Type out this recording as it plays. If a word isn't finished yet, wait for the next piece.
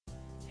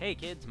Hey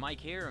kids,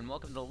 Mike here, and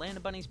welcome to the Land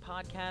of Bunnies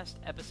podcast,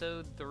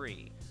 episode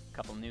 3. A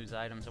couple news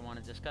items I want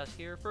to discuss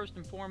here. First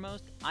and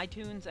foremost,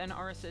 iTunes and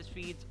RSS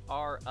feeds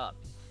are up.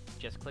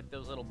 Just click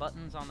those little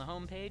buttons on the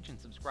homepage and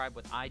subscribe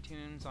with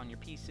iTunes on your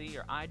PC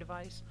or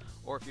iDevice,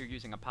 or if you're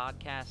using a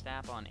podcast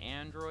app on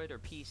Android or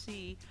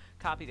PC,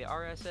 copy the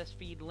RSS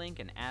feed link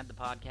and add the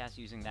podcast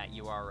using that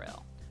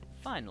URL.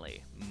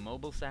 Finally,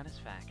 mobile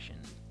satisfaction.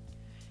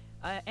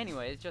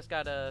 Anyways, just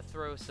gotta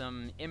throw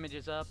some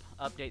images up,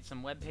 update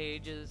some web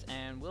pages,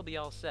 and we'll be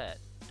all set.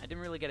 I didn't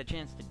really get a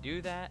chance to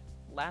do that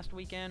last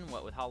weekend,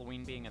 what with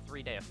Halloween being a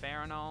 3-day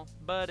affair and all,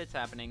 but it's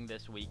happening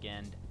this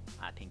weekend,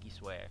 I pinky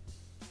swear.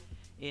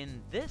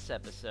 In this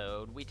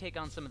episode, we take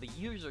on some of the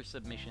user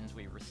submissions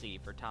we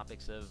received for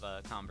topics of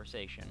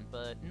conversation,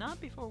 but not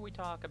before we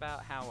talk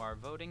about how our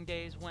voting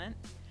days went,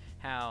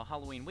 how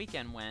Halloween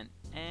weekend went,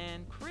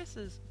 and Chris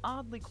is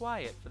oddly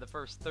quiet for the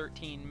first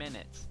 13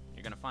 minutes.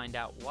 You're going to find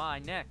out why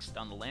next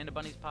on the Land of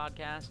Bunnies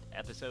podcast,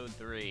 episode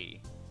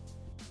 3.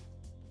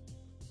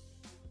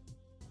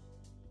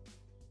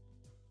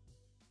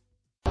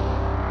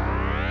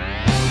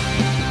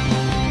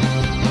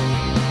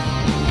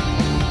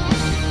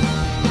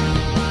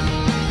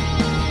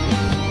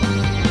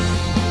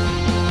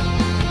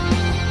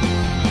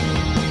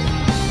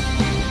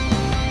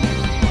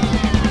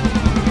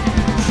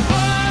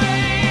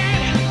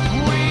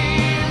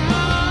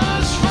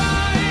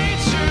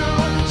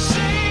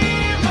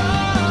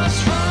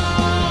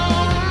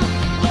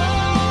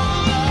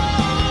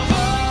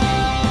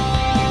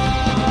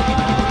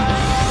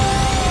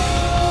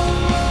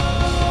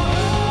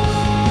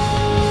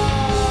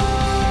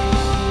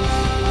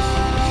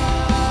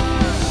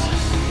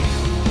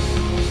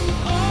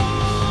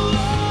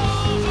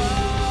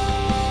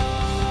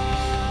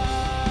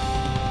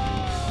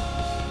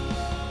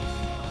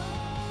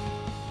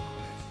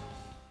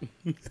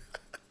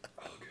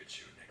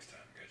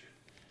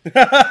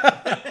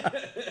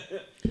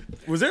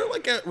 Was there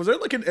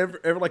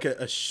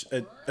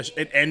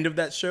an end of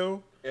that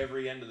show?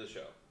 Every end of the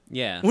show.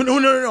 Yeah. Well,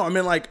 no. I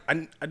mean, like,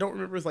 I don't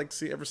remember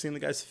ever seeing the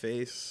guy's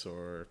face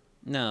or.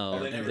 No,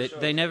 Oh,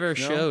 they never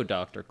show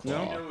Dr.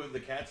 Claw. Do you know the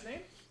cat's name?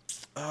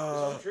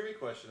 There's a trivia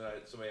question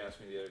that somebody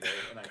asked me the other day,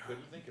 and I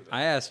couldn't think of it.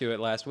 I asked you it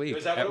last week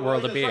Was that at what it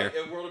World was? of That's Beer.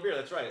 right, at World of Beer,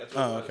 that's right. That's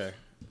what it was. Okay.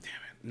 Damn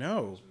it. No.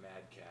 It was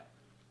Mad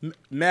Cat.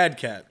 Mad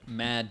Cat.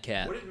 Mad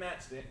Cat.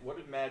 What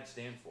did MAD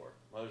stand for?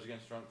 Mothers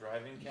Against Drunk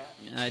Driving Cat?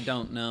 I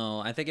don't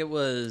know. I think it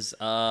was,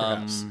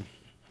 Perhaps.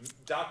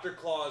 Dr.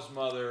 Claw's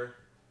mother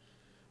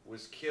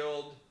was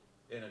killed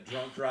in a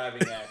drunk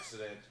driving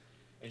accident,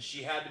 and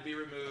she had to be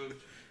removed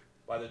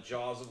by the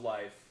jaws of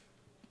life.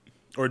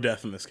 Or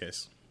death in this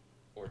case.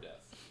 Or death.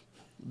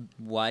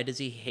 Why does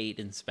he hate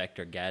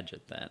Inspector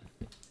Gadget then?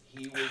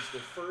 He was the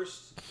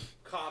first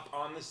cop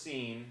on the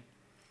scene,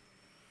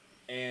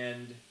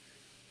 and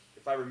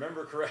if I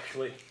remember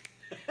correctly,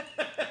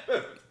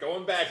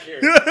 going back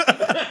here.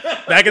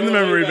 Back in the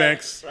memory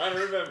banks. Trying to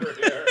remember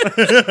here.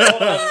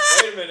 Hold on,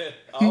 wait a minute.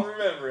 I'll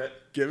remember it.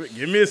 Give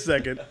me a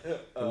second. The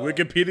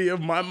Wikipedia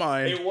of my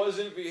mind. It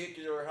wasn't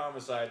vehicular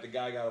homicide. The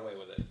guy got away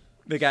with it.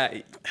 The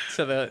guy,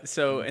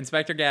 so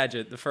Inspector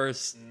Gadget, the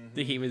first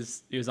he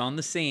was on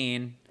the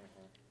scene,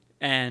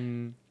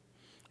 and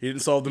He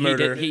didn't solve the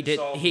murder.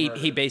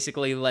 He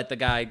basically let the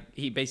guy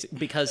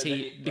because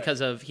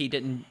he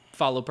didn't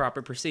follow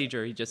proper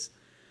procedure. He just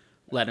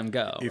let him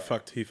go. He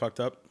fucked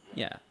up.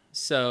 Yeah.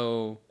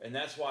 So. And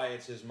that's why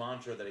it's his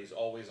mantra that he's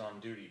always on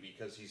duty,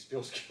 because he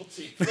feels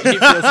guilty.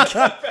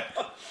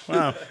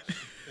 Wow.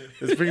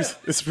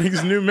 This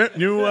brings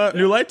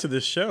new light to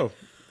this show.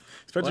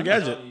 Inspector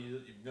Gadget.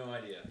 No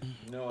idea.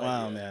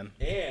 Wow, man.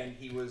 And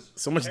he was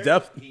so much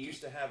depth. He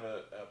used to have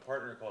a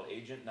partner called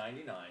Agent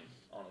 99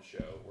 on a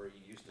show where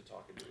he used to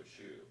talk into a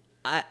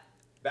shoe.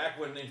 Back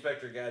when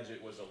Inspector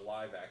Gadget was a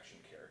live action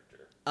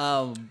character.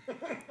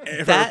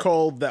 If I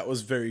recall, it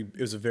was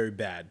a very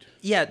bad.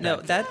 Yeah,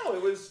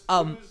 it was.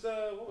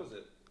 What was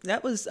it?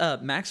 That was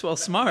Maxwell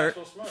Smart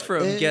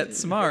from Get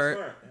Smart.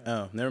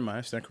 Oh, never mind.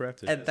 I stand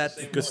corrected. And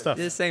that's good stuff.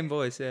 The same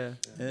voice, yeah.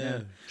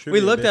 Trivia, We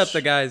looked up bitch.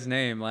 the guy's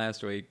name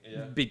last week.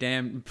 Yeah. Be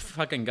damn,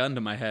 fucking gun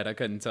to my head. I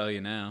couldn't tell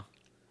you now.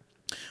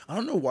 I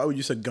don't know why when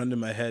you said gun to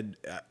my head.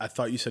 I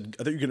thought you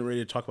were getting ready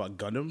to talk about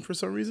Gundam for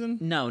some reason.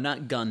 No,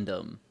 not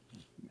Gundam.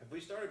 Have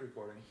we started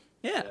recording?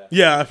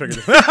 Yeah, I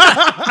figured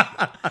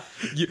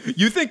it.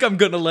 You think I'm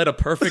gonna let a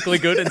perfectly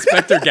good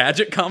Inspector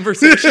Gadget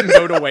conversation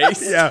go to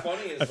waste? Yeah,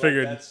 Funny is, I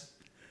figured.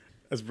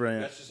 That's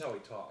brilliant. That's just how we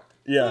talk.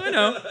 Yeah. I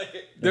know.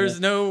 There's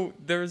no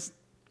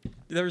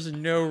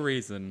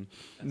reason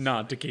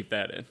not to keep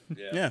that in.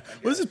 Yeah.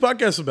 What is this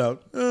podcast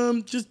about?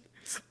 Just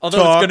Although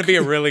talk. it's gonna be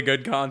a really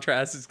good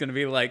contrast. It's gonna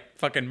be like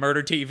fucking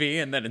Murder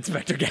TV and then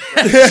Inspector Gadget.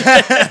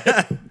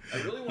 I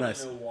really want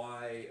to know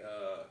why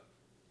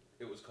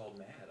it was called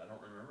MAD. I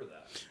don't remember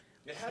that.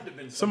 It had to have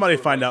been Somebody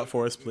find out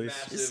for us, please.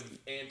 Massive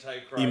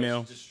antichrist,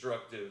 Email.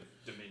 destructive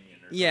dominion.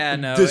 Or Yeah,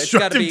 no,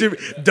 Destructive it's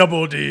gotta be.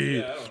 double D.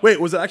 Yeah, I don't know. Wait,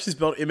 was it actually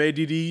spelled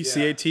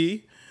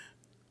MADDCAT?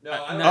 No,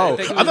 I no, Oh,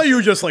 think it I thought was- you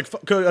were just like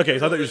okay.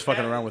 So I thought you were just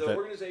fucking around with the it.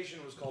 organization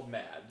was called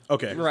MAD.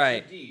 Okay.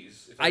 Right.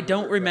 D's, if I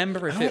don't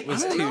remember if it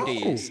was I don't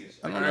 2Ds.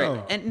 know. I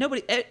don't know.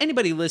 And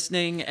anybody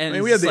listening and I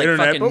mean, we have the like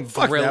internet, fucking but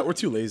fuck grill, that. We're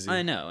too lazy.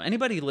 I know.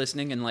 Anybody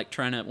listening and like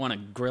want to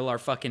grill our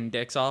fucking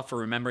dicks off for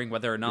remembering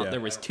whether or not Yeah.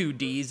 there was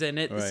 2Ds in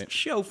it. This Right.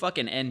 show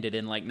fucking ended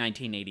in like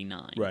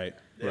 1989. Right.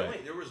 There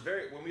was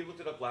when we looked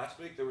it up last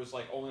week, there was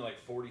like only like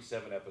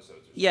 47 episodes. Or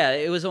something. Yeah,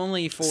 it was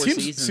only 4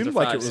 seasons. Seemed or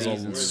like 5 it was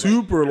seasons.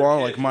 super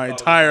long, like my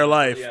entire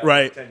life. Yeah,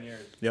 Right. Like 10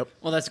 years. Yep.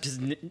 Well, that's because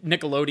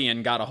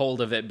Nickelodeon got a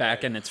hold of it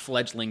back in its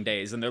fledgling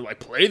days, and they're like,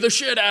 play the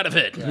shit out of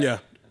it. Yeah.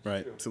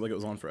 Right. Seemed like it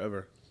was on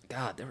forever.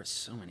 God, there were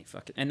so many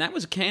fucking... And that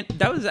was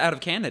that was out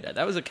of Canada.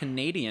 That was a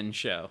Canadian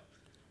show.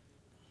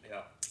 Yeah.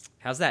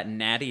 How's that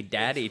natty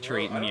daddy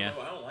treating you? I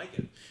don't like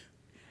it.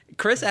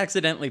 Chris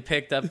accidentally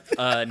picked up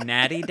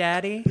Natty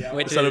Daddy, Yeah,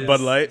 which Is that a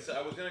Bud Light?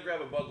 I was gonna grab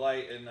a Bud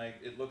Light, and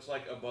it looks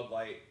like a Bud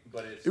Light,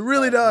 but it's It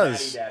really called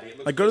does. Natty Daddy. It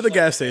looks Like, go to just the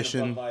gas a can of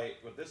station. Bud Light,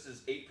 but this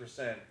is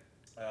 8%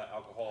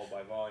 alcohol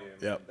by volume.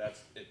 Yep. And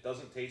it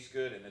doesn't taste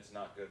good, and it's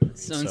not good for me.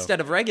 So instead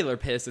of regular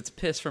piss, it's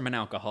piss from an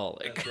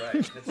alcoholic. That's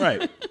right. That's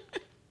Right.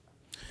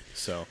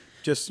 So,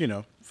 just,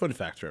 fun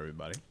fact for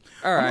everybody.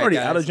 All right, I'm already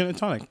guys. out of gin and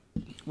tonic.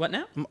 What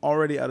now? I'm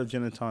already out of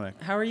gin and tonic.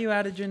 How are you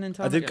out of gin and I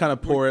tonic? did kind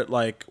of pour it,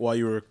 like, while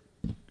you were,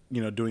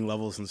 doing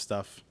levels and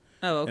stuff.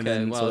 Oh, okay. And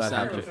then, well, so that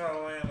sound-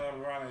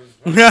 happened.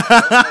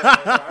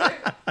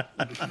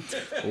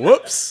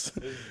 Whoops.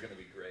 This is gonna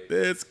be great.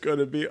 It's going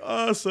to be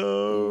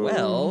awesome.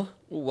 Well,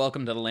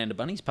 welcome to the Land of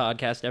Bunnies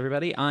podcast,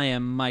 everybody. I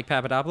am Mike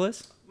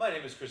Papadopoulos. My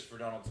name is Christopher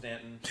Donald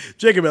Stanton.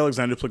 Jacob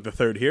Alexander Plick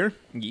III here.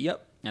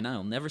 Yep. And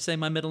I'll never say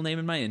my middle name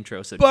in my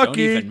intro, so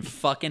Bucky. don't even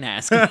fucking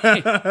ask me.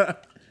 Did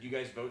you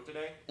guys vote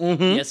today?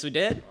 Yes, we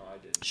did. Oh, I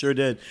didn't. Sure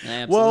did.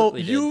 I Well,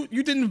 absolutely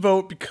you didn't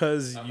vote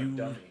because I'm a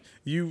dummy.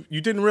 you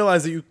didn't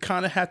realize that you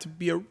kind of had to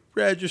be a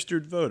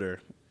registered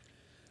voter.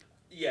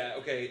 Yeah,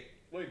 okay.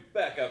 Let me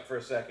back up for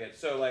a second.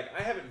 So, like,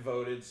 I haven't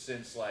voted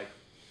since, like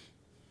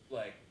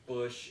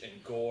Bush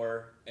and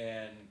Gore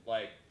and,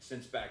 like,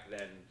 since back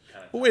then,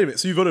 kind of. Well, wait a minute.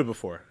 So you voted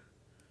before?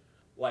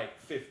 Like,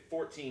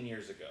 14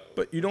 years ago.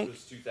 But you don't- It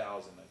was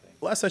 2000, I think.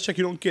 Last I checked,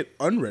 you don't get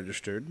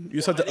unregistered. You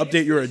just Well, have to I think update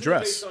it's your based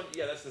address. on-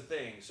 yeah, that's the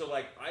thing. So,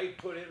 like, I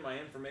put in my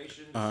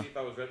information to see if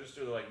I was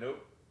registered. They're like,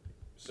 nope.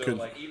 So, Good.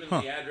 like, even Huh.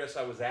 the address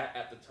I was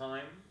at the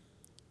time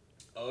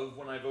of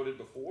when I voted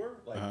before,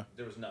 like,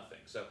 there was nothing.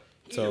 So,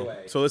 either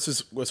way. So this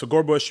is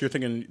Gore Bush. You're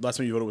thinking last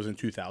time you voted was in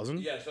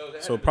 2000. Yeah, so, it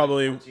had So to be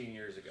probably- like 14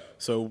 years ago.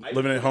 So I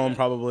living put at home in-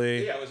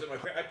 probably. Yeah, I was at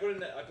I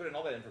put in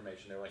all that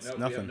information. They were like, no, we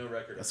Nothing. have no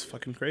record. That's of you.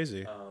 fucking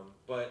crazy.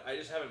 But I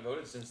just haven't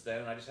voted since then,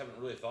 and I just haven't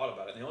really thought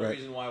about it. And the only Right.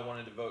 reason why I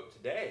wanted to vote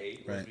today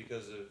was Right.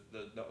 because of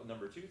the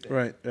number 2 thing.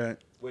 Right.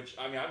 Which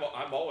I mean,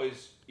 I'm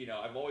always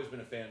I've always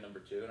been a fan of number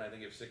 2, and I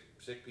think if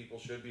sick people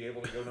should be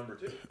able to go number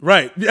 2.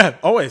 Right. Yeah.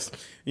 Always.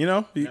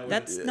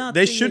 That's not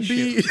They the should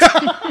issue. be.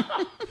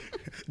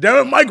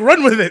 Damn it, Mike,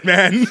 run with it,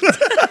 man.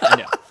 I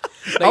know.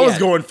 But I was yeah,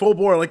 going full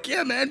bore, like,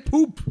 yeah, man,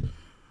 poop.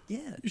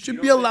 Yeah. You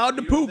should be allowed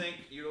to poop.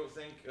 You don't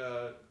think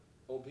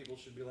old people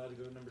should be allowed to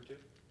go to number 2?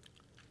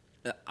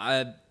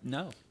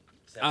 No.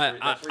 That's I-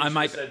 where you I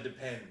might- said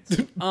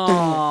depends.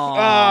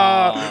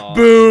 Oh.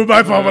 Boo,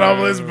 my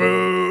Papadopoulos,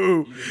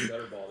 boo. You just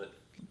gutterballed it.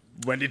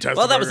 Wendy Testaburger.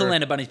 Well, that was the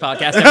Land of Bunnies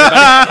podcast,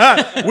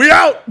 everybody. We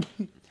out.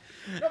 No,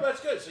 but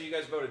that's good. So you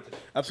guys voted today.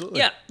 Absolutely.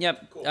 Yeah.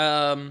 Yep. Cool. It's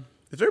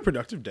a very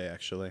productive day,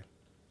 actually.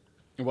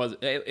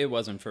 It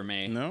wasn't for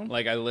me. No?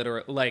 Like I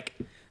literally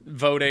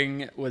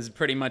voting was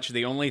pretty much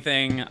the only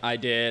thing I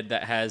did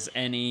that has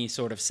any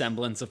sort of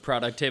semblance of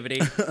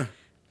productivity.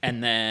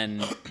 And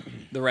then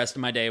the rest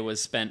of my day was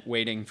spent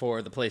waiting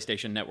for the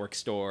PlayStation Network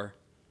store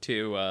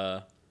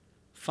to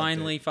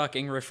finally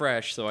fucking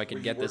refresh so I could Were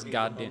you get this working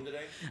from home goddamn.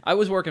 today? I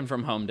was working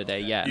from home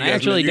today, yeah. And You I guys,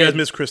 actually you guys did.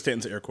 missed Chris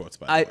Stanton's air quotes,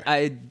 by the way.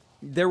 I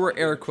there were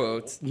air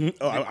quotes.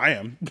 Oh, I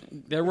am.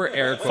 There were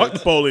air Fuck quotes. the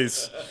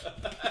police.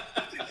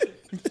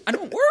 I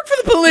don't work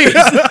for the police.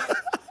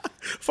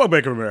 Fuck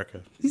Bank of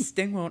America.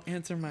 Sting won't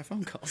answer my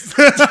phone calls.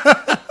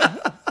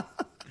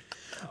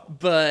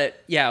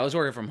 But yeah, I was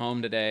working from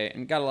home today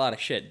and got a lot of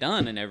shit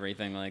done and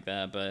everything like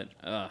that. But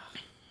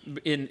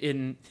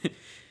in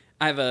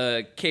I have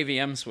a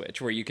KVM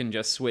switch where you can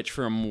just switch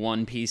from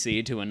one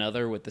PC to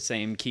another with the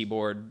same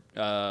keyboard,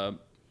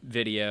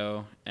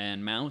 video,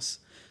 and mouse.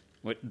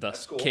 With the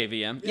That's cool.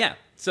 KVM, yeah.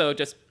 So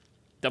just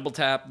double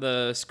tap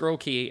the scroll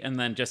key and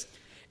then just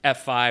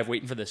F5,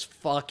 waiting for this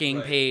fucking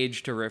Right.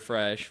 page to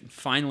refresh.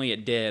 Finally,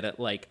 it did at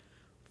like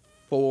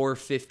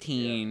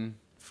 4:15,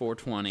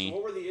 4:20. So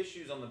what were the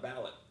issues on the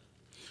ballot?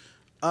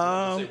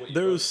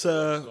 There's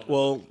I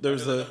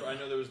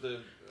know there was the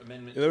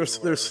amendment.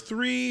 there's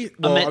three.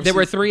 Well, There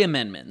were obviously- 3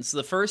 amendments.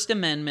 The first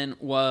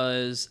amendment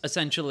was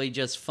essentially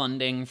just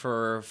funding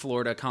for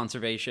Florida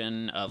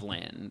conservation of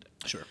land,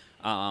 Sure.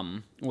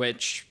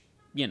 which,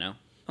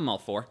 I'm all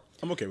for.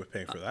 I'm okay with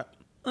paying for that.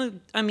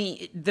 I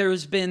mean,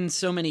 there's been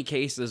so many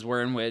cases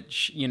where in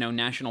which,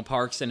 national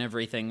parks and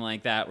everything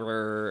like that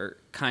were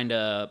kind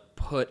of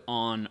put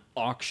on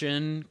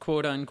auction,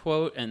 quote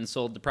unquote, and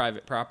sold to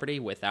private property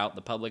without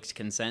the public's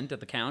consent of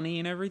the county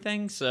and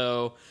everything.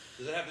 So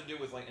Does it have to do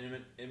with like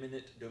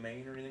eminent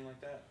domain or anything like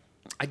that?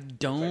 I Which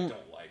don't. I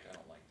don't like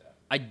that.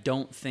 I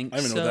don't think I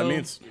don't even so. know what that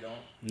means. You don't?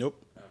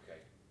 Nope. Okay.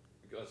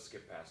 Let's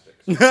skip past it.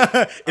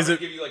 Is I'm it?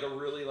 give you like a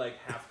really like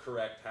half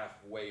correct,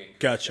 halfway incorrect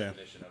Gotcha.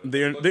 definition of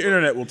it. The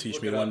internet will teach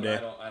Look me it up, one and day.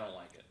 I don't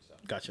like it. So.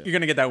 Gotcha. You're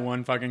gonna get that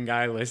one fucking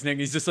guy listening.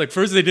 He's just like,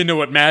 first they didn't know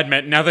what mad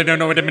meant, now they don't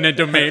know what eminent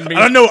domain means.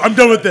 I don't know. I'm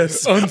done with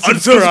this.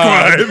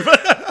 Unsubscribe.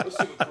 Let's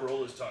see what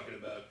Corolla's talking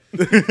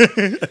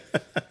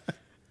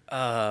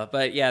about.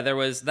 But yeah, there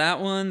was that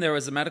one. There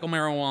was the medical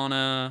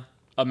marijuana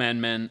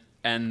amendment,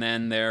 and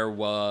then there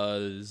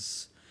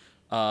was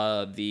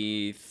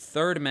the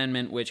Third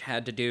Amendment, which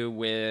had to do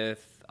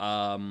with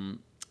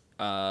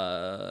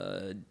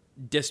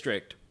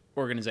district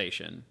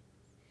organization.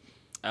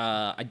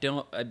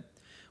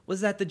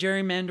 Was that the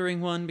gerrymandering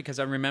one? Because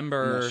I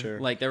remember, I'm not sure.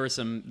 like, there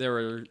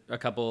were a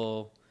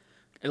couple,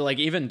 like,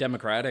 even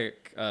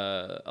Democratic,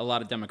 a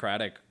lot of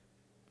Democratic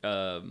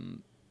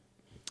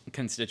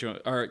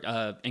constituent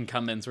or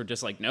incumbents were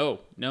just like, no,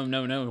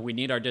 we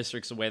need our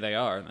districts the way they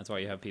are, and that's why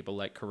you have people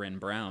like Corinne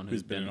Brown,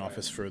 Who's been in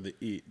office for the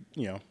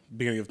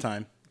beginning of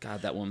time.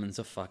 God, that woman's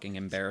a fucking Well, I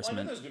know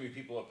embarrassment. there's gonna be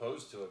people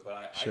opposed to it,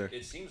 but Sure.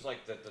 it seems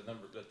like that I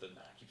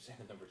keep saying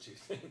the number 2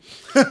 thing.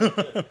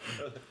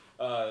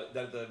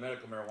 That the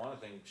medical marijuana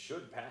thing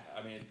should pass.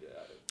 I mean,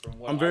 from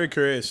what I'm very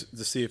curious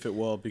to see if it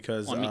will,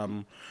 because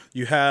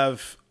you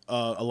have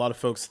a lot of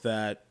folks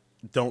that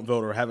don't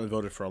vote or haven't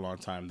voted for a long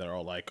time that are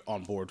all like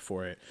on board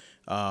for it,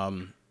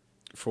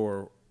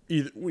 for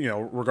either,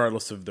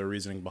 regardless of their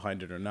reasoning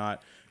behind it or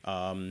not.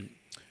 And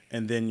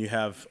then you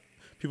have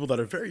people that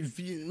are very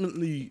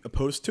vehemently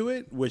opposed to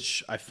it,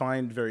 which I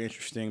find very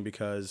interesting,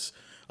 because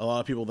a lot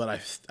of people that I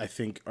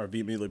think are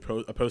vehemently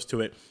opposed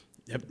to it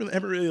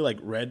haven't really like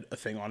read a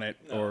thing on it,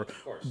 or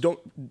of course.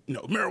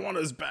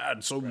 marijuana is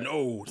bad, so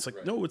no. It's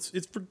like, no, it's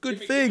for good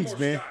Give me things, more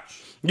man.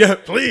 scotch. Yeah,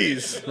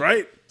 please,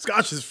 right?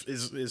 Scotch is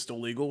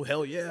still legal.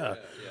 Hell yeah.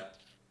 Yeah.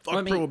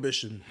 Fuck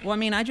prohibition. Well, I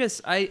mean,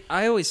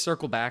 I always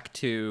circle back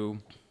to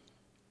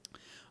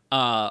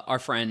our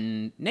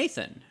friend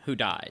Nathan, who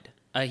died.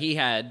 He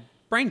had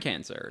brain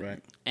cancer,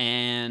 Right.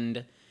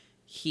 and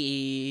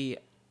he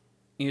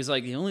was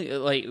like the only,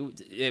 like,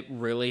 it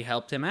really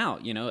helped him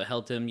out. It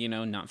helped him,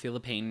 not feel the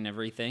pain and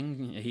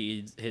everything.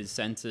 His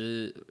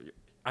senses,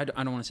 I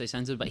don't want to say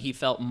sensitive, but he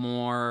felt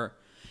more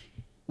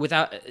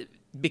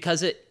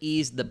because it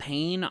eased the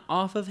pain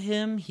off of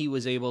him. He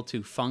was able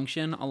to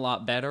function a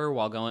lot better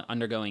while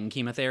undergoing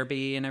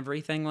chemotherapy and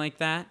everything like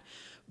that.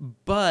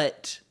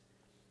 But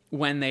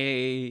when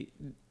they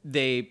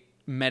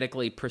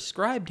medically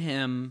prescribed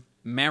him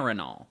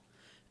Marinol,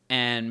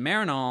 and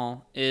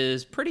Marinol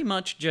is pretty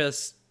much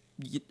just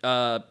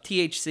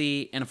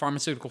THC in a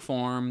pharmaceutical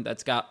form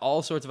that's got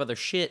all sorts of other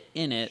shit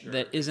in it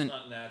that isn't It's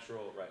not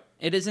natural, right?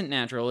 It isn't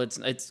natural.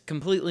 It's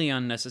completely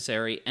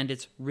unnecessary, and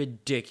it's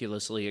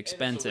ridiculously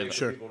expensive. And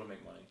it's a way for people to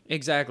make money.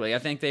 Exactly. I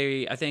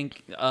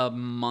think a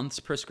month's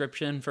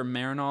prescription for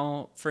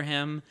Marinol for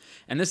him,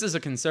 and this is a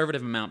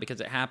conservative amount because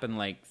it happened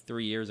like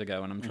 3 years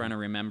ago, and I'm trying to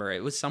remember.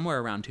 It was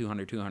somewhere around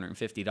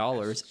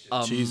 $250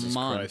 a Jesus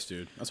month, Christ,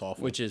 dude. That's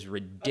awful. which is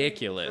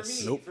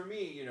ridiculous. For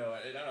me, and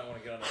I don't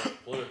want to get on a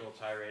political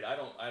tirade.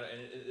 And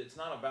it's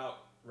not about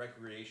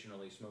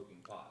recreationally smoking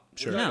pot,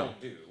 which Sure. I No.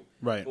 don't do.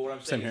 Right. But what I'm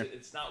Same saying is here.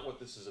 it's not what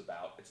this is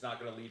about. It's not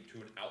going to lead to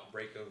an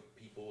outbreak of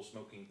people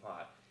smoking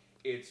pot.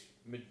 It's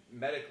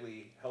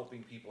medically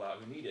helping people out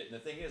who need it. And the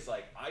thing is,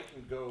 like, I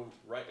can go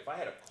if I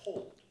had a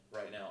cold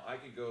right now, I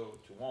could go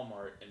to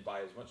Walmart and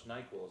buy as much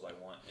NyQuil as I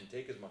want and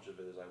take as much of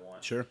it as I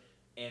want. Sure.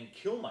 And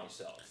kill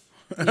myself.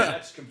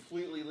 That's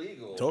completely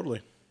legal.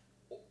 Totally.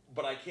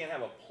 But I can't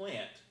have a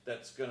plant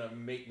that's gonna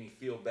make me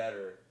feel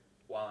better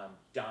while I'm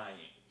dying.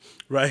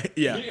 Right?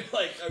 Yeah.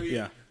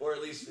 Yeah. Or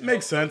at least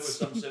Makes help sense.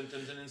 with some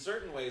symptoms, and in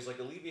certain ways, like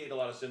alleviate a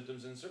lot of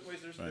symptoms. In certain ways,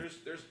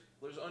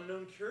 there's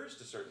unknown cures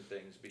to certain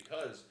things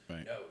because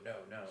Right. no,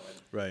 and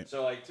Right.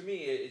 So like to me,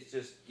 it's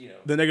just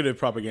The negative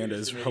propaganda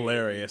here's is an idiot,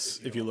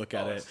 hilarious if you look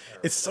at it.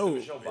 it's terrible.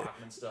 It's Like the so. Michelle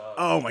Bachmann stuff.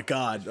 Oh my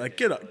God! Like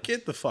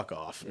get the fuck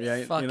off!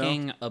 Yeah,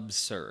 Fucking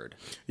absurd.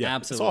 Yeah,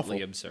 it's Absolutely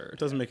awful. absurd. It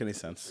doesn't make any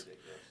sense.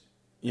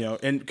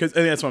 And because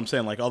that's what I'm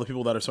saying. Like all the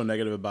people that are so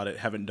negative about it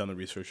haven't done the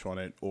research on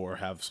it or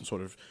have some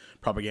sort of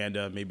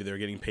propaganda. Maybe they're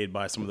getting paid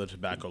by some of the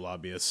tobacco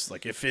lobbyists.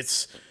 Like if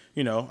it's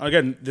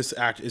again, this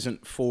act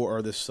isn't for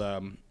or this I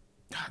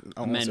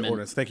don't want to say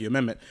ordinance. Thank you,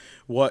 amendment.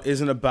 What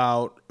isn't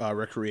about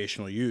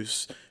recreational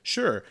use?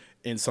 Sure,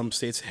 in some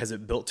states has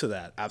it built to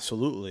that?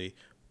 Absolutely,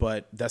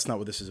 but that's not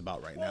what this is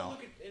about right now.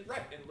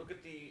 Look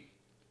at the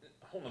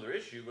whole other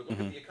issue, but look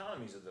at the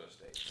economies of those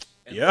states.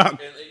 And Yeah, and,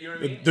 you know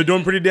what I mean? they're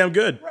doing pretty damn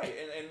good. Right,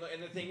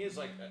 and the thing is,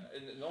 like,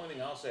 and the only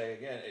thing I'll say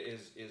again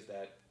is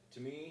that to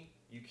me,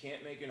 you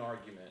can't make an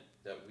argument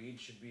that weed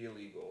should be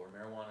illegal or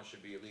marijuana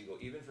should be illegal,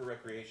 even for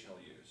recreational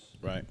use.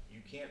 Right.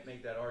 You can't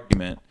make that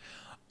argument.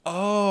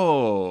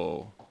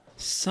 Oh.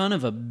 Son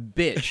of a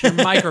bitch. Your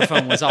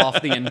microphone was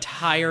off the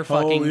entire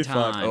fucking Holy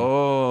fuck. time.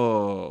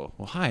 Oh.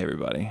 Well, hi,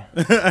 everybody.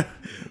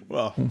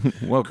 Well,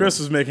 Welcome. Chris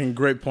was making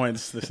great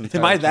points this entire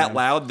Am I that time.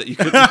 loud that you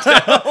couldn't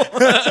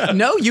tell?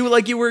 No,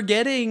 you were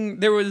getting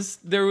there was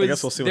I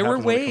guess we'll see what there were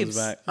happens when it comes waves.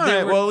 back. All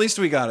right, well, at least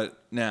we got it.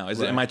 now? Right.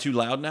 Am I too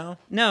loud now?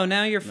 No,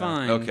 now you're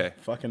fine. Okay.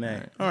 Fucking A. All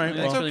right. All right.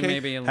 Well, Actually, okay.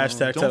 maybe a little.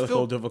 hashtag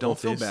technical Don't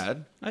difficulties. feel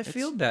bad. I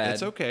feel bad.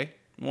 It's okay.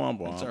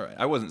 Womp womp. It's all right.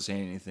 I wasn't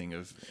saying anything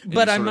of.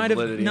 But any I sort of might have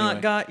validity not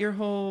anyway. got your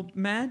whole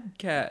Mad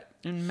Cat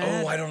and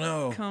Mad I don't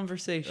know.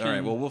 conversation. All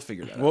right. Well, we'll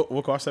figure that out.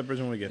 We'll cross that bridge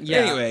when we get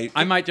there. Yeah, Anyway,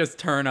 I might just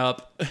turn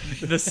up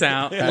the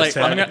sound. Like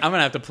Hashtag. I'm gonna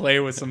have to play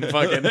with some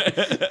fucking.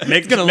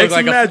 Make gonna make look like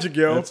some a- magic,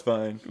 yo. That's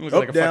fine. Look Up,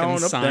 like a down,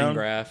 fucking up, sign down.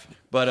 graph.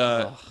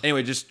 But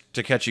anyway, just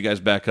to catch you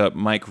guys back up,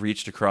 Mike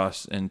reached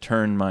across and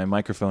turned my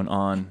microphone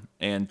on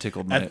and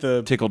tickled my At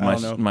the, tickled I my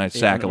don't know, my 800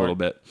 sack a little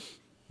mark. bit,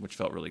 which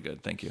felt really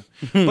good. Thank you.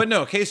 But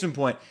no, case in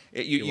point,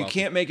 you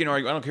can't make an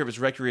argument. I don't care if it's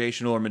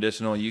recreational or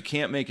medicinal. You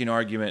can't make an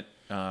argument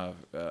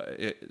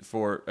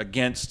for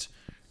against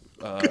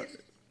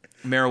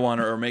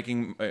marijuana or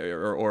making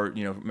or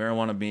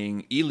marijuana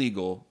being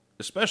illegal,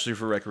 especially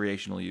for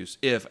recreational use,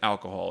 if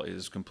alcohol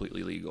is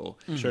completely legal.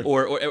 Sure.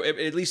 Or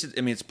at least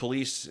it's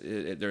police.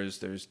 There's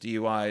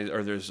DUI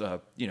or there's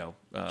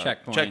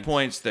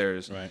checkpoints.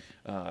 There's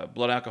Right.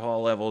 blood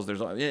alcohol levels.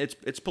 There's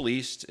it's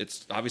policed.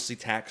 It's obviously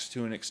taxed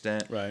to an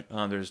extent. Right.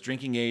 There's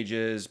drinking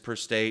ages per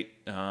state.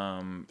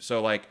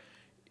 So like.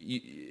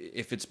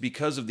 If it's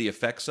because of the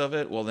effects of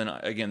it, well, then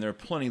again, there are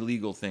plenty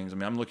legal things. I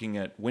mean, I'm looking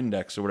at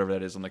Windex or whatever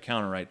that is on the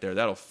counter right there.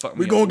 That'll fuck me.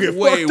 We gonna up get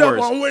way fucked up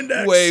worse. on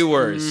Windex. Way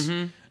worse.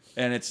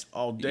 And it's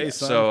All day,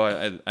 son.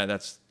 So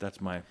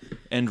that's my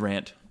end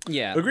rant.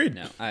 Yeah, Agreed.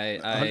 No, I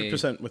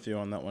 100% with you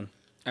on that one.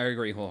 I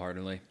agree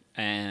wholeheartedly,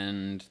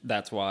 and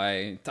that's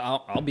why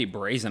I'll be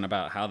brazen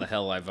about how the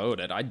hell I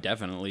voted. I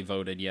definitely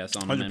voted yes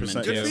on 100%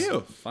 Amendment 2. yes. Good for you.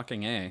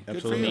 Fucking A.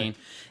 Absolutely. I mean,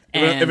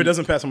 If it and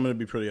doesn't pass, I'm going to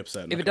be pretty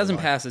upset. if it doesn't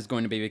pass, it's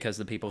going to be because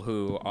the people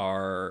who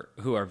are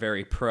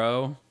very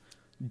pro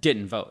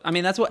didn't vote. I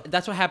mean, that's what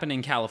happened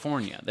in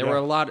California. There were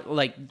a lot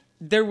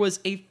there was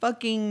a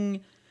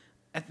fucking.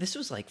 This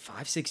was like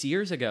 5-6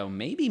 years ago,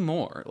 maybe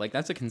more. Like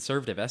that's a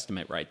conservative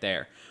estimate right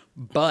there,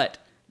 but.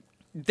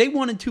 They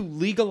wanted to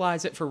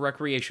legalize it for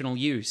recreational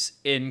use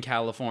in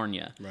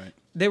California. Right.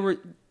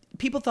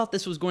 People thought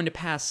this was going to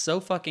pass so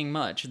fucking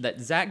much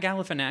that Zach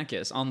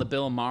Galifianakis on the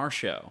Bill Maher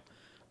show,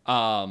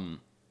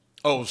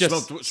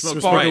 Just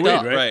smoked right, weed,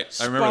 right? right?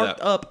 I remember that.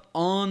 Sparked up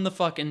on the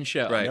fucking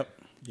show, Right.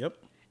 Yep.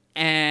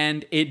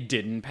 and it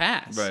didn't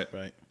pass. Right.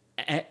 Right.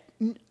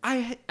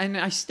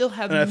 I still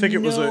have And I think it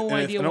was no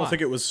I idea don't why.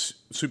 think it was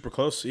super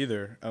close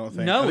either. I don't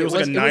think. No, I think it was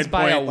like a 9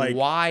 by point, a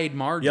wide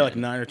margin. Yeah, like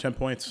 9 or 10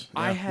 points.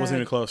 Yeah, wasn't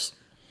even close.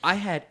 I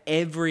had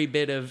every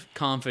bit of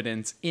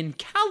confidence in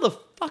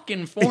California,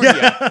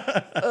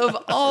 of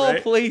all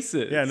Right?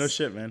 places. Yeah, no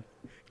shit, man.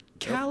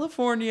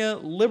 California,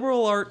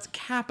 liberal arts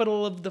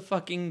capital of the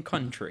fucking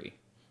country.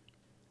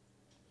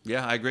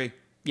 Yeah, I agree.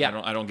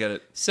 Yeah. I don't get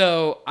it.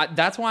 So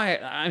that's why,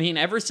 I mean,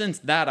 ever since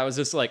that, I was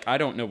just like, I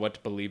don't know what to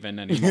believe in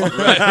anymore.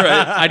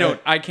 Right.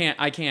 I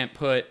can't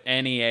put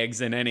any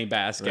eggs in any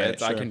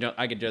baskets. Right,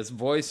 I can just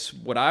voice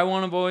what I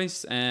want to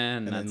voice,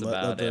 and And that's then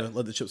about it.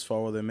 let the chips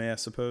fall where they may, I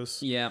suppose.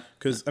 Yeah.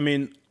 Because, I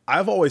mean,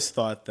 I've always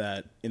thought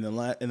that in the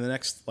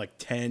next, like,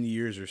 10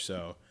 years or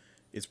so,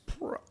 it's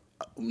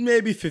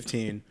maybe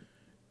 15,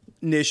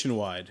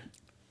 nationwide,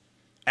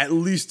 at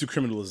least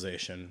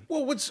decriminalization.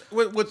 Well, what's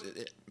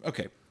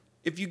okay?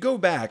 If you go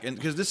back, and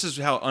because this is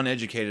how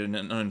uneducated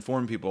and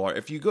uninformed people are,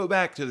 if you go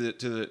back to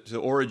the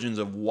origins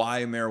of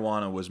why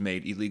marijuana was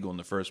made illegal in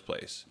the first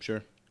place,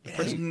 Sure. it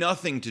has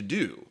nothing to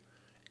do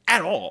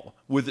at all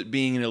with it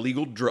being an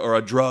illegal or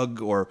a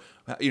drug, or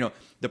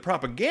the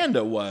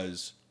propaganda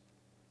was,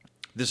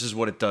 this is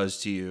what it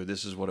does to you.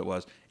 This is what it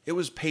was. It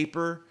was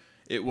paper.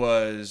 It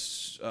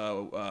was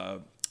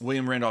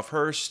William Randolph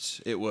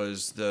Hearst. It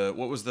was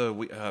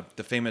the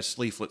famous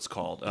leaflets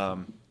called.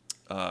 Oh,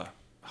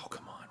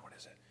 come on.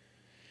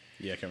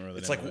 Yeah, I can't remember the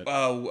It's name like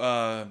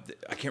of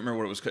it. I can't remember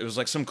what it was. It was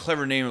like some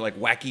clever name, like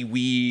Wacky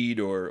Weed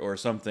or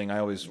something. I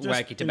always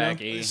Wacky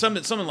tobacco.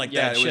 something like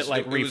Yeah, that. shit It was,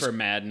 like it Reefer was,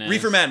 Madness.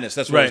 Reefer Madness.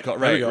 That's what it's called.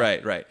 There we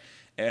Right, go. right.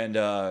 And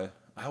I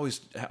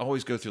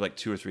always go through like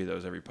 2 or 3 of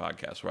those every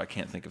podcast where I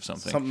can't think of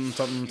something.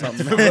 Something.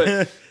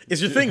 But-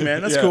 It's your thing,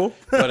 man. That's Yeah. cool.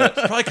 But it's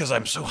probably because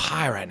I'm so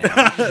high right now.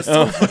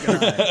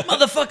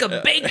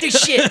 Motherfucker baked as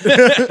shit.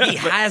 He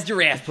high as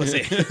giraffe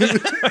pussy.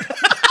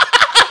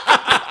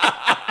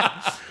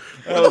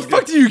 Where the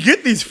fuck do you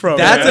get these from?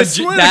 man? I That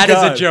swear is to a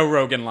God. Joe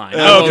Rogan line.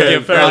 Okay, I will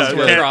give fair props enough.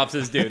 where Okay. props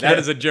is due. That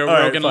is a Joe All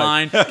right, Rogan fine.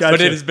 line, Gotcha. but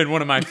it has been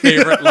one of my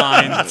favorite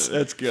lines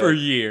That's good. for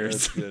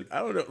years. I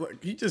don't know.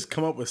 Like, you just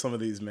come up with some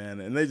of these, man,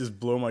 and they just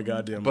blow my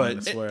goddamn mind.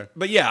 I swear.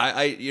 But yeah,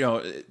 I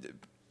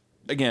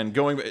again,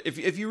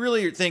 if you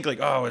really think like,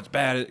 oh, it's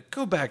bad,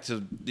 go back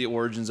to the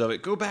origins of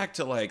it. Go back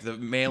to like the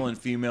male and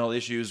female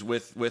issues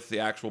with the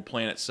actual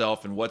plant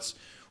itself, and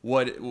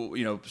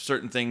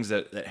certain things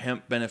that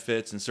hemp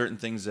benefits, and certain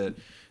things that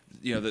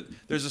that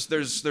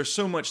there's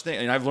so much thing.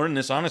 And I've learned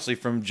this honestly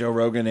from Joe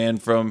Rogan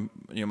and from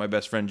my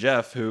best friend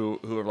Jeff, who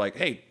are like,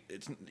 hey,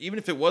 it's even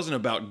if it wasn't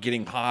about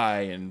getting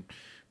high and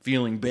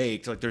feeling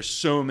baked, like there's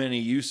so many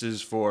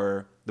uses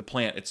for the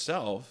plant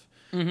itself.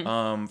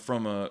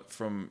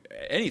 from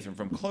anything,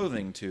 from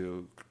clothing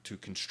to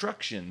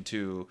construction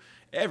to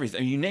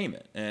everything, you name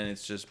it. And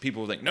it's just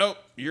people think, nope,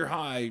 you're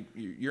high,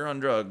 you're on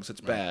drugs,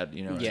 it's bad.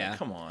 You know, it's like,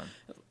 come on.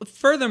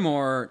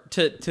 Furthermore,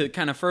 to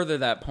kind of further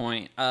that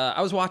point,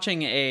 I was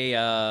watching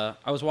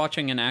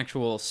an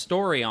actual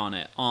story on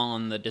it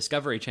on the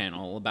Discovery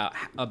Channel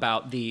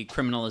about the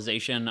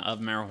criminalization of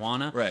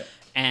marijuana, right?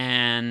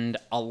 And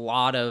a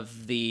lot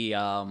of the,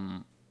 I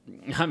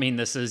mean,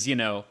 this is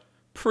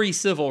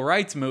pre-civil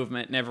rights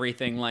movement and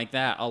everything like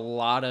that. A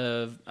lot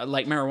of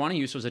marijuana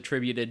use was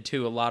attributed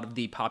to a lot of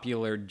the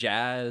popular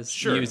jazz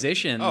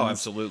musicians. Oh,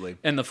 absolutely.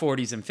 In the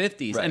 40s and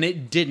 50s, right. and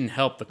it didn't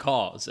help the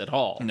cause at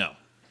all. No.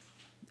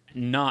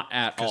 Not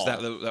at all.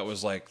 Because that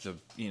was like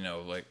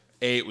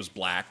it was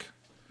black.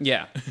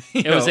 Yeah,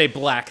 it was a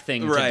black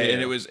thing, right? To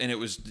do. And it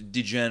was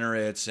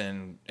degenerates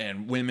and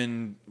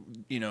women,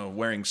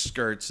 wearing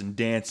skirts and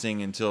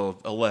dancing until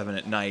 11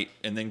 at night,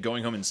 and then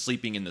going home and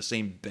sleeping in the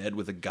same bed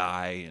with a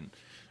guy. And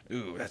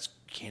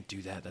can't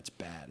do that. That's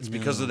bad. It's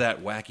because of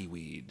that wacky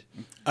weed.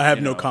 I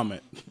have no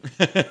comment.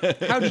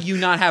 How do you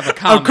not have a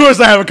comment? Of course,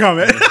 I have a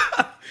comment.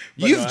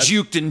 You've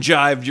juked and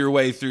jived your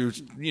way through,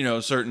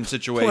 certain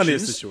situations. Plenty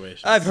of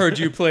situations. I've heard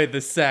you play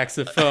the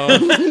saxophone.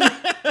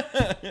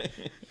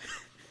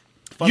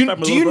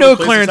 Do you know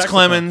Clarence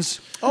Clemens?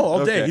 Oh,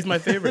 all day. He's my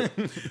favorite.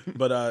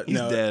 But he's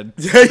dead.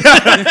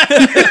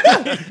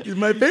 He's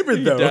my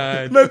favorite though.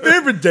 Died. My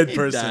favorite dead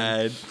person.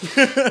 Died.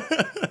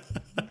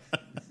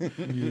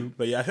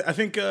 But yeah, I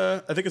think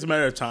it's a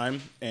matter of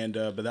time. And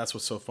but that's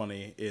what's so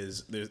funny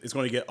is it's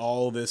going to get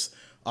all this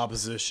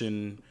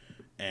opposition,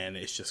 and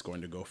it's just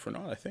going to go for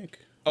naught. I think.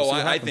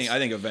 I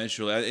think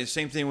eventually.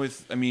 Same thing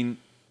with.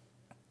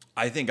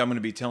 I think I'm going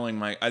to be telling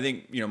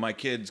my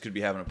kids could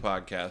be having a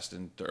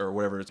podcast or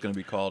whatever it's going to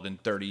be called in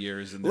 30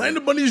 years. And Land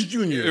of Bunnies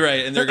Jr.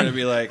 Right, and they're going to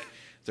be like,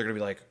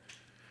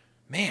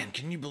 man,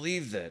 can you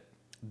believe that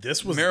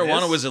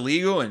marijuana was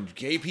illegal and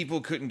gay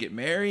people couldn't get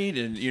married,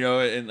 and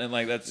and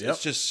like that's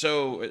it's just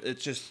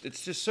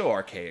so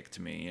archaic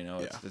to me.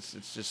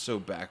 It's just so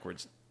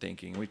backwards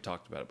thinking. We've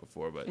talked about it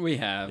before, but we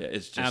have. Yeah,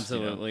 it's just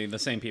absolutely the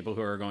same people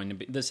who are going to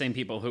be the same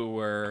people who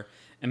were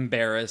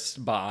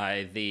embarrassed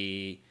by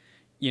the.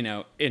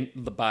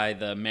 By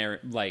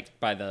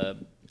the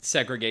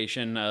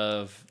segregation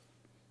of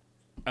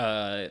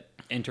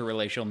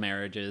interracial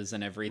marriages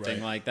and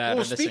everything like that.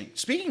 Well,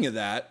 speaking of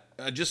that,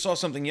 I just saw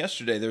something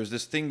yesterday. There was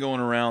this thing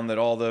going around that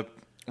all the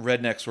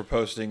rednecks were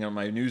posting on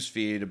my news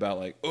feed about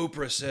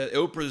Oprah's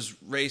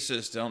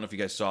racist. I don't know if you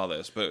guys saw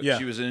this, but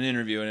she was in an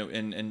interview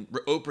and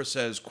Oprah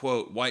says,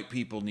 quote, "White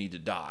people need to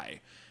die."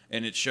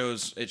 And it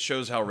shows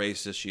how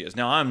racist she is.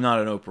 Now, I'm not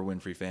an Oprah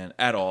Winfrey fan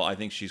at all. I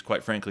think she's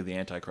quite frankly the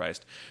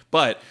Antichrist.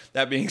 But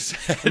that being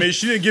said,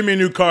 she didn't give me a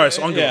new car,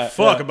 so I don't give a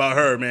fuck about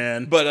her,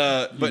 man.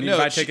 But no,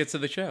 buy tickets to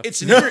the show.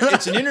 It's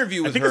an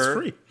interview with her. It's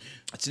free.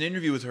 It's an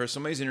interview with her.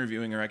 Somebody's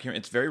interviewing her.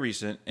 It's very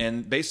recent,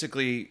 and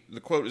basically the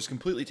quote is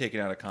completely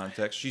taken out of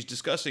context. She's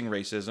discussing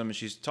racism, and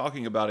she's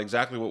talking about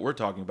exactly what we're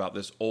talking about: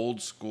 this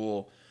old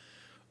school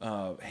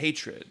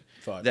hatred.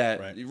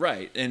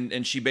 Right.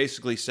 And she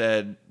basically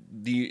said,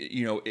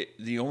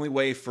 the only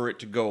way for it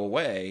to go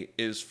away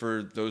is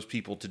for those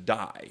people to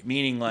die,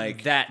 meaning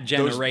like that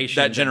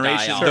generation,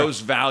 those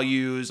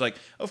values. Like,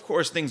 of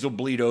course, things will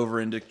bleed over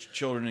into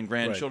children and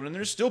grandchildren. Right.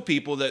 There's still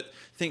people that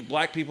think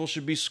black people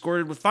should be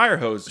squirted with fire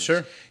hoses.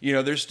 Sure,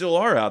 there still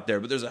are out there,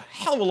 but there's a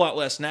hell of a lot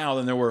less now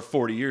than there were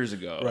 40 years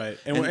ago. Right,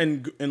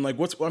 and like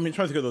trying to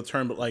think of the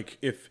term, but like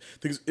if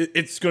things,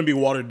 it's going to be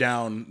watered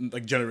down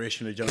like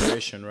generation to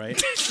generation,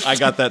 right? I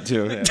got that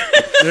too. Yeah.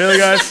 Really,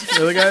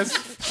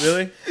 guys?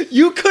 Really?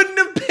 You couldn't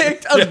have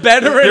picked a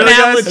better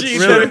analogy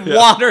than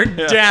watered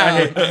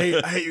down.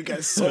 I hate you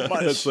guys so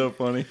much. That's so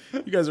funny.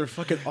 You guys are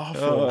fucking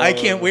awful. I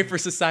can't wait for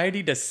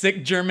society to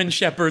sick German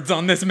shepherds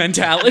on this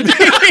mentality.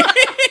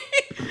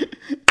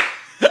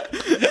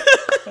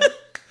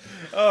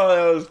 Oh,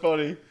 that was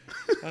funny.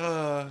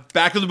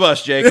 Back to the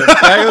bus, Jacob.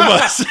 Back to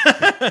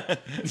the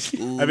bus.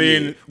 I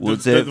mean,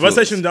 the bus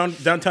station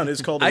downtown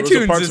is called the Rosa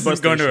iTunes Parks bus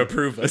isn't going station. to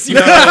approve us.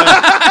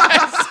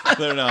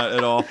 They're not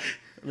at all.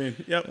 I mean,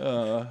 yep.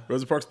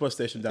 Rosa Parks bus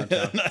station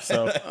downtown.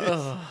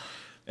 So,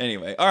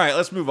 anyway, all right,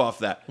 let's move off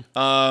that.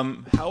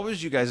 How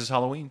was you guys'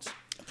 Halloweens?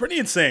 Pretty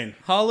insane.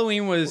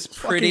 Halloween was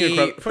pretty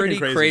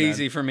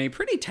crazy for me.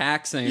 Pretty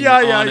taxing,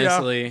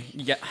 honestly.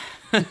 Yeah.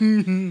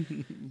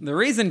 The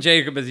reason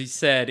Jacob, as he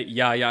said,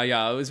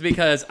 it was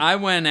because I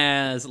went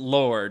as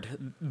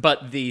Lord,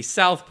 but the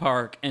South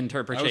Park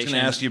interpretation. I was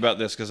going to ask you about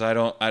this because I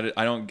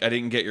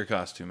didn't get your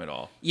costume at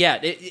all.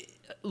 Yeah.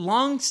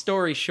 Long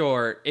story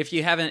short, if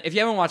you haven't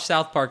watched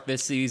South Park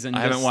this season,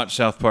 I haven't watched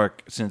South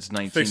Park since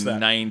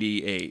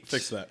 1998.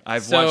 Fix that.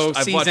 I've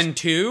season watched,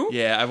 2.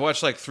 Yeah, I've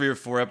watched like 3 or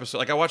 4 episodes.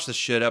 Like I watched the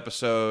shit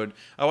episode.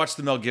 I watched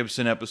the Mel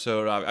Gibson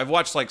episode. I've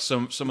watched like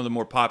some of the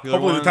more popular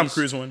Hopefully ones. the Tom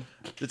Cruise one.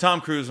 The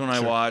Tom Cruise one I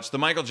watched. The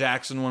Michael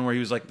Jackson one where he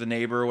was like the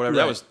neighbor or whatever.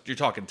 Right. That was, you're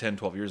talking 10,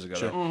 12 years ago.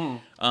 Sure.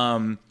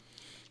 Mm-hmm.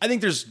 I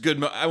think there's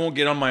good. I won't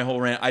get on my whole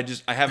rant. I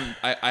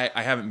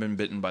haven't been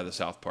bitten by the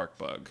South Park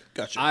bug.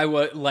 Gotcha. I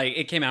was like,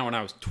 it came out when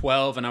I was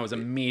 12, and I was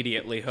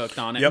immediately hooked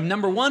on it. Yep.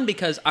 Number one,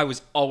 because I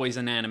was always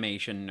an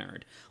animation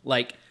nerd.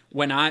 Like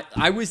when I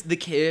was the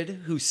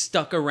kid who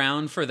stuck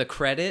around for the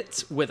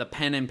credits with a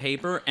pen and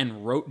paper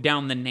and wrote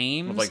down the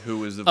names Of, like, who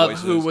was the of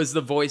voices. who was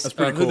the voice, That's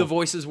pretty who cool. the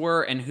voices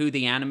were, and who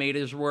the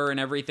animators were, and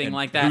everything And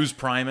like that. Who's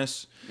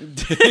Primus?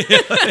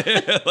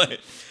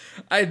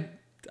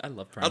 I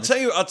love Primus.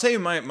 I'll tell you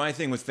my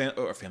thing with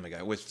Family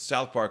Guy with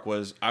South Park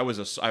was I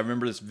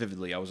remember this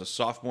vividly. I was a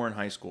sophomore in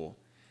high school,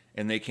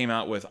 and they came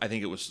out with, I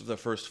think it was the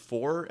first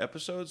 4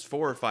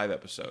 or 5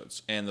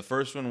 episodes, and the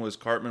first one was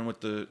Cartman with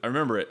the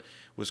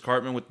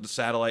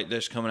satellite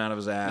dish coming out of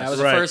his ass. That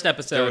was Right. the first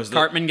episode.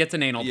 Cartman gets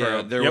an anal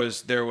probe. There Yep.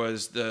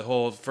 was the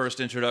whole first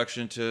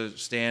introduction to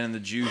Stan and the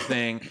Jew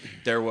thing.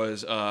 There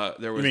was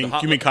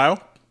You mean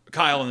Kyle?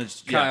 Kyle and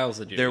the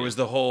Kyle's a Jew, There yeah. was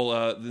the whole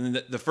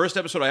the first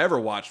episode I ever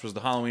watched was the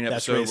Halloween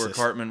That's episode where racist.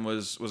 Cartman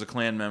was a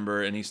Klan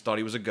member and he thought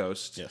he was a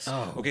ghost. Yes.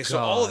 Oh, Okay, so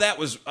God. all of that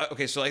was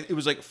okay. So like, it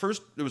was like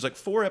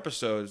 4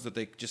 episodes that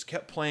they just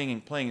kept playing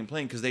and playing and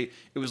playing because it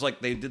was like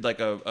they did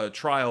like a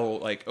trial.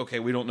 Like, okay,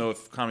 we don't know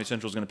if Comedy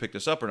Central is going to pick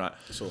this up or not.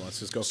 So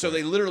let's just go. So for they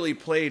it. literally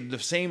played the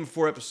same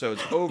 4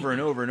 episodes over and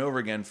over and over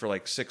again for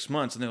like 6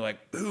 months, and they're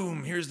like,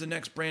 "Boom! Here's the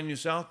next brand new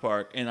South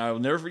Park." And I will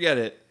never forget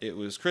it. It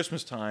was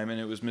Christmas time, and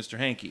it was Mr.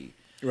 Hanky,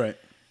 Right.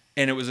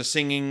 and it was a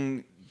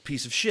singing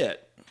piece of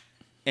shit.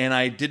 And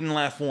I didn't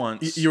laugh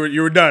once. You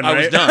were done. I right?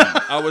 was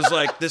done. I was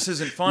like, "This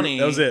isn't funny."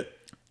 That was it.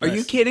 Are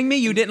you kidding me?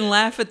 You didn't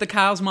laugh at the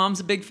Kyle's Mom's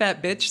a Big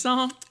Fat Bitch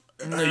song?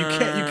 No, you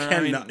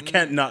can't. You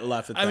can't not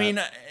laugh at that. I mean,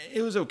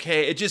 it was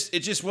okay. It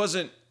just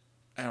wasn't.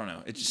 I don't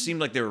know. It just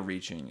seemed like they were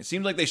reaching. It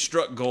seemed like they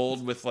struck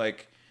gold with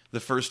like the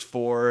first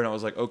 4, and I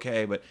was like,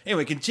 okay. But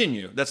anyway,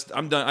 continue.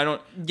 I'm done. I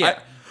don't. Yeah.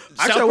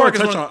 Actually, I want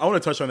to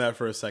touch on that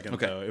for a second,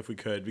 Okay. though, if we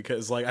could,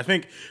 because like I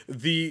think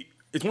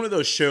it's one of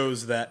those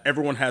shows that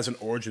everyone has an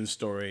origin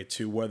story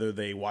to whether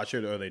they watch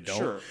it or they don't.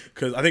 Sure.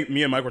 Because I think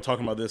me and Mike were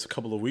talking about this a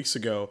couple of weeks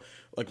ago.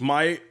 Like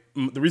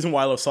the reason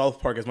why I love South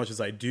Park as much as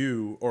I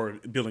do, or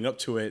building up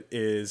to it,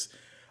 is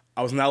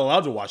I was not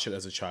allowed to watch it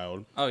as a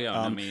child. Oh, yeah,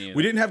 I mean,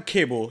 we didn't have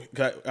cable.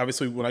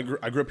 Obviously, when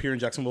I grew up here in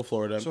Jacksonville,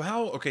 Florida. So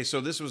how? Okay, so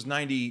this was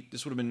 90.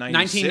 This would have been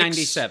 96?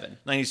 1997.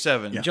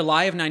 97.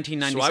 July of So I would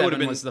 1997 have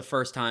been- was the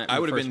first time. I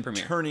would have first been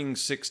premiere. turning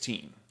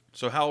 16.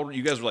 So how old?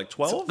 You guys were like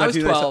 12? I was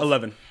 12.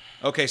 11.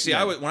 Okay, see,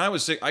 when I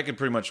was 6, I could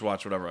pretty much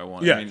watch whatever I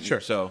wanted. Yeah, I mean, sure.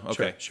 So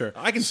okay, Sure.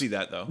 I can see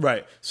that though.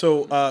 Right.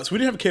 So we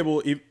didn't have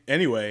cable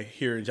anyway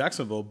here in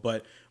Jacksonville,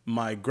 but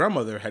my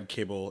grandmother had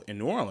cable in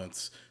New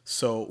Orleans.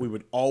 So we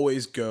would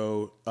always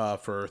go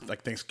for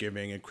like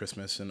Thanksgiving and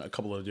Christmas and a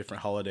couple of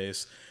different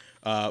holidays.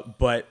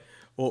 But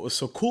what was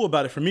so cool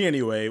about it for me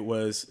anyway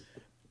was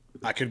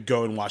I could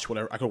go and watch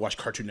whatever. I could watch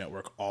Cartoon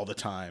Network all the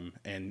time,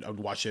 and I would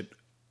watch it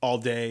all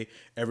day,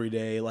 every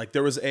day. Like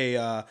there was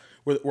a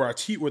where the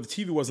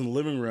TV was in the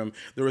living room.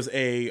 There was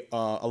a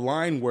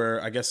line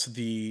where I guess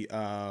the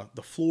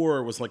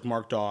floor was like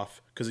marked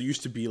off because it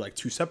used to be like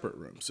 2 separate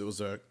rooms. It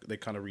was they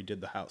kind of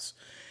redid the house,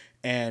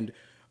 and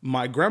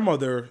my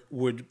grandmother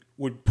would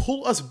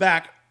pull us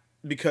back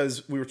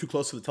because we were too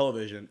close to the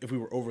television if we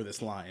were over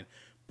this line.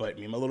 But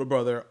me and my little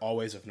brother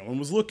always, if no one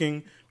was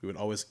looking, we would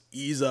always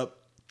ease up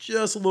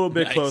just a little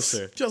bit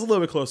closer, just a little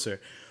bit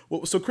closer.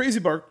 What was so crazy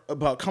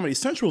about Comedy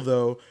Central,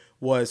 though,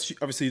 was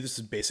obviously this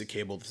is basic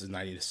cable. This is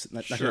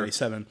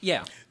 1997.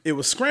 Yeah. It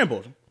was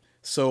scrambled.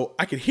 So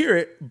I could hear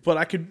it,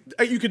 but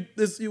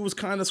it was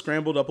kind of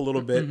scrambled up a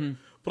little bit,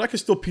 but I could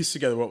still piece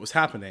together what was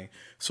happening.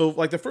 So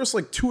like the first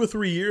like 2 or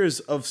 3 years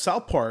of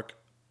South Park,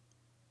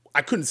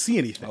 I couldn't see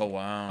anything. Oh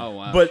wow. Oh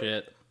wow. But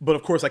shit. but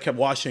of course I kept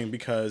watching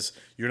because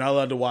you're not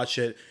allowed to watch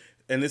it.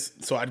 And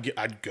so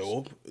I'd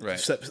go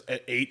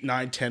at 8,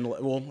 9, 10,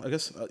 well, I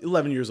guess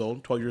 11 years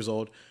old, 12 years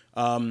old.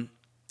 And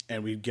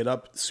we'd get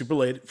up super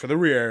late for the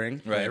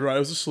re-airing. Right. Everybody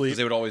was asleep. Because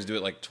they would always do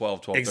it like 12,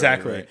 12.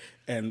 Exactly. Right?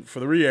 And for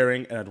the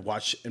re-airing, and I'd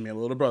watch, and my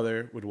little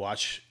brother would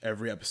watch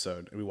every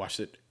episode. And we watched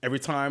it every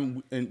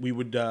time, and we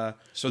would So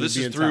we'd this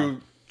be is in through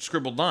town.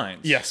 scribbled lines.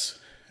 Yes,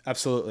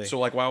 absolutely. So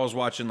like while I was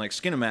watching like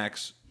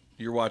Skinamax,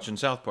 you're watching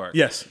South Park.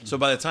 Yes. So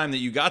by the time that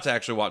you got to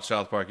actually watch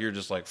South Park, you're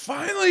just like,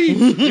 finally,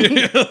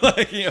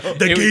 like,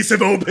 the gates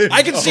have opened.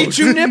 I can see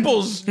 2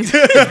 nipples. They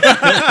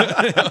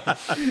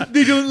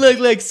don't look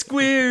like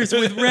squares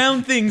with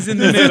round things in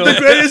the middle. the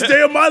greatest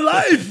day of my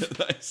life.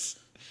 Nice.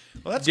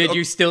 Well, that's Did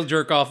you still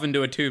jerk off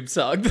into a tube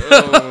sock?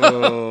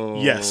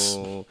 Yes.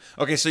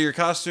 Okay, so your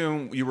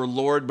costume, you were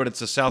Lord, but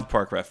it's a South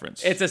Park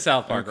reference. It's a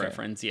South Park Okay.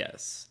 reference,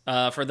 yes.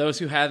 For those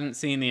who haven't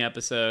seen the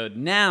episode,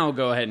 now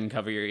go ahead and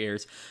cover your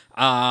ears.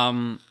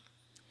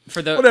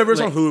 For the Whatever,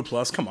 it's like, on Hulu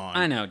Plus. Come on.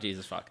 I know,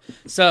 Jesus fuck.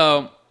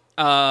 So,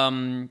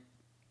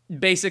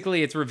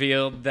 basically, it's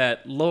revealed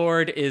that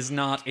Lord is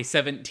not a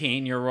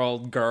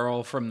 17-year-old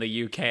girl from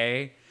the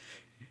UK.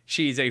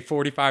 She's a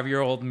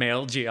 45-year-old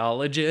male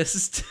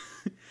geologist.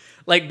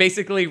 Like,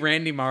 basically,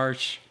 Randy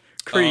Marsh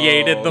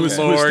created the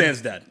Who Lord.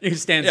 stands dead. Who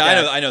stands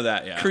Yeah, dead. I know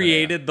that. Yeah,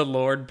 Created the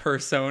Lord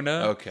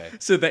persona. Okay.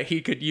 So that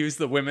he could use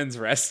the women's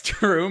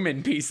restroom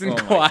in peace and Oh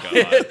my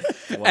quiet.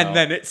 God. Wow. And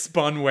then it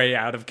spun way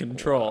out of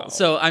control. Wow.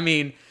 So, I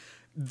mean,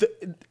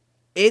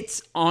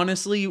 it's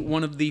honestly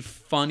one of the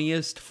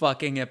funniest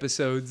fucking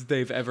episodes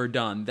they've ever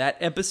done. That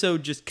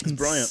episode just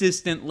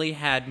consistently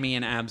had me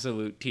in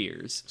absolute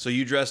tears. So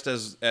you dressed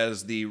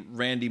as the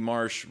Randy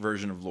Marsh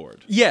version of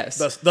Lord. Yes.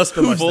 Thus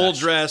the mustache. Full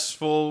dress,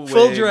 full wig.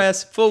 Full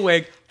dress, full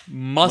wig,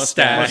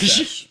 mustache,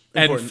 Mustache.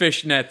 and Important.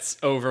 fishnets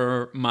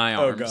over my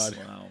Oh arms. god,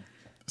 Wow.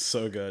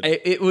 so good.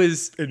 It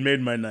was. It made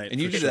my night. And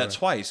you for did sure. that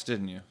twice,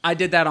 didn't you? I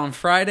did that on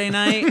Friday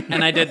night,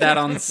 and I did that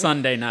on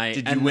Sunday night.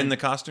 Did you and win the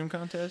costume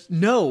contest?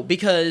 No,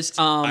 because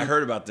I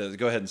heard about this.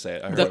 Go ahead and say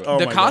it. I heard the, about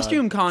the my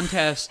costume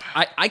contest.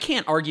 I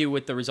can't argue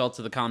with the results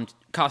of the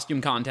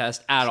costume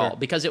contest at all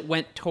because it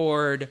went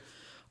toward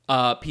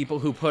people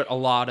who put a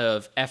lot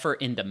of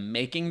effort into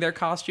making their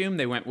costume.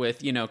 They went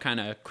with, kind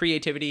of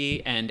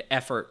creativity and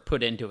effort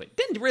put into it.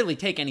 Didn't really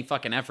take any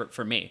fucking effort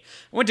for me.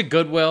 I went to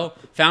Goodwill,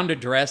 found a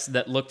dress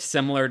that looked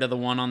similar to the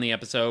one on the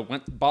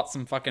episode, bought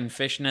some fucking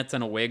fishnets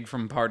and a wig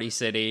from Party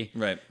City.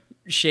 Right.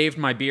 Shaved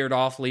my beard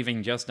off,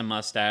 leaving just a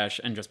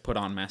mustache, and just put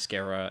on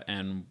mascara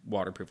and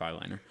waterproof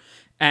eyeliner.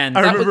 And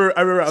I remember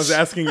I was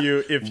asking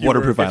you if you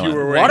Waterproof were, if you eyeliner.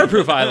 were wearing,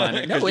 waterproof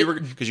eyeliner. No,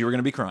 Because you were going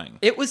to be crying.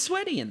 it was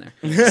sweaty in there.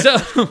 So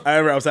I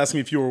remember I was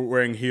asking if you were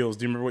wearing heels.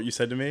 Do you remember what you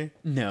said to me?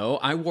 no,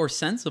 I wore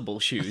sensible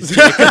shoes.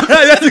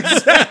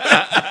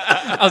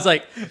 I was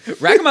like,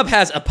 Rack 'em Up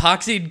has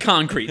epoxied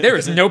concrete. There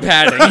is no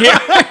padding here.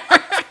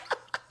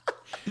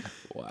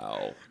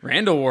 Wow.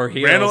 Randall wore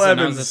heels. Randall and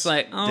I Evans. was just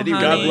like, oh, Did he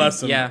honey. God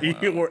bless him. Yeah.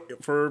 He wore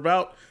for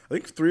about I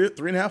think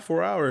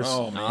 3.5-4 hours.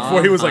 Oh, man.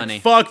 Before he was honey.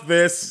 like, "Fuck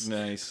this."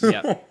 Nice.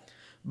 Yeah.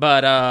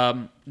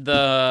 But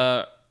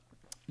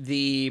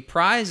the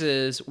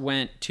prizes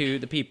went to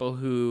the people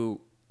who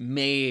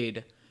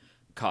made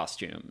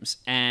costumes,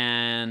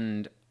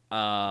 and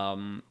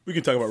We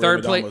can talk about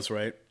Third Ray pla- Madamba,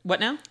 right? what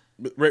now?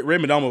 Ray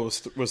Madamba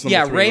was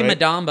number 3, Ray right?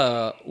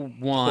 Madamba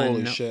won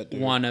Holy shit,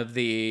 dude. one of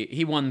the.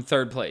 He won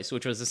third place,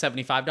 which was the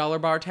 $75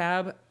 bar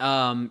tab,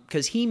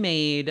 because he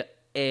made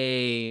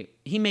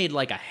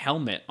like a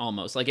helmet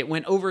almost, like it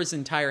went over his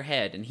entire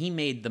head, and he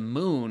made the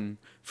moon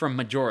from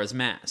Majora's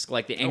Mask,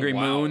 like the angry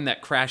wow. moon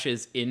that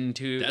crashes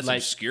into. That's like,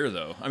 obscure,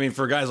 though. I mean,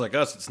 for guys like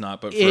us, it's not.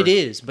 But for, it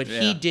is, but Yeah.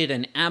 he did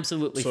an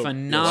absolutely So-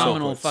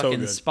 phenomenal yeah, so fucking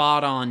good.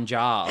 spot on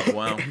job.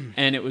 Wow.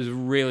 And it was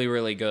really,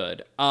 really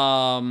good.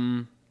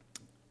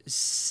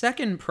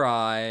 Second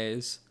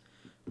prize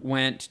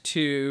went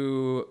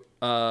to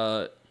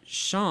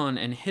Sean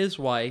and his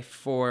wife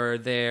for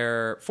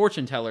their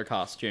fortune teller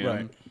costume.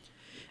 Right.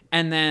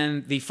 And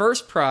then the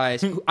first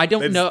prize, I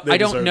don't They know. they I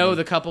don't deserved know it.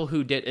 the couple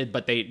who did it,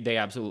 but they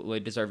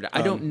absolutely deserved it.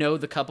 I don't know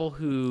the couple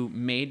who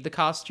made the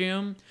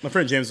costume. My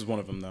friend James was one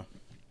of them, though.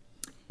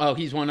 Oh,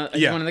 he's one of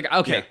Yeah. the guys.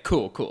 Okay, Yeah.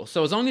 cool.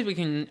 So as long as we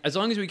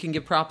can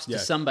give props Yeah,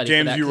 to somebody. for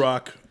James, that, you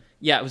rock.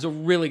 Yeah, it was a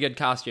really good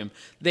costume.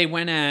 They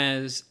went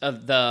as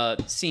the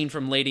scene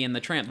from Lady and the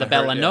Tramp, the I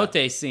Bella heard, Notte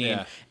yeah. scene,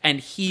 Yeah. and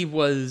he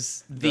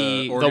was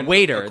the organ-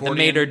 waiter, the accordion?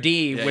 maitre d'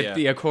 Yeah, with yeah.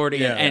 the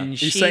accordion, Yeah, and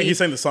he she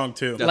sang the song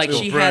too. like It was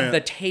she brilliant. had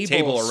the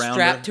table around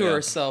strapped her, to yeah.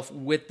 herself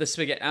with the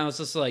spaghetti. I was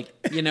just like,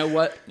 you know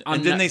what?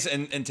 And didn't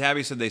and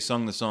Tabby said they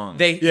sung the song.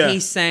 Yeah. He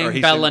sang Or he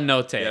Bella sang-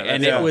 Notte, Yeah,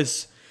 and that's- it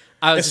was.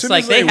 I was As just soon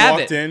like, as they have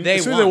walked it. in, They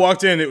as soon as they won.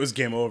 walked in, it was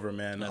game over,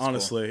 man. That's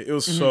Honestly, it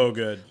was so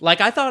good. Like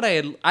I thought I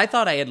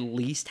at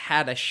least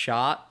had a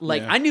shot.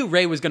 Like Yeah. I knew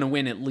Ray was going to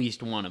win at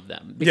least one of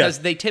them because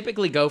Yeah. they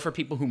typically go for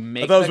people who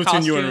make I thought it the was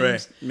between costumes. you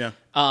and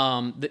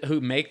Ray. Yeah. Who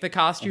make the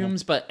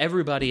costumes, Uh-huh. but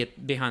everybody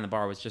behind the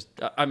bar was just.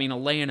 I mean,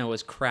 Elena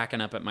was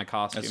cracking up at my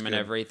costume That's and good.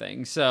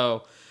 everything.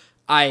 So,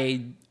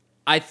 I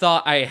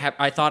thought I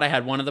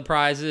had one of the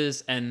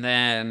prizes, and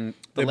then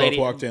the They lady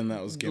both walked in.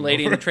 That was game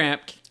Lady over. and the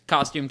Tramp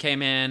costume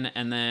came in,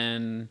 and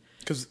then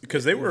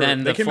Because they were Then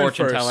they the came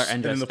fortune in first, teller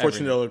and then the just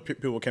fortune everything. teller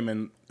people came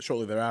in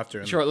shortly thereafter.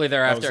 And shortly that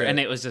thereafter, was and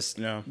it was just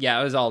Yeah.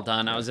 it was all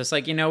done. I was just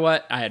like, you know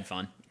what, I had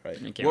fun. Right. I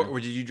can't remember.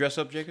 Did you dress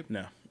up, Jacob?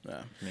 No.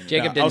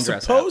 Jacob I didn't was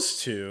dress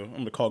supposed to. I'm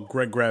gonna call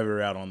Greg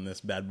Graver out on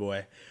this bad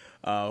boy.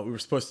 We were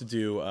supposed to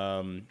do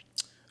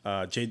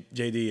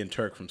JD and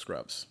Turk from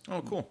Scrubs.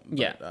 Oh, cool.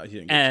 Yeah, he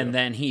didn't get and to.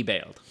 then he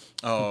bailed.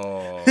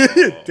 Oh,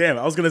 Damn,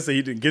 I was gonna say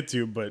he didn't get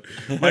to, but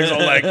Mike's all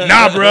like,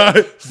 "Nah,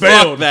 bruh,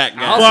 bailed. that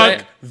guy. I'll say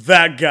Fuck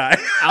that guy.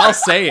 I'll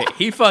say it.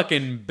 He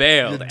fucking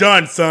bailed.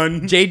 Done,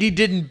 son. JD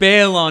didn't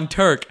bail on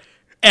Turk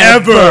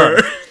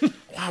Ever."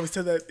 Wow, we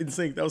said that in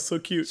sync. That was so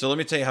cute. So let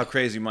me tell you how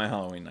crazy my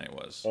Halloween night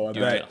was. Oh, I Okay,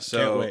 bet. So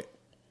Can't wait.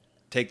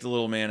 take the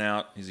little man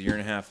out. He's a year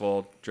and a half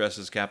old. Dressed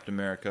as Captain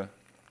America.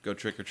 Go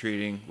trick or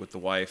treating with the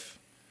wife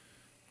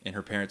in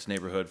her parents'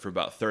 neighborhood for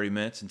about 30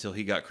 minutes until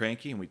he got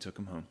cranky and we took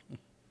him home.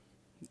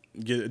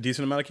 Get a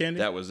decent amount of candy.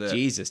 That was it.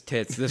 Jesus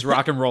tits. This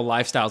rock and roll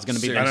lifestyle is going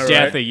to be the Seriously.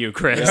 death right? of you,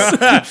 Chris. Yeah, We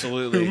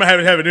absolutely. might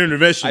have an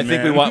intervention. I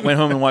think man. we went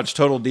home and watched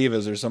Total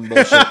Divas or some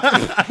bullshit.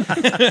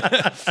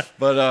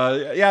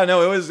 But yeah,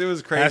 no, it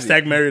was crazy.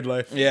 Hashtag married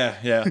life. Yeah.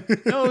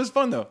 No, it was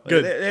fun though.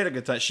 Good. They had a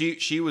good time.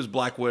 She was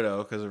Black Widow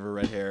because of her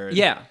red hair. and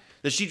Yeah.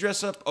 Did she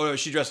dress up? Oh, no,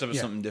 she dressed up as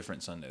something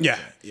different Sunday. Yeah,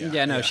 That's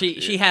yeah. No,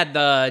 she had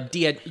the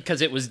Dia,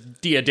 because it was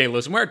Dia de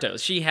los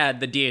Muertos. She had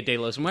the Dia de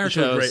los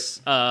Muertos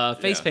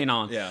face paint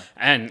on. Yeah.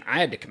 And I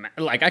had to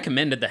I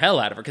commended the hell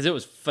out of her because it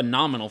was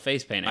phenomenal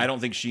face painting. I don't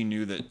think she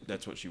knew that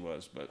that's what she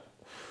was, but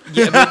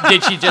Yeah, but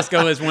did she just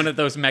go as one of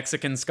those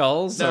Mexican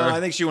skulls? no, or? I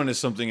think she wanted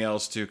something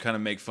else to kind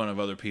of make fun of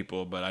other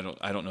people. But I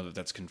don't know that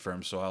that's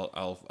confirmed. So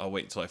I'll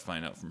wait until I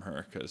find out from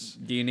her. Because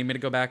Do you need me to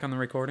go back on the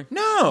recording?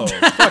 no,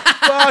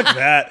 Fuck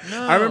that.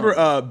 I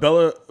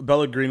remember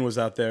Bella Green was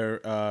out there.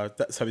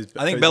 That's how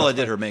I think Bella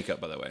did her makeup,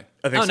 by the way.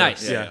 I think Oh, so.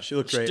 nice. Yeah, she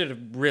looked great. She did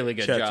a really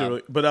good Yeah, job.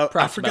 totally. But I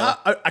Props,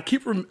 forgot. I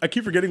keep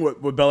forgetting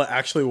what Bella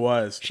actually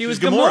was. She was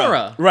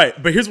Gamora. Gamora.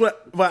 Right, but here's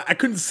what I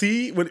couldn't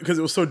see because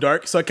it was so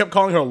dark, so I kept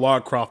calling her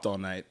Lara Croft all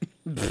night.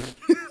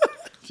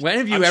 When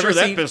have you I'm ever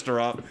sure seen? that pissed her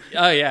off.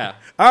 Oh yeah.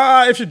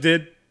 If you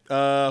did,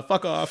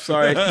 fuck off.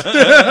 Sorry.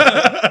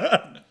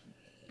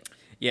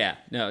 Yeah,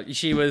 no,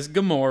 she was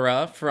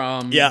Gamora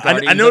from Yeah, I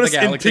Guardians noticed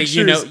of in the Galaxy. pictures,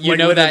 you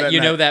know like, later that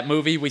night. that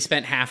movie we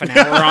spent half an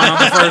hour on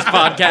the first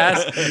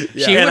podcast.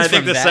 Yeah. She And was I think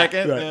from the that.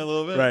 second, Right. yeah, a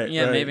little bit. Right.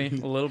 Yeah, right. maybe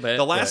a little bit.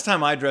 The last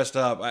time I dressed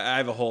up, I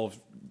have a whole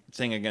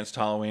thing against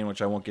Halloween,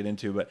 which I won't get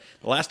into. But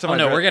the last time Oh I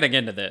no, dre- we're getting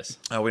into this.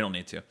 Oh, we don't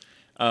need to.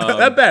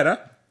 That bad, huh?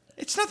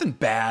 It's nothing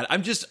bad.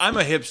 I'm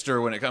a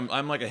hipster when it comes.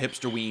 I'm like a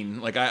hipster ween.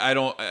 Like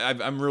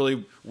I'm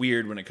really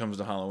weird when it comes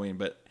to Halloween.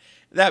 But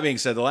that being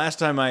said, the last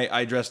time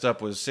I dressed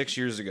up was 6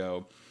 years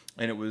ago,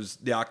 and it was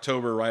the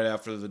October right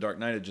after The Dark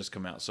Knight had just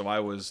come out. So I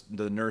was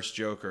the Nurse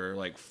Joker,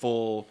 like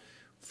full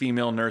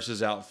female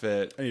nurse's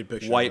outfit, I need a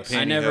picture white of this.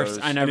 pantyhose.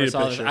 I never need a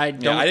saw this. picture. I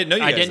didn't know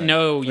you guys didn't had.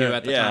 know you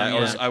at the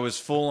time. I was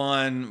full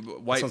on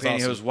white sounds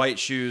pantyhose, awesome. white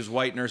shoes,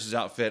 white nurse's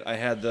outfit. I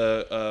had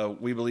the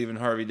 "We Believe in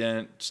Harvey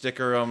Dent"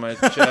 sticker on my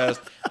chest.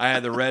 I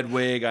had the red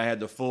wig. I had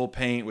the full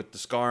paint with the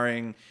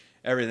scarring,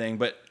 everything.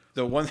 But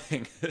the one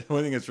thing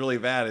that's really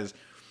bad is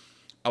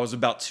I was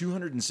about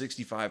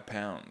 265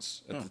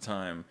 pounds at the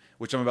time,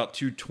 which I'm about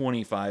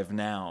 225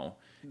 now.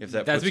 If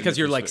that That's puts because into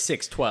you're like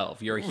perspective.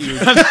 6'12". You're a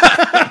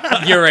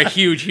huge. You're a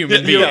huge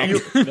human being.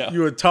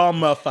 You a tall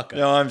motherfucker.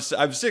 No, I'm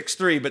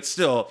 6'3", but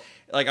still,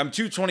 like I'm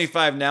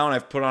 225 now, and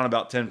I've put on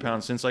about 10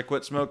 pounds since I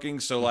quit smoking.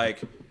 So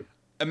like,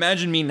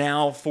 imagine me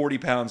now, 40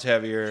 pounds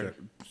heavier,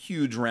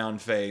 huge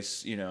round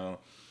face, you know.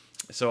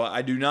 So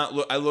I do not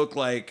look. I look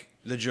like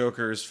the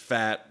Joker's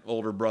fat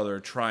older brother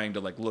trying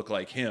to like look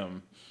like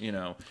him, you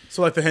know.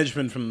 So like the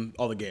henchman from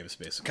all the games,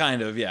 basically.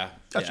 Kind of, yeah,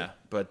 Gotcha. yeah.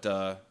 But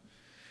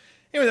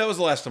anyway, that was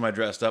the last time I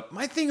dressed up.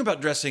 My thing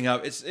about dressing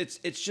up, it's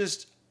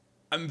just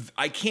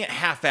I can't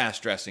half-ass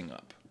dressing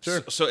up.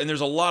 Sure. So and there's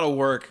a lot of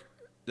work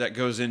that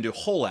goes into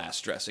whole-ass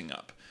dressing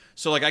up.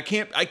 So like I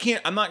can't.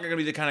 I'm not gonna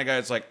be the kind of guy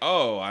that's like,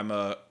 oh,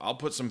 I'll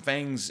put some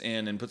fangs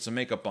in and put some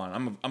makeup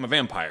on. I'm a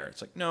vampire.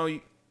 It's like, no,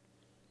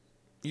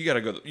 you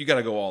gotta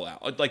go all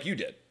out like you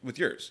did with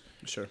yours.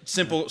 Sure.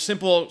 Simple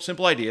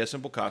idea,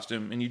 simple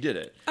costume, and you did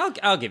it.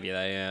 I'll give you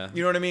that. Yeah.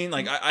 You know what I mean?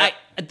 Like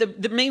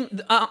The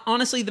main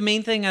honestly the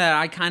main thing that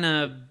I kind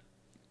of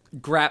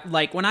grab,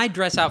 like when I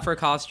dress out for a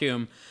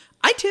costume,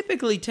 I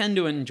typically tend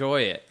to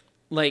enjoy it.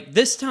 Like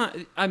this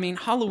time, I mean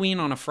Halloween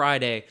on a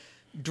Friday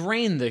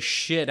drained the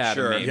shit out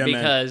Sure. of me Yeah,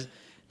 man.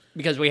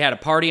 because we had a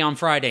party on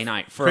Friday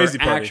night for Crazy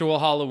party. actual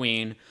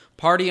Halloween,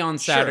 party on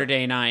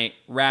Saturday night,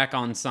 rack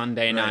on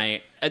Sunday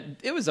night.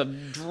 It was a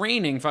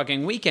draining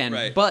fucking weekend.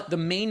 Right. But the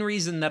main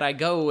reason that I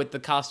go with the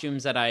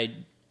costumes that I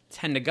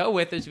tend to go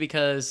with is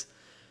because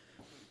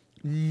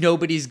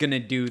nobody's gonna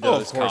do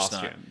those of course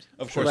not. costumes.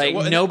 Of course like not.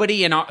 Well, and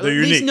nobody in our, at they're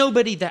least unique.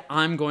 nobody that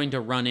I'm going to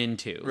run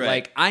into. Right.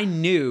 Like I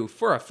knew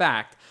for a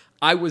fact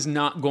I was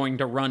not going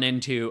to run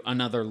into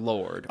another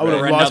Lord. I would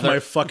have or lost another, my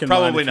fucking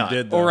Probably mind if not. you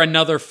did. Though. or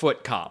another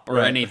foot cop or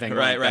Right. anything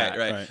right, like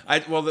that.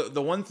 Right. Well,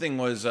 the one thing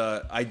was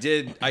I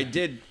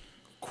did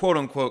quote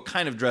unquote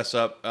kind of dress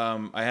up.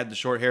 I had the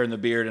short hair and the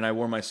beard, and I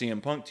wore my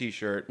CM Punk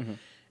T-shirt.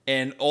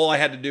 And all I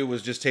had to do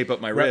was just tape up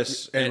my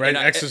wrists and write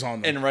X's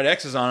on them. and write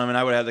X's on them, and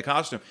I would have the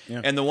costume.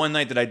 Yeah. And the one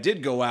night that I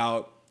did go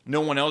out, no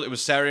one else. It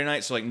was Saturday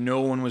night, so like no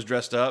one was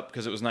dressed up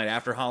because it was night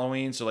after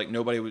Halloween, so like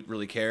nobody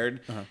really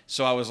cared.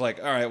 So I was like,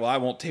 all right, well, I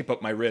won't tape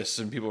up my wrists,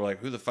 and people were like,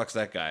 who the fuck's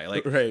that guy?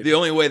 Like Right. the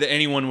only way that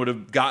anyone would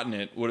have gotten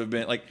it would have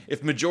been like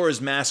if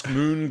Majora's Mask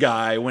Moon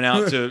guy went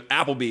out to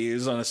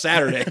Applebee's on a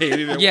Saturday.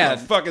 Yeah. What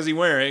the fuck is he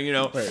wearing? You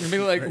know. And be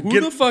like, who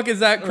Get- the fuck is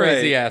that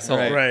crazy Right, asshole?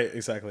 Right,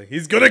 exactly.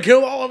 He's gonna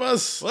kill all of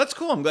us. Well, that's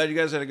cool. I'm glad you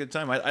guys had a good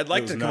time. I'd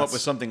like It to was come nuts. up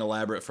with something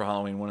elaborate for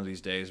Halloween one of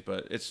these days,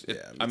 but me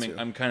too.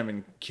 I'm kind of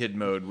in kid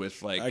mode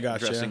with like I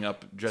gotcha. dressing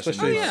up.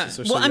 Especially- Oh yeah. Since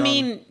they're Well, so I young.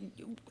 mean,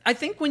 I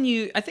think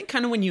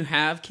kind of when you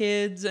have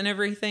kids and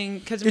everything,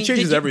 because I It mean,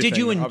 changes did you everything,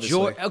 enjoy?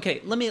 obviously.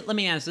 Okay, let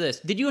me ask this: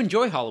 did you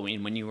enjoy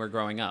Halloween when you were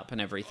growing up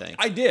and everything?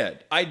 I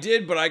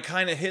did, but I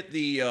kind of hit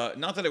the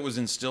not that it was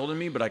instilled in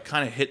me, but I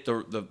kind of hit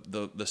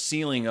the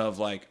ceiling of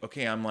like,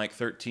 okay, I'm like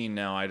 13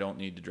 now. I don't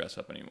need to dress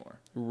up anymore.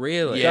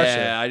 Really? Yeah,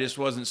 Gotcha. I just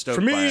wasn't stoked.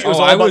 For me, by it it. was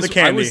Oh, all I about was- the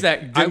candy. I was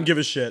that- Didn't give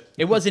a shit.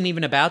 It wasn't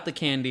even about the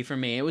candy for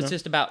me. It was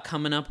just about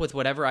coming up with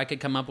whatever I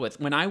could come up with.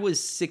 When I was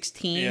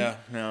 16, Yeah,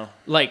 no.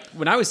 like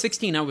when I was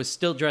 16, I was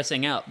still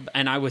dressing up,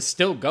 and I was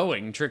still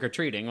going trick or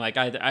treating. Like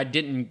I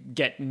didn't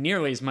get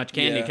nearly as much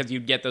candy because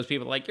you'd get those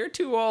people like, you're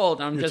too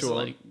old. I'm just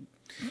like.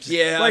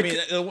 Yeah, Like- I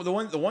mean,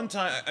 the one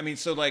time, I mean,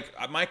 so like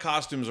my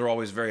costumes are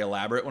always very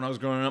elaborate. When I was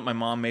growing up, my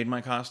mom made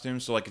my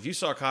costumes. So like, if you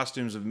saw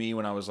costumes of me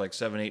when I was like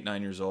 7, 8,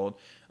 9 years old,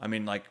 I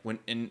mean, like when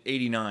in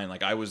 '89,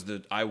 like I was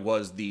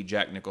the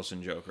Jack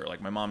Nicholson Joker. Like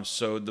my mom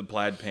sewed the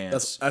plaid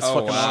pants. That's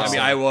fucking awesome. I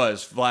mean, I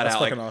was flat That's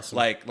out fucking like,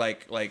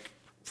 awesome. like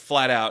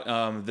flat out.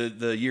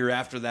 The year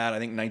after that, I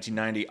think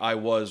 1990, I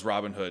was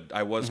Robin Hood.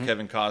 I was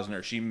Kevin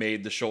Costner. She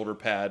made the shoulder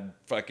pad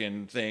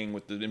fucking thing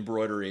with the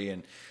embroidery,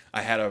 and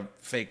I had a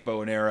fake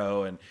bow and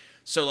arrow. And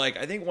so like,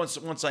 I think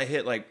once I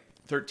hit like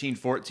 13,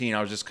 14,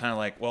 I was just kind of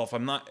like, well, if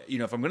I'm not,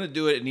 if I'm going to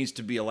do it, it needs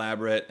to be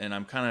elaborate. And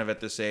I'm kind of at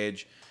this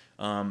age.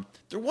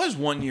 There was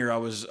one year I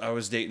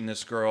was dating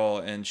this girl,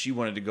 and she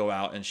wanted to go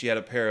out, and she had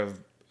a pair of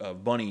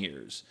bunny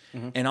ears.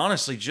 And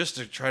honestly, just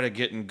to try to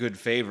get in good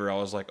favor, I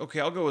was like, okay,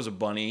 I'll go as a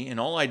bunny. And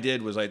all I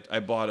did was I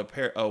bought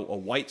a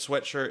white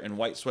sweatshirt and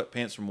white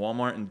sweatpants from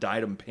Walmart and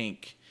dyed them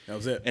pink. That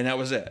was it. And that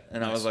was it.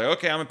 And I was like,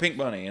 okay, I'm a pink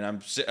bunny. And I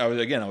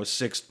was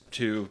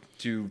 6'2"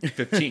 to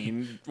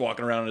 15,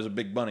 walking around as a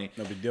big bunny.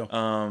 No big deal.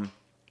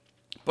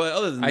 But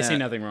other than that, I see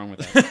nothing wrong with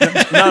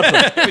that.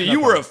 Not you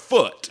were a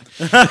foot.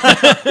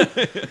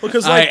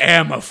 because I like,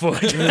 am a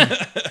foot.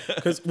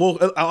 because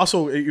I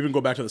also even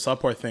go back to the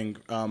Southport thing.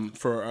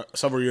 For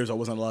several years, I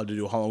wasn't allowed to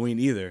do Halloween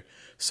either.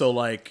 So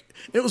like,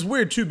 it was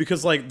weird too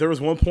because like there was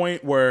one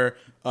point where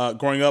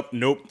growing up,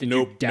 Did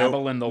you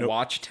dabble in the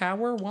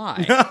watchtower?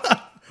 Why?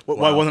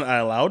 Why wasn't I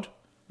allowed?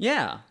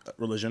 Yeah.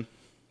 Religion.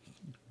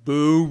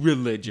 Boo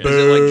religion. Is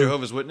it like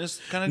Jehovah's Witness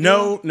kind of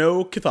deal?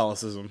 No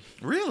Catholicism.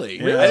 Really?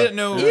 Yeah. I didn't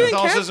know didn't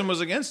Catholicism was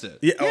against it.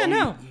 Yeah,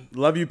 no.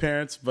 Love you,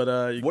 parents, but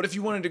What if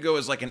you wanted to go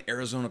as like an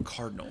Arizona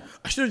Cardinal?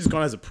 I should have just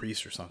gone as a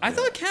priest or something. I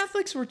thought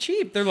Catholics were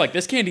cheap. They're like,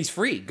 this candy's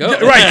free. Go.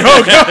 Right,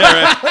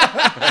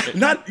 go.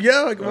 Not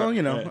like,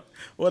 well,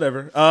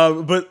 whatever.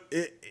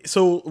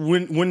 So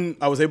when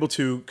I was able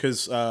to,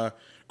 because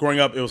growing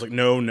up it was like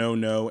no,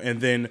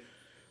 and then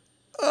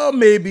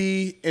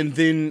maybe, and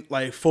then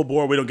like full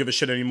bore, we don't give a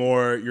shit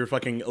anymore. You're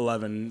fucking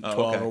 11,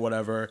 12 or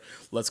whatever.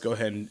 Let's go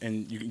ahead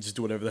and you can just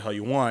do whatever the hell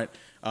you want.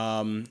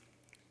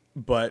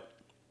 But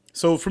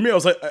so for me, I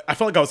was like, I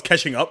felt like I was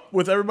catching up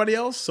with everybody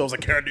else. So I was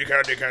like, candy.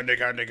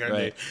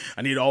 Right.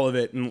 I need all of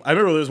it. And I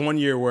remember there was one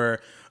year where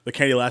the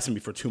candy lasted me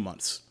for 2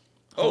 months.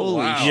 Oh,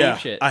 wow. Yeah,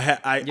 shit.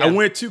 I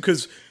went to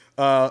because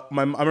I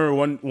remember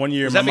one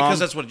year. Is my that because mom,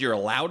 that's what you're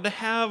allowed to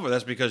have, or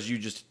that's because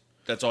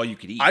that's all you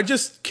could eat? I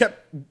just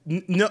kept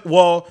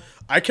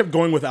I kept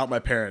going without my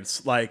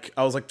parents. Like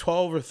I was like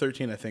 12 or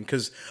 13, I think.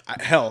 Because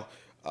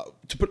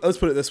let's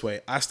put it this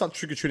way: I stopped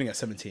trick or treating at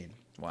 17.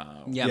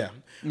 Wow. Yeah.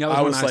 Yeah, That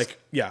I when was like,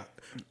 yeah.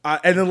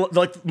 And then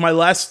like I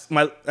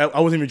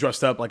wasn't even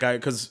dressed up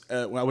because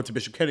when I went to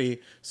Bishop Kenny,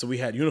 so we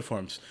had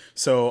uniforms.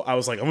 So I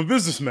was like, I'm a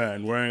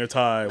businessman wearing a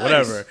tie,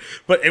 whatever.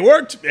 But it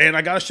worked, and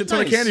I got a shit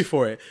ton of candy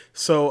for it.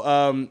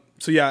 So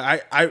yeah,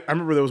 I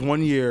remember there was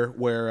one year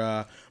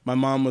where my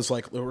mom was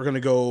like, we're gonna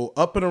go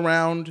up and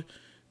around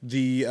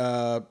the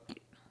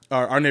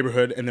our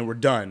neighborhood, and then we're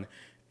done.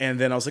 And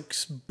then I was like,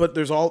 but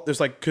there's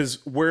like,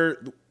 because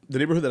where the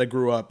neighborhood that I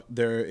grew up,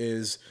 there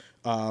is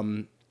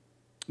you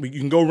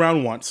can go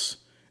around once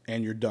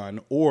and you're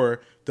done,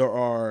 or there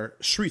are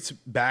streets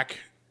back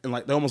and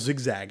like they almost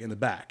zigzag in the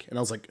back. And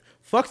I was like,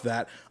 fuck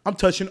that, I'm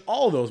touching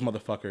all those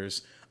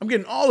motherfuckers. I'm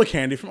getting all the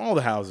candy from all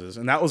the houses.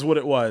 And that was what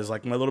it was.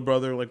 Like my little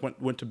brother like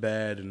went to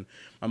bed, and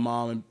my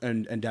mom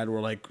and dad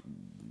were like,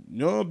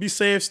 no, be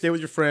safe, stay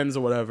with your friends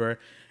or whatever.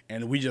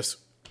 And we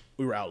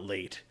were out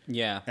late.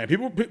 Yeah. And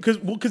people, because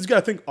you got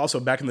to think also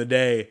back in the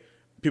day,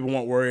 people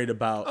weren't worried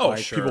about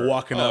people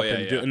walking up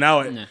and doing. Now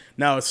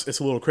it's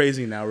a little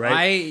crazy now,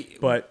 right?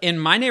 But in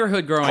my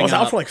neighborhood growing up, I was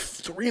out for like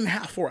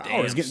 3.5, 4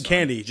 hours getting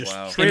candy, just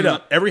straight In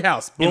up every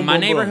house. Boom, in my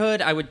boom, boom.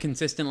 neighborhood, I would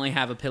consistently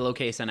have a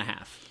pillowcase and a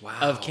half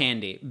of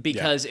candy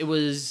because it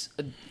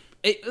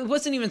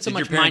wasn't even so Did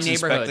much your parents my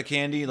inspect neighborhood. the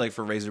candy like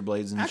for razor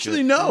blades and Actually,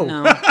 shit? no.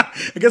 No. I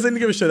guess I didn't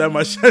give a shit that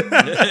much.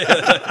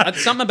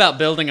 That's something about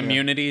building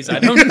immunities. I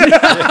don't know.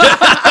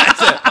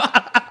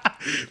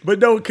 But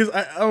no, because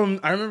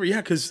I remember,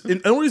 because the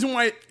only reason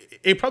why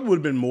it probably would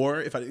have been more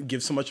if I didn't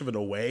give so much of it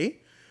away.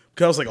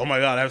 Because I was like, oh my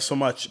God, I have so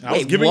much. And I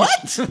was giving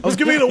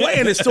it away,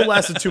 and it still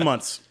lasted 2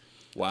 months.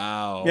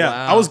 Wow. Yeah,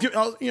 Wow. I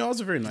was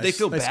a very nice. Did they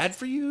feel nice bad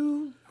for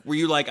you? Were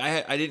you like,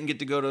 I didn't get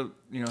to go to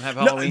have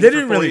No, Halloween? they for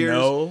didn't 4 really years?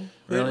 know.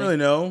 They didn't really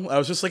know. I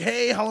was just like,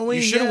 hey,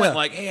 Halloween. You should have yeah. went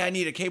like, hey, I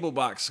need a cable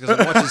box because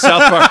I'm watching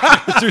South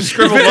Park through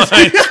scribble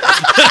lines.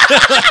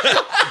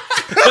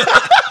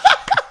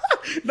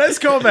 Nice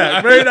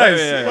callback. Very nice.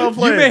 Yeah. Well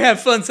played. You may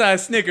have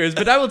fun-sized Snickers,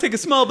 but I will take a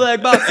small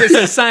black box that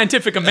says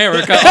Scientific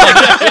America.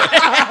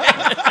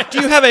 Do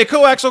you have a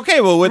coaxial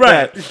cable with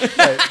Right.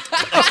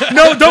 that?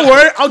 No, don't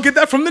worry. I'll get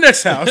that from the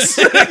next house.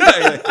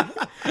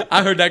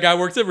 I heard that guy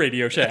works at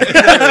Radio Shack.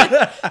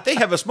 They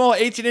have a small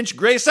 18-inch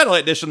gray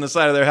satellite dish on the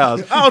side of their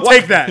house. I'll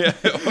take that.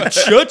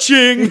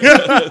 Cha-ching!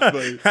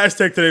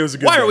 Hashtag today was a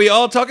good Why day. are we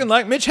all talking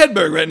like Mitch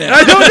Hedberg right now?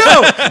 I don't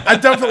know. I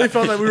definitely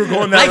felt like we were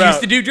going that I route.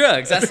 used to do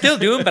drugs. I still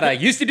do them, but I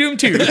used to do them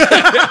too.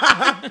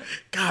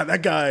 God,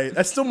 that guy.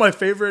 That's still my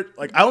favorite.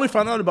 Like, I only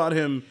found out about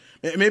him.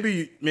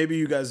 Maybe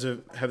you guys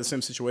have the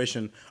same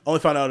situation. I only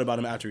found out about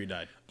him after he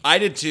died. I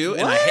did too,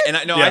 Yeah.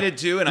 I did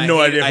too, and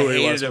No I idea who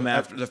he hated was. him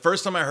after the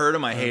first time I heard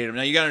him. I hated him.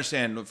 Now you gotta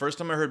understand. The first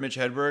time I heard Mitch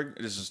Hedberg,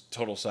 this is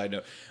total side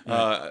note,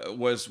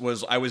 was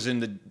I was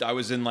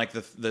in like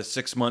the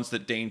 6 months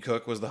that Dane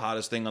Cook was the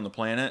hottest thing on the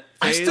planet.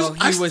 Phase.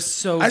 He was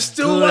so. I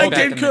still good like back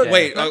Dane in the Cook. day.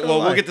 Wait, Not gonna well,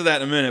 lie. we'll get to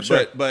that in a minute.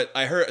 Sure. But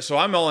I heard, so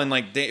I'm all in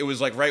like it was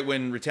like right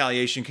when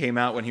Retaliation came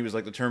out when he was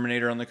like the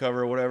Terminator on the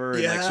cover or whatever.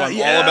 And like, so I'm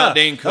all about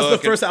Dane Cook.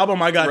 That's the first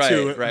album I got right,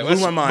 too. It right. blew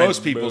That's my mind.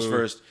 most people's Boo.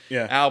 first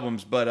Yeah.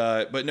 albums,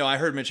 but no, I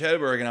heard Mitch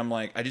Hedberg and I'm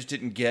like, I just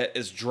didn't get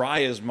as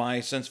dry as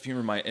my sense of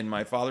humor, and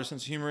my father's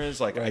sense of humor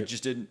is. Like, I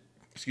just didn't.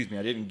 Excuse me,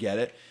 I didn't get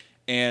it,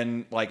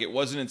 and like it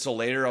wasn't until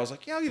later I was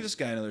like, yeah, I'll give this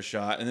guy another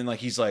shot, and then like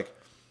he's like,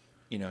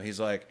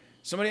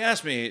 somebody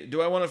asked me,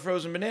 do I want a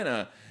frozen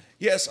banana?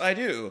 Yes, I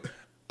do.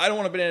 I don't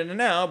want a banana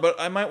now, but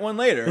I might one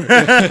later.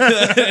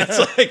 It's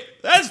like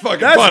that's fucking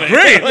funny.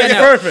 Great. Like,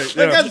 That's perfect.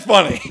 like, Yeah. that's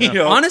funny. You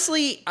know?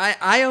 Honestly,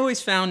 I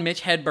always found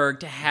Mitch Hedberg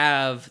to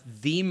have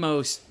the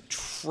most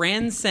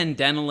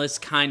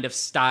transcendentalist kind of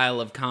style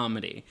of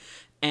comedy.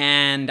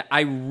 And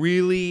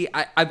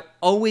I've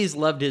always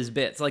loved his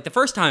bits. Like, the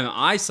first time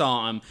I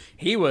saw him,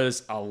 he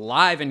was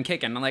alive and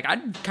kicking. Like,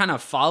 I'd kind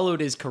of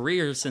followed his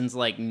career since,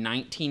 like,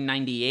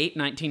 1998,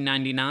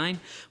 1999.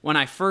 When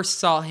I first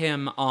saw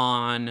him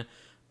on,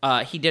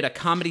 he did a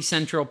Comedy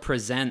Central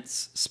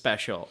Presents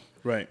special.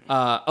 Right.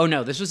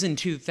 This was in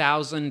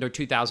 2000 or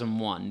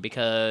 2001,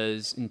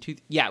 because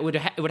it would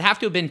have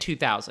to have been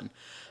 2000.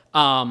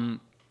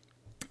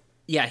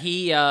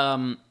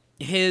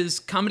 His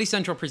Comedy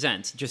Central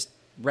Presents, just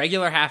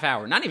regular half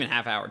hour, not even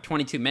half hour,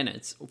 22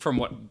 minutes from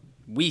what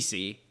we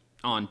see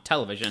on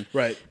television.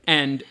 Right.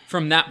 And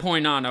from that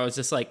point on, I was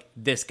just like,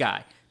 this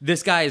guy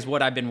is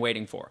what I've been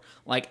waiting for.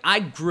 Like, I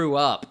grew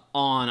up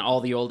on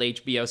all the old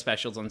HBO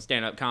specials on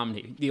stand-up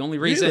comedy. The only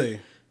reason... Really?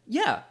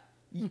 Yeah.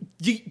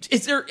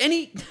 Is there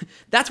any...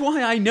 That's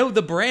why I know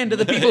the brand of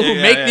the people who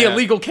make the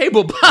illegal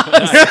cable box.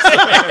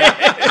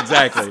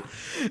 Exactly.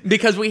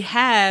 Because we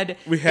had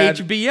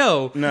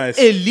HBO Nice.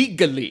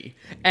 illegally,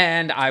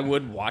 and I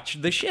would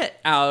watch the shit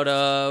out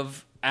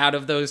of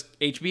those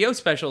HBO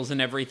specials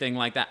and everything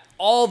like that.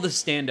 All the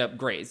stand-up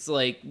greats,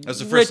 like That's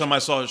the first time I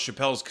saw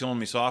Chappelle's "Killing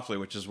Me Softly,"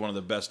 which is one of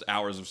the best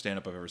hours of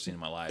stand-up I've ever seen in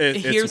my life.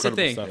 It's Here's the incredible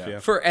thing: stuff, yeah.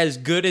 for as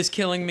good as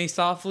 "Killing Me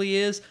Softly"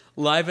 is,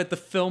 live at the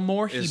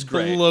Fillmore, he It's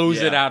great. blows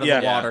Yeah. it out of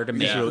Yeah. the water to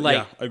me. Yeah. Like,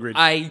 Yeah, agreed.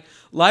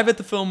 Live at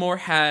the Fillmore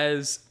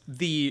has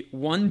the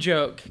one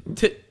joke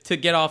to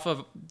get off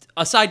of.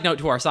 A side note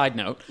to our side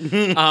note.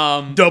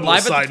 Double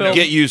live side at the note.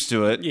 Get used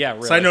to it. Yeah,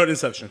 really. Side note,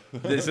 Inception.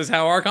 This is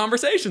how our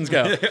conversations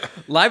go.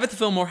 Live at the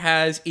Fillmore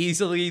has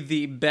easily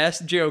the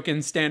best joke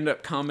in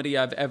stand-up comedy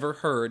I've ever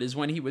heard, is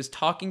when he was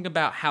talking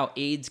about how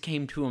AIDS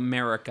came to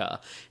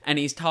America. And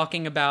he's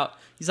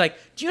like,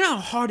 do you know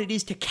how hard it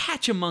is to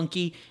catch a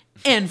monkey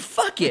and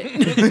fuck it?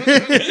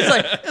 He's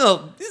like,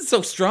 oh, this is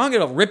so strong,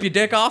 it'll rip your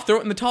dick off, throw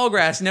it in the tall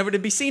grass, never to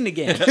be seen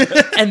again.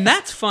 And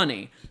that's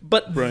funny.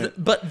 But Right.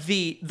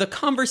 the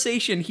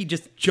conversation he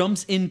just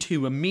jumps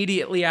into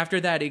immediately after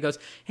that, he goes,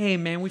 hey,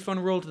 man, we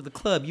finna roll to the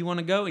club. You want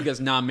to go? He goes,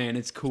 nah, man,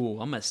 it's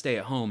cool. I'm going to stay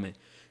at home and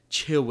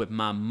chill with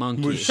my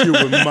monkey.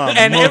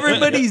 And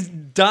everybody's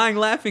dying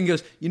laughing. He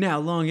goes, you know how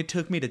long it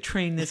took me to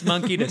train this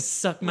monkey to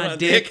suck my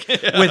dick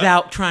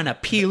without trying to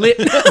peel it?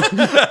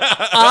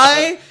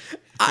 I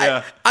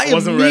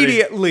Wasn't ready.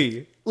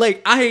 immediately,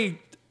 like, I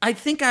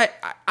think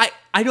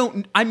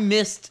I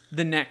missed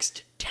the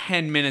next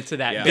 10 minutes of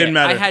that bit. Didn't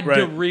matter, I had to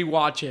right.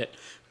 rewatch it.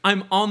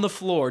 I'm on the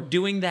floor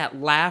doing that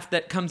laugh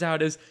that comes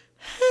out as,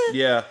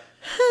 Yeah.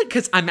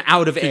 because I'm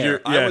out of air. you're-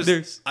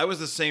 yeah. I was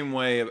the same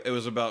way. It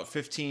was about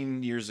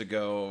 15 years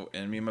ago,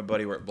 and me and my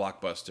buddy were at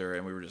Blockbuster,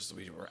 and we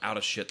were out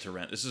of shit to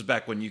rent. This is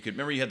back when you could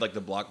remember you had like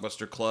the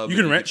Blockbuster Club. You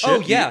can rent Oh,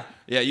 shit? yeah.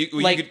 Yeah, you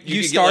You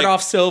could start get, like,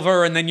 off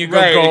silver and then you go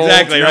right, gold.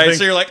 exactly, right. Nothing.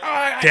 So you're like,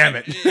 Damn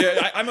it.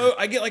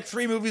 I get like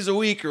 3 movies a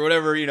week or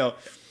whatever, you know.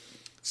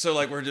 So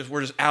like we're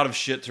just out of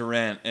shit to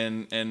rent,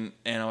 and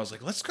I was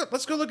like, let's go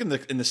look in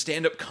the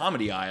stand up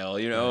comedy aisle,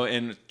 you know,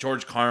 and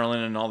George Carlin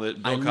and all the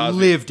Bill I Cosby.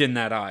 lived in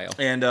that aisle.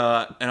 And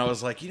I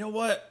was like, you know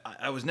what?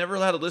 I was never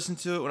allowed to listen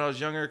to it when I was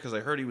younger because I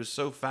heard he was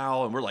so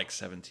foul, and we're like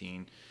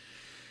 17.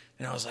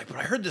 And I was like, but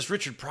I heard this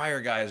Richard Pryor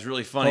guy is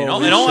really funny. And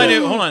all I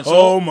knew, hold on. So,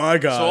 Oh my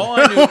God.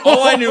 So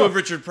all I knew of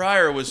Richard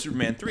Pryor was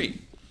Superman 3.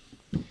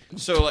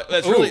 So like,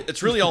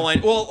 it's really all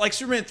line. Well, like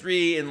Superman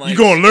 3 and like you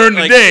gonna learn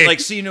today. Like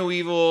See No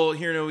Evil,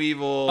 Hear No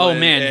Evil. Oh and,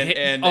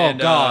 man!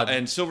 God!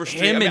 And Silver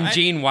Streak. Him and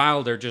Gene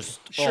Wilder just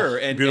sure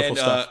and beautiful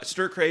stuff.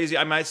 Stir Crazy.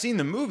 I mean, I'd seen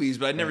the movies,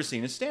 but I'd never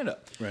seen his stand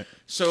up. Right.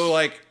 So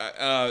like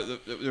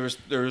there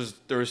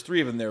was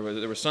three of them there.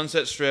 There was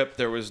Sunset Strip,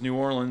 there was New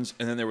Orleans,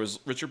 and then there was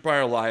Richard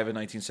Pryor Live in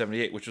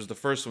 1978, which was the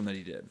first one that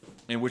he did,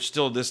 and which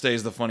still this day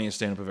is the funniest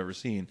stand up I've ever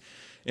seen.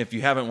 If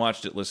you haven't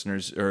watched it,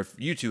 listeners, or if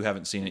you two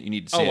haven't seen it, you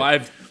need to see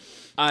it.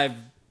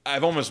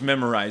 I've almost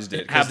memorized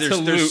it because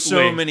there's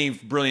so many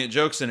brilliant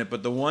jokes in it.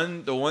 But the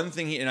one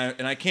thing he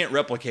and I can't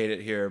replicate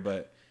it here,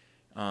 but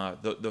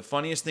the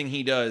funniest thing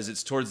he does,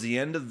 it's towards the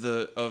end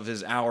of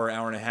his hour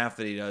and a half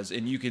that he does,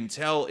 and you can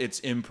tell it's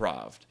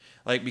improv,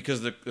 like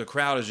because the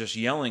crowd is just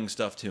yelling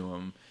stuff to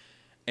him,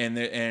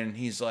 and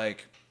he's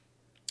like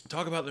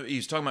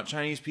he's talking about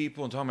Chinese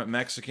people and talking about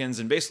Mexicans,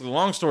 and basically,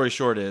 long story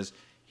short is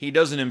he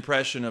does an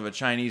impression of a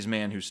Chinese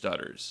man who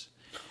stutters.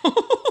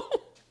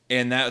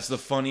 And that's the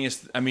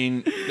funniest. I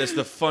mean, that's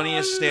the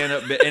funniest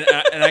stand-up bit,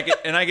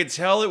 and I could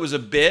tell it was a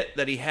bit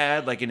that he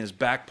had like in his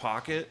back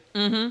pocket,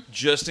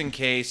 just in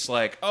case,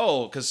 like,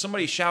 because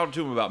somebody shouted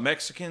to him about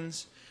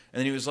Mexicans, and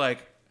then he was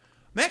like,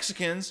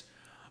 "Mexicans?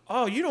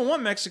 Oh, you don't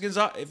want Mexicans?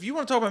 If you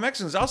want to talk about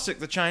Mexicans, I'll stick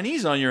the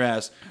Chinese on your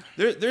ass.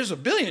 There's a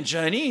billion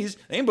Chinese.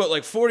 They ain't but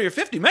like 40 or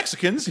 50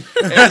 Mexicans."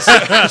 And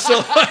so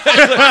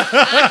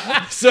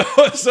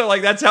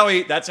like that's how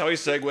he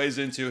segues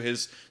into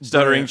his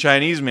stuttering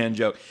Chinese man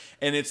joke.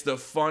 And it's the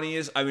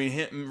funniest. I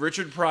mean,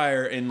 Richard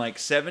Pryor in like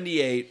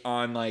 78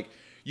 on like,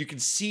 you can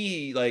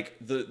see like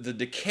the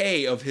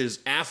decay of his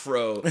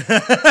afro,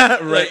 right?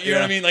 Like, you know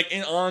what I mean? Like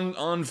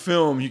on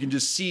film, you can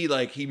just see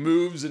like he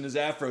moves and his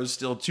afro is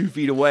still 2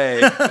 feet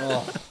away,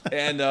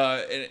 and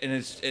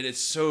it's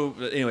so.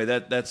 Anyway,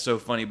 that's so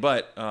funny.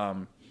 But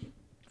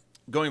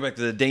going back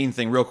to the Dane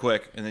thing real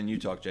quick, and then you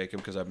talk,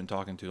 Jacob, because I've been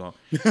talking too long.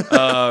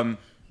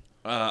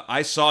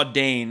 I saw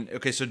Dane.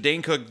 Okay, so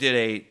Dane Cook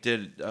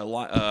did a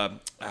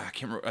lot. I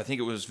can't remember. I think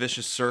it was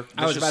Vicious Cycle.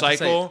 Vicious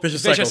Cycle.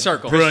 Vicious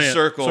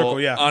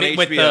Circle. Yeah. On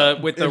with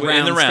HBO. with the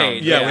round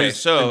stage. Yeah. Okay,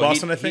 so in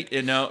Boston, I think.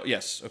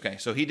 Yes. Okay.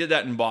 So he did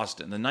that in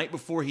Boston. The night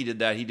before he did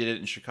that, he did it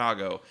in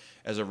Chicago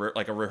as a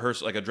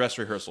rehearsal, like a dress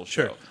rehearsal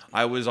show. Sure.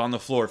 I was on the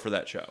floor for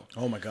that show.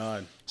 Oh my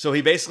God. So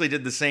he basically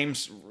did the same,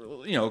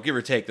 give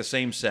or take the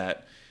same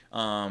set.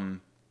 And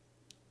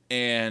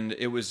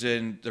it was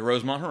in the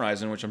Rosemont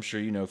Horizon, which I'm sure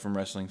you know from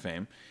wrestling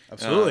fame.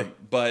 Absolutely.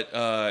 But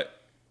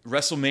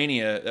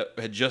WrestleMania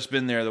had just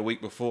been there the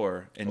week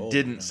before and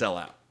didn't sell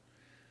out.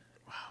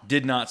 Wow.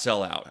 Did not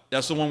sell out.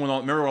 That's the one when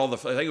remember all the,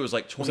 I think it was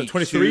like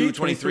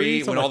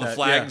 23 when all the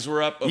flags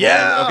were up.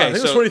 Yeah. Okay, I think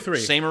so it was 23.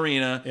 Same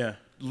arena. Yeah.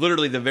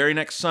 Literally the very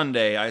next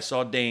Sunday, I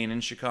saw Dane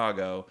in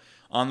Chicago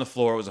on the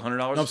floor. It was $100.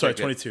 No, I'm sorry,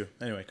 22.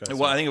 Anyway, go ahead.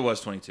 Well, I think it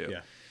was 22. Yeah.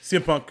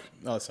 CM Punk,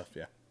 all that stuff.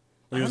 Yeah.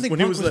 I don't think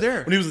Punk was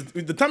there. When he was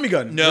the Tommy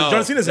Gun. No,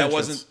 John Cena's that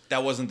entrance.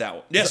 wasn't that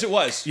one. Yes, it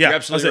was. Yeah, You're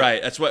absolutely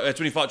that's it. right. That's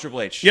when he fought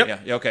Triple H.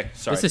 Yep. Yeah. Okay.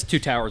 Sorry. This is Two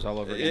Towers all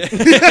over again.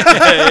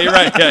 Yeah, you're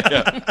right.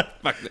 Yeah.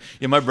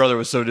 Yeah. My brother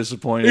was so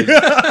disappointed.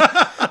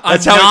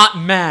 I'm not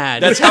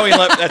mad. That's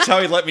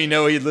how he let me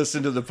know he'd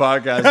listened to the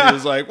podcast. He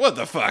was like, "What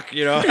the fuck?"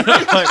 You know. I'm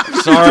like,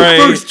 sorry.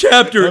 First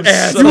chapter. You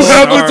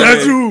have a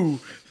tattoo.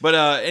 But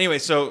anyway,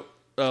 so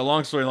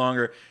long story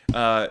longer.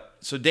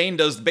 So Dane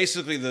does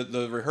basically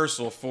the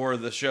rehearsal for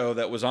the show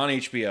that was on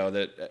HBO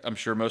that I'm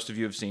sure most of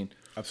you have seen.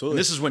 Absolutely. And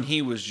this is when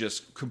he was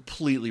just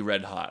completely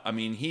red hot. I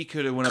mean, he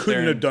could have went up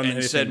Couldn't there have done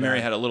and said anything Mary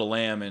bad. had a little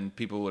lamb and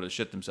people would have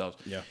shit themselves.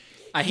 Yeah.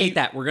 I hate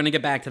that. We're gonna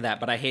get back to that,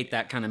 but I hate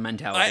that kind of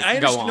mentality. I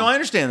Go understand. on. No,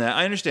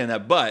 I understand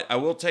that. But I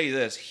will tell you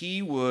this: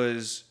 he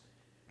was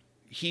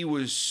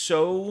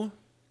so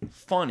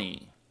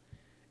funny,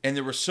 and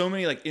there were so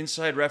many like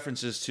inside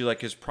references to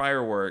like his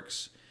prior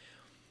works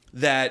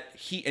that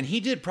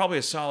he did probably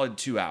a solid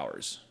 2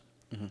 hours,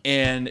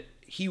 and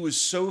he was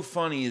so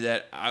funny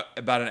that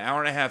about an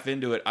hour and a half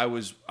into it, I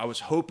was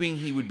hoping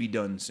he would be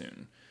done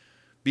soon.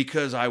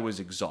 Because I was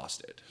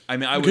exhausted. I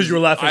mean, you were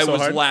laughing so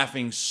hard? I was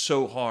laughing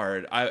so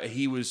hard.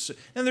 He was,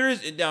 and there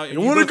is now.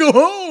 You want to go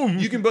home?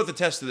 You can both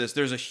attest to this.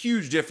 There's a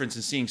huge difference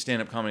in seeing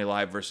stand-up comedy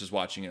live versus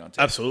watching it on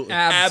tape. Absolutely.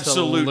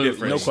 Absolute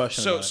difference. No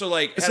question. So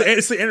like,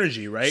 it's the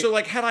energy, right? So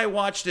like, had I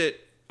watched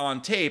it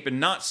on tape and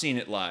not seen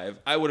it live,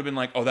 I would have been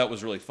like, "Oh, that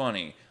was really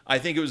funny." I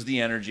think it was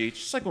the energy,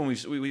 just like when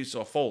we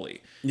saw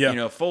Foley.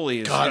 Yeah.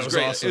 Foley is God,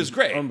 great. awesome. It was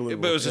great.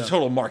 Unbelievable. But it was a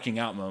total marking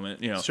out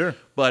moment. Sure.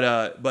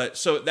 But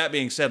so that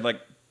being said, like.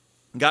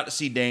 Got to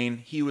see Dane.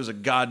 He was a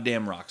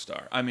goddamn rock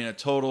star. I mean, a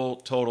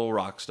total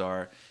rock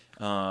star.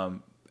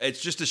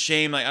 It's just a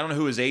shame. Like, I don't know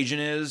who his agent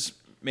is.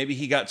 Maybe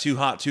he got too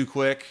hot too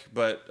quick,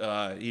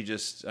 but he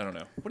just, I don't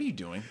know. What are you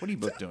doing? What are you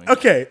both doing?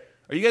 Okay.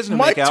 Are you guys going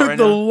to Mike make out took right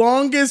the now?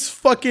 longest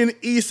fucking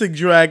e-cig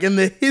drag in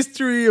the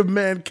history of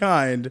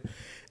mankind,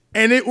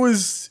 and it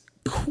was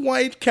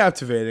quite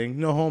captivating.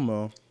 No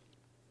homo.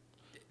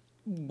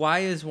 Why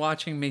is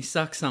watching me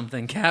suck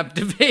something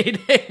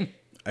captivating?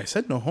 I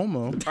said no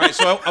homo. All right,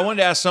 so I wanted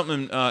to ask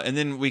something, and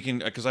then we can,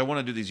 because I want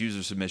to do these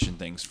user submission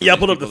things. Yeah, these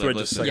pull up the people that thread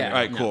just a listen. second. Yeah, All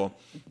right, no. cool.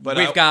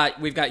 But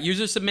We've got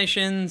user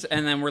submissions,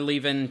 and then we're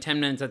leaving 10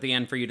 minutes at the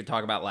end for you to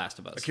talk about Last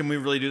of Us. can we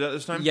really do that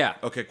this time? Yeah.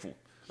 Okay, cool.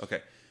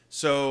 Okay,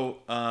 so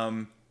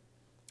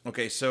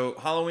so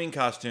Halloween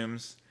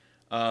costumes.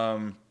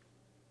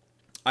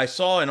 I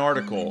saw an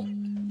article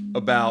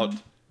about.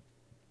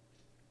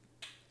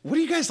 What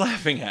are you guys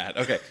laughing at?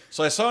 Okay,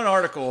 so I saw an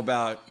article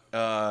about.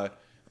 All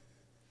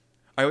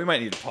right, we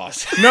might need to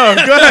pause. No,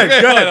 go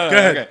ahead. Go ahead.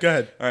 Okay. Go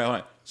ahead. All right, hold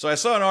on. So I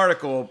saw an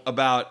article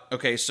about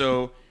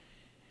so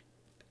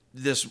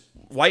this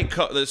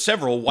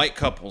several white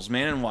couples,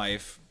 man and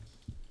wife,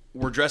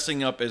 were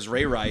dressing up as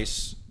Ray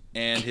Rice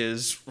and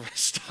his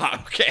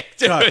stop. Okay,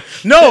 dude. God.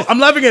 No, I'm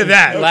laughing at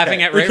that.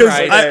 Laughing at Ray because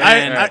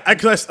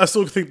Rice I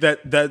still think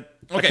that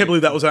I can't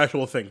believe that was an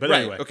actual thing. But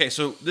Right. anyway, Okay.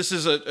 So this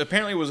is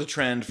apparently was a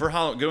trend for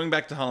going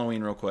back to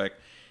Halloween real quick.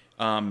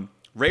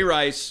 Ray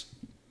Rice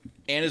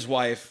and his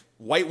wife,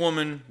 white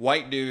woman,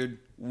 white dude.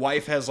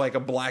 Wife has like a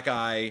black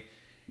eye.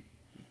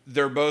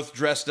 They're both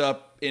dressed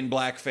up in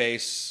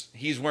blackface.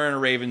 He's wearing a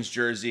Ravens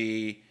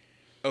jersey.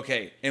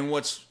 Okay. And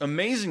what's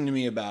amazing to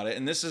me about it,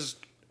 and this is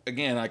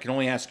again, I can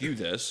only ask you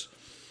this.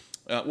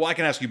 Well, I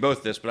can ask you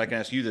both this, but I can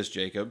ask you this,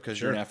 Jacob,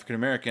 because you're an African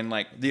American.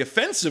 Like the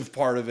offensive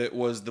part of it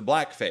was the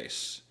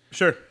blackface.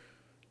 sure.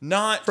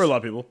 Not For a lot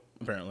of people,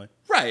 apparently.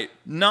 right.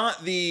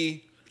 Not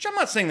which I'm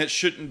not saying that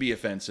shouldn't be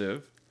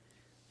offensive.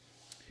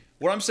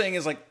 What I'm saying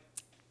is like,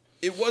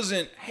 it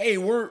wasn't. Hey,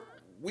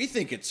 we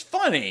think it's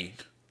funny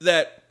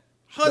that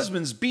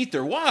husbands beat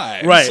their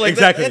wives. Right. Like,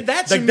 exactly.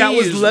 That to like me that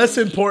was is less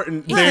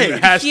important than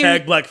Right.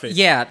 hashtag blackface.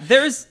 Yeah,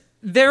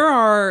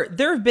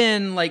 there have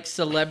been like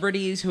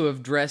celebrities who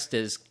have dressed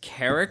as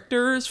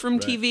characters from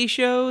TV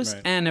shows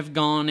Right. and have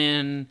gone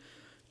in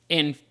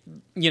and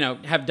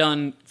have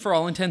done, for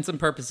all intents and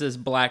purposes,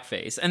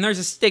 blackface. And there's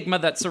a stigma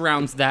that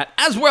surrounds that,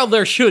 as well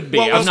there should be.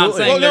 I'm not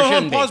saying there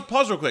shouldn't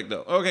pause real quick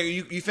though. Okay,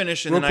 you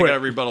finish and Real then quick. I got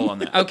a rebuttal on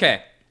that. be.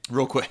 Okay.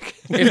 Real quick.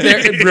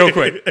 Real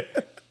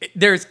quick.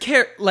 There's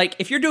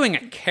if you're doing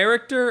a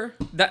character,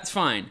 that's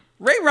fine.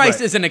 Ray Rice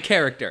Right. isn't a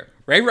character.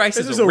 Ray Rice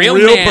This is is a a real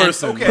real man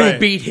person, who right.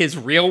 beat his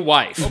real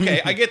wife.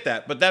 Okay, I get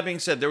that. But that being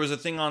said, there was a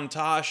thing on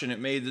Tosh, and it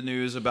made the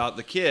news about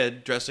the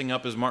kid dressing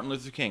up as Martin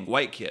Luther King,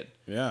 white kid.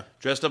 Yeah.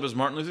 Dressed up as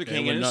Martin Luther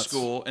King went in his nuts.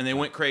 school, and they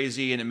went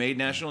crazy, and it made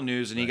national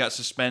news, and he got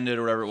suspended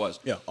or whatever it was.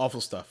 Yeah.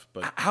 Awful stuff.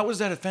 But How is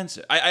that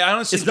offensive? I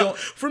honestly It's not- don't.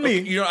 for me-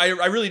 okay,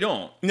 I really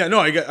don't. yeah, no,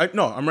 I'm right there.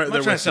 I'm not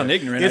trying to with sound you.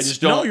 ignorant, I It's-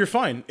 just don't- No, you're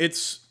fine.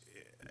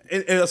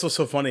 And that's what's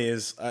so funny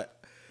is,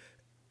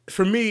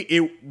 for me,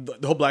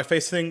 the whole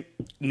blackface thing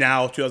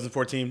now,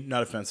 2014,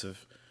 not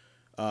offensive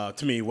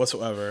to me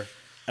whatsoever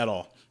at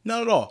all.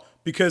 Not at all.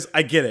 Because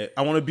I get it.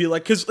 I want to be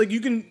like, because like you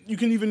can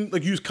even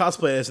like use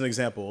cosplay as an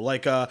example.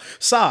 Like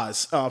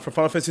Saz from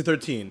Final Fantasy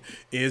 13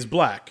 is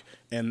black,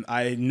 and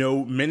I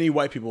know many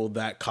white people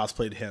that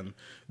cosplayed him.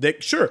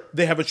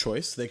 They have a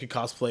choice. They could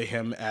cosplay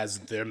him as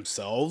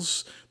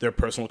themselves, their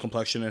personal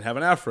complexion, and have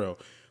an afro.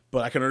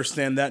 But I can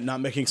understand that not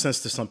making sense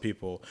to some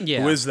people.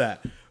 Yeah. Who is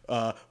that?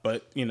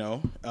 But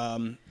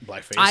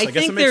blackface. I guess it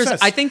think makes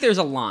sense. I think there's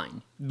a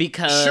line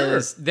because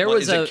Sure. there What,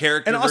 was is a it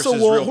character and also,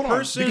 versus well, real hold on,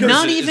 person? because-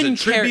 not Is it even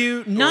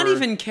tribute, not or-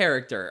 even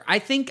character. I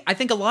think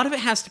a lot of it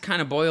has to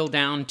kind of boil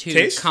down to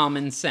Taste?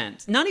 common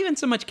sense. Not even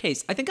so much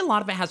case. I think a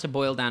lot of it has to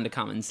boil down to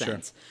common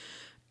sense.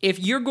 If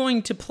you're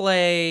going to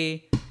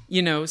play,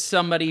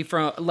 somebody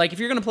from like if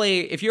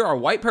you're a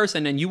white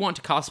person and you want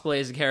to cosplay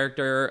as a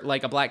character,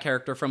 like a black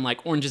character from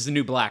like Orange is the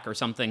New Black or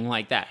something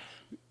like that.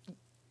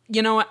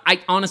 You know what? I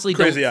honestly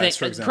Crazy don't Eyes, think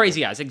for example.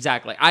 Crazy Eyes,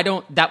 exactly. I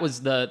don't. That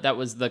was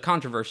the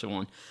controversial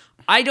one.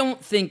 I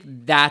don't think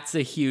that's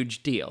a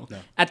huge deal. No.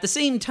 At the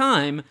same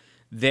time,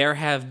 there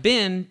have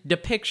been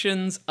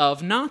depictions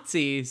of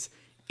Nazis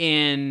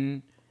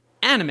in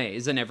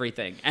animes and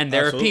everything, and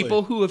there Absolutely. are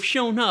people who have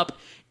shown up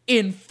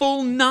in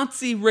full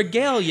Nazi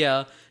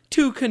regalia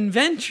to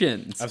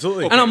conventions.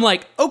 Absolutely. And I'm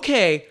like,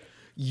 okay,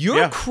 you're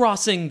Yeah.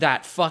 crossing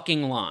that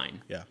fucking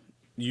line. Yeah.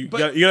 You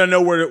gotta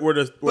know where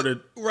to.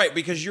 Right,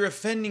 because you're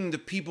offending the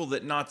people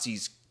that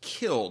Nazis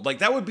killed. Like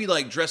that would be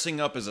like dressing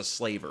up as a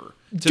slaver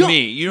to Don't-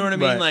 me. You know what I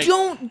mean? Right. Like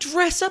Don't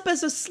dress up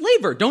as a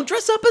slaver. Don't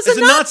dress up as as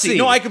a Nazi.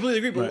 No, I completely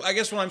agree. But Right. I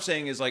guess what I'm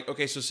saying is like,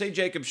 okay, so say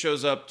Jacob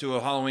shows up to a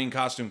Halloween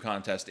costume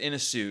contest in a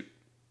suit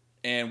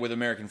and with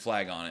American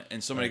flag on it,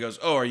 and somebody goes,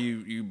 "Oh, are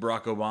you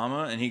Barack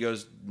Obama?" And he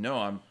goes,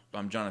 "No,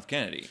 I'm John F.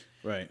 Kennedy."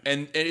 Right.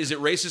 And is it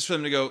racist for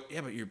them to go,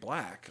 "Yeah, but you're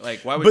black"?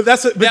 Like, why would? But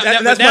that's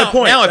that's now, my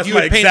point. Now, That's if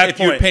my exact if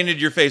you had point.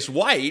 painted your face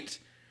white,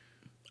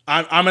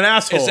 I'm an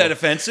asshole. is that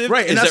offensive?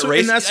 Right. Is that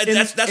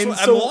racist? That's and what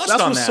so I'm lost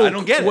that's on what's that. so- I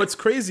don't get it. What's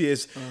crazy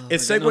is it On the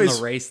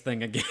segues. race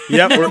thing again.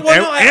 Yep. No,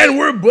 well, no, and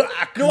we're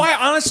black. No,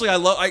 I honestly, I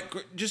love.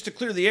 Just to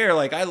clear the air,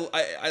 like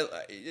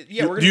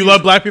yeah. We're Do you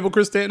love black people,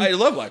 Chris Stanton? I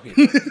love black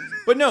people,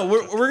 but no,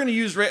 we're going to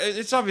use.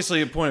 It's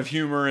obviously a point of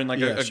humor and like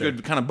Yeah, a sure.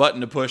 good kind of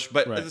button to push.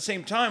 But Right. at the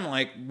same time,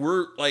 like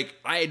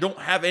I don't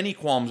have any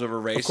qualms over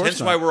race. course Hence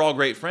not. why we're all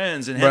great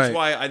friends, and hence Right.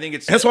 why I think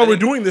it's. That's why we're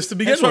doing this to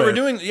begin That's why we're with.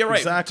 doing. Yeah, right.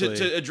 Exactly.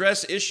 To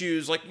address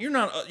issues like you're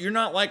not. you're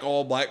not like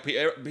all black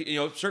people. You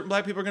know, certain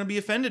black people are going to be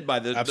offended by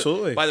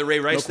Absolutely. by the Ray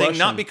Rice No thing,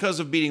 not question. because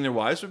of beating their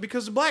wives, but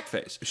because of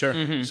blackface. Sure.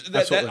 So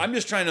Absolutely. I'm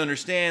just trying to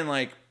understand,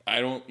 like, I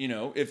don't, you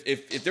know,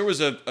 if there was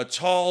a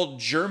tall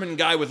German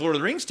guy with Lord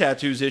of the Rings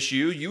tattoos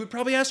issue, you would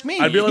probably ask me.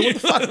 I'd be like, what the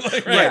fuck?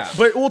 Like, Right. Yeah.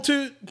 But well,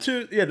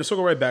 to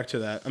circle right back to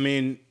that. I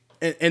mean,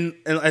 and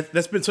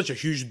that's been such a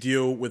huge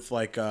deal with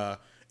like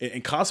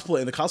in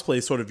cosplay, in the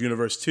cosplay sort of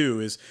universe too,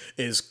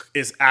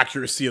 is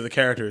accuracy of the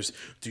characters.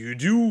 Do you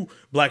do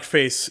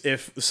blackface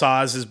if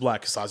Saz is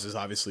black? 'Cause Saz is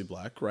obviously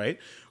black, right?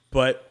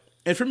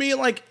 And for me,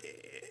 like,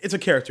 it's a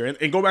character.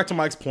 And go back to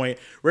Mike's point,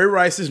 Ray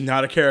Rice is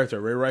not a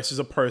character. Ray Rice is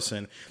a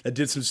person that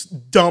did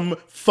some dumb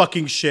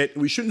fucking shit.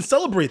 We shouldn't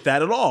celebrate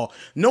that at all.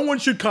 No one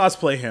should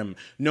cosplay him.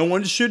 No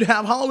one should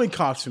have Halloween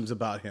costumes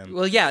about him.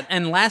 Well, yeah,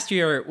 and last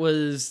year it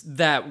was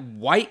that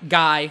white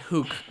guy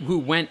who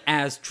went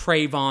as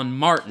Trayvon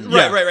Martin.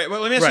 Yeah. Right.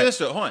 Well, let me ask Right. you this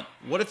though. Hold on.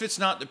 What if it's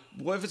not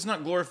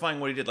glorifying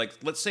what he did? Like,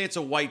 let's say it's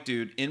a white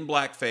dude in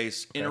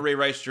blackface in a Ray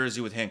Rice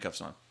jersey with handcuffs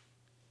on.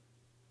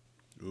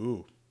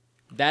 Ooh.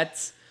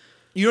 That's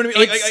You know what I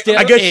mean? it's still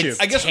I get it's you.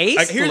 I guess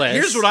tasteless.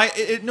 here's what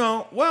it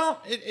no.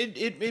 Well,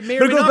 it may or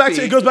But may not be.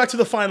 it goes back to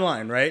the fine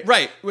line, right?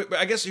 Right. But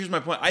I guess here's my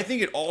point. I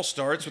think it all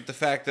starts with the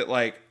fact that,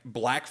 like,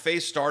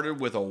 blackface started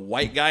with a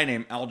white guy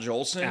named Al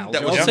Jolson. Al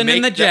that Jolson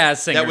and the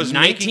Jazz Singer,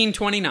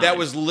 1929. That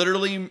was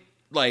literally,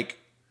 like,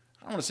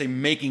 I don't want to say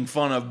making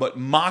fun of, but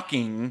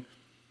mocking,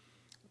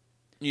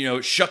 you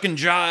know, shuck and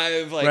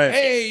jive. Like, Right.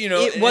 hey, you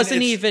know. It and wasn't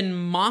it's- even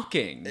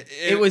mocking.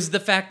 It was the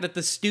fact that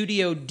the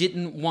studio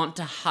didn't want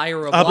to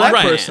hire a black black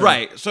Right, person.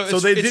 right. So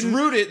they it's didn't-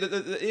 rooted.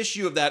 The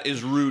issue of that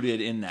is rooted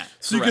in that.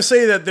 So you could Correct.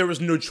 say that there was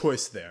no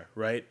choice there,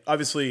 right?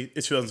 Obviously,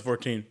 it's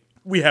 2014.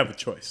 We have a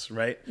choice,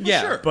 right?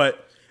 Yeah. sure.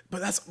 But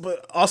that's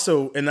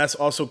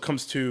also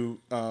comes to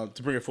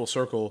bring it full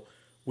circle.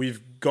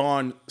 We've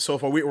gone so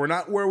far. We're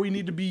not where we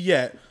need to be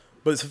yet.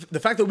 But it's the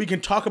fact that we can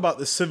talk about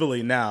this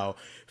civilly now.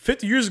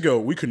 50 years ago,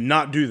 we could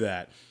not do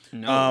that.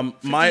 No.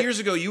 50 years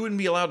ago, you wouldn't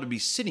be allowed to be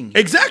sitting here.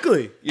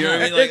 Exactly. You know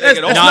what I mean? It's Like,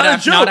 it all- not Not a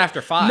af- joke. not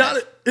after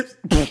 5.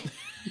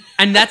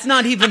 And that's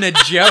not even a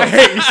joke. I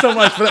hate you so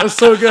much, but that was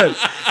so good.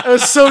 That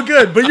was so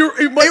good. But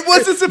it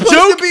wasn't supposed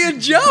to be a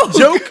joke.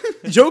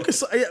 Joke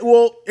is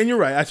well, and you're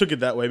right. I took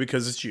it that way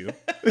because it's you.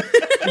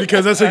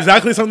 Because that's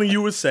exactly something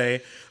you would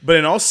say. But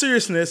in all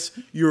seriousness,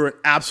 you're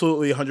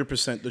absolutely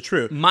 100% the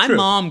truth. My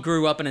mom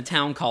grew up in a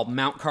town called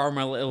Mount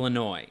Carmel,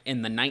 Illinois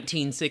in the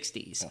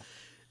 1960s.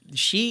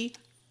 She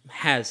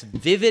has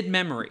vivid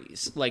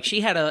memories. Like she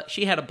had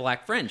a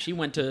black friend. She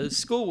went to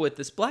school with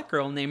this black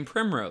girl named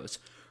Primrose.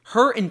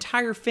 Her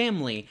entire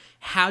family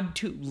had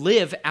to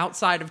live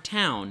outside of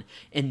town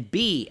and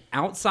be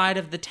outside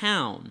of the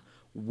town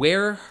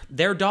where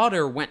their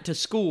daughter went to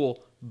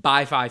school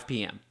by 5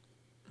 p.m.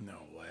 No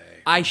way.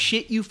 I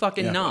shit you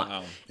fucking not.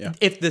 Wow. Yeah.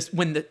 If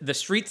when the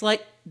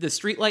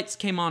street lights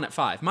came on at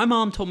 5. My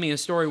mom told me a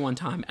story one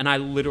time, and I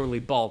literally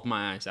bawled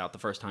my eyes out the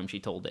first time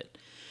she told it.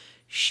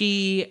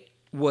 She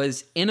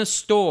was in a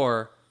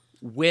store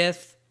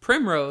with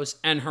Primrose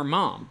and her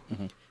mom,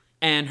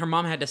 and her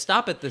mom had to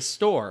stop at this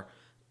store.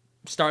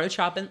 Started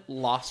shopping,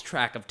 lost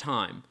track of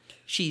time.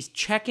 She's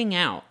checking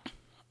out,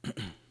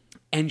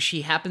 and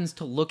she happens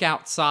to look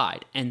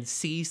outside and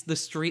sees the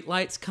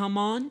streetlights come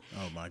on.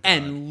 Oh my God.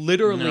 And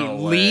literally No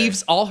way.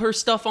 leaves all her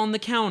stuff on the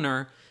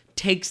counter,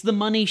 takes the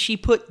money she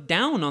put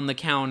down on the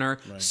counter,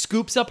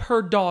 scoops up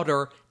her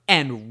daughter,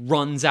 and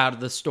runs out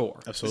of the store.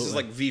 Absolutely. This is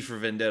like V for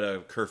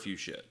Vendetta curfew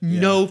shit.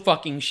 No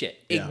fucking shit.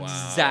 Yeah.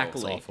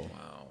 Exactly. It's awful.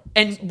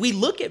 And we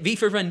look at V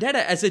for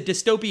Vendetta as a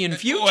dystopian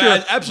future,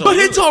 Well, absolutely.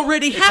 but it's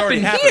already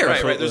happened here.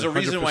 Right. There's a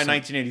reason why 100%.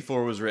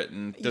 1984 was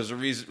written. There's a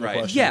reason. Right.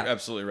 question. Yeah. You're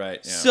absolutely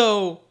right. Yeah.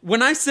 So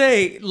when I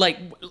say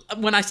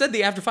when I said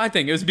the After 5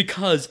 thing, it was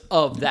because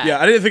of that. Yeah,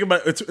 I didn't think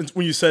about it it's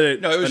when you said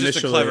it. no, it was initially.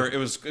 just a clever. It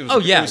was. Oh,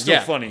 yeah, It was still yeah.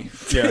 funny.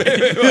 Yeah.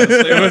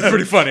 It was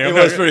pretty funny. It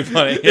was pretty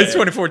funny. It's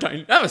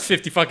 2014. That was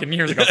 50 fucking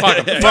years ago.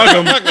 Fuck 'em.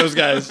 Fuck those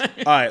guys. All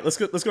right, let's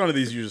go on to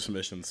these user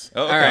submissions.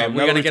 Oh, okay. All right, Now we're that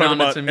gonna we've get talked on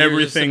to about some user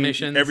everything,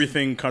 submissions.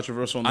 everything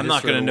controversial. In the I'm not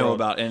history going of to the know world.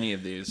 about any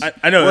of these.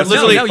 I know. That's No,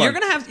 really no, fun. you're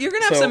gonna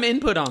have So, some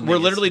input on. We're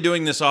these. literally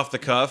doing this off the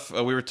cuff.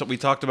 We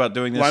talked about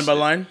doing this line by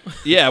line.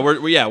 Yeah,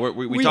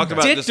 we talked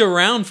about dicked this.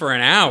 around for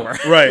an hour.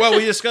 Right. Well,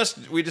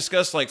 we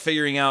discussed like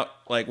figuring out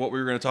like what we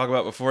were going to talk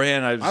about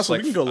beforehand. I was Honestly,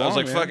 like, we can go I was long,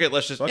 like, man. fuck it,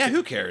 let's just Fuck yeah. it.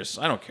 Who cares?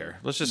 I don't care.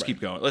 Let's just keep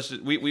going. Let's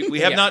just, we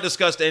have Yeah. not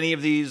discussed any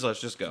of these.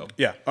 Let's just go.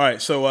 Yeah. All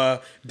right. So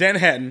Dan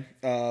Hatton.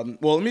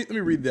 Well, let me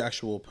read the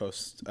actual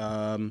post.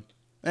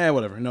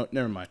 Whatever. No,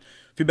 never mind.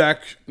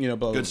 Feedback. Blah,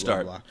 blah, Good blah,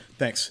 start. Blah, blah.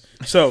 Thanks.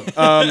 So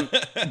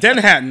Dan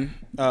Hatton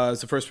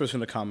is the first person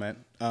to comment.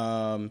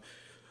 The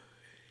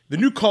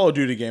new Call of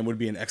Duty game would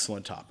be an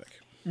excellent topic.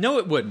 No,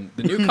 it wouldn't.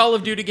 The new Call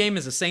of Duty game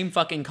is the same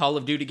fucking Call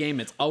of Duty game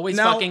it's always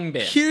Now, fucking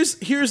been. Here's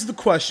the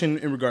question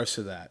in regards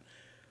to that.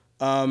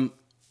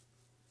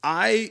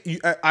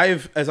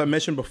 I've as I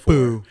mentioned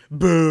before,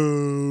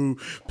 boo,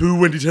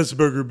 Wendy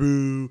Testenberger,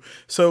 boo.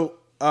 So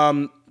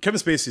Kevin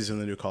Spacey's in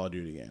the new Call of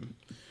Duty game,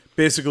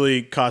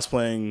 basically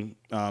cosplaying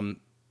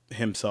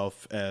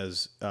himself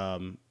as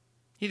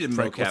He did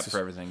Frank, mocap what's for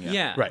everything. Yeah.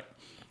 Yeah. right.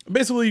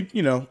 Basically,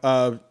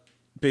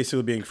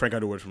 basically being Frank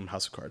Underwood from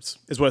House of Cards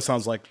is what it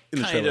sounds like in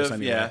the Kind trailers. of,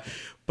 anyway. yeah.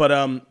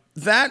 But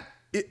that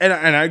and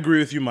I agree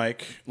with you,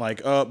 Mike.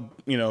 Like, Call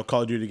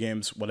of Duty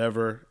games,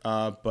 whatever.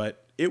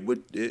 But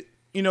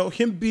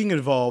him being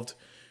involved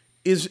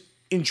is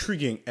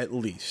intriguing at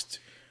least,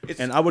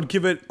 and I would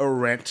give it a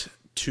rent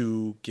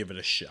to give it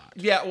a shot.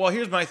 Yeah, well,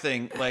 here's my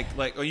thing.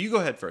 Oh, you go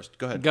ahead first.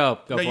 Go ahead. Go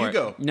No, for you it.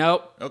 go.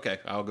 Nope. Okay,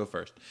 I'll go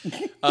first.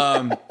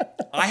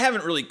 I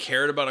haven't really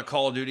cared about a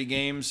Call of Duty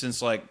game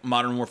since like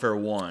Modern Warfare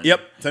 1.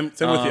 Yep, same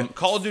with you.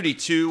 Call of Duty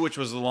 2, which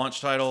was the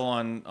launch title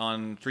on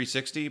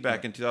 360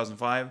 back in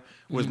 2005,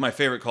 was my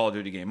favorite Call of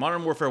Duty game.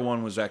 Modern Warfare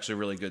 1 was actually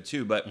really good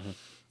too, but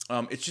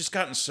it's just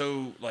gotten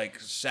so like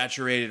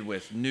saturated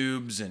with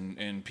noobs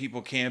and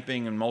people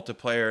camping and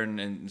multiplayer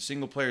and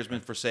single player has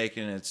been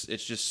forsaken. It's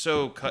just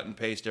so cut and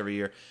paste every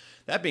year.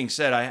 That being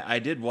said, I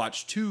did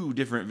watch 2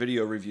 different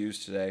video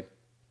reviews today,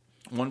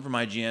 one from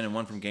IGN and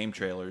one from Game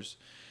Trailers,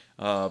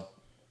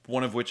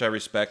 one of which I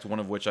respect, one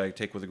of which I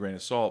take with a grain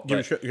of salt.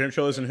 Game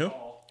Trailers and who?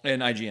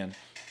 And IGN.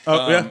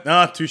 Oh yeah,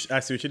 I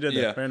see what you did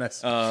there. Yeah. Very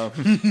nice.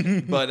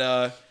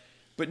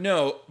 But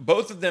no,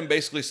 both of them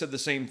basically said the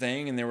same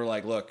thing, and they were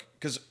like, look,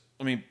 because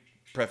let me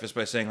preface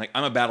by saying, like,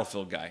 I'm a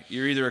Battlefield guy.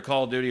 You're either a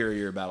Call of Duty or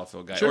you're a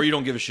Battlefield guy. Sure. Or you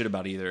don't give a shit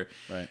about either.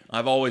 Right.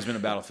 I've always been a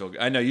Battlefield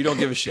guy. I know, you don't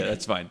give a shit.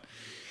 That's fine.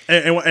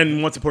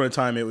 And once upon a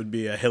time, it would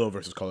be a Halo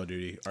versus Call of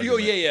Duty. Oh,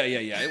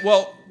 argument. yeah.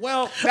 Well,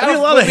 I mean,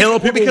 a lot of Halo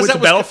people went to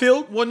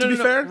Battlefield, Well, no, to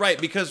be fair. Right,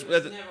 because...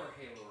 Never Halo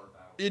or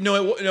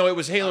Battlefield. No, it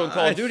was Halo and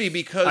Call of Duty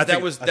because I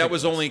think that it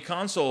was was. only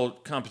console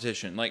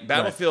competition. Like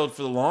Battlefield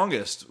for the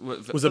longest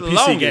Was for a the PC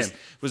longest, game.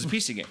 Was a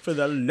PC game. For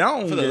the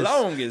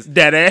longest.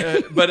 Daddy.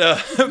 Daddy. But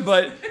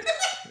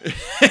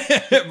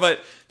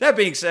that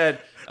being said,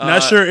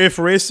 Not sure if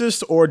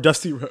racist or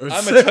Dusty Rhodes.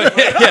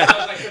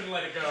 I couldn't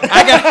let it go.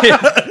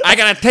 I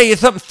gotta tell you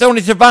something, Sony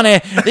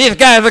Savani. These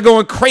guys are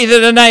going crazy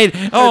tonight.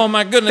 Oh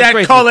my goodness, that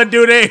crazy. Call of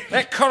Duty.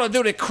 That Call of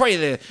Duty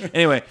crazy.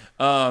 Anyway,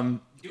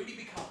 Duty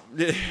be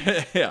calm.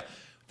 yeah.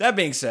 That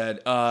being said,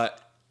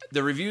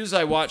 the reviews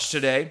I watched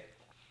today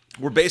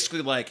were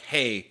basically like,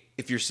 hey,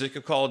 if you're sick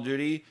of Call of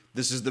Duty,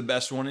 this is the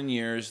best one in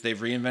years. They've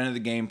reinvented the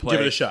gameplay.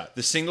 Give it a shot.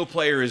 The single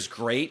player is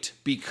great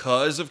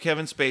because of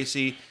Kevin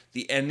Spacey.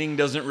 The ending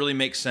doesn't really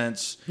make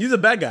sense. He's a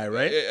bad guy,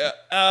 right?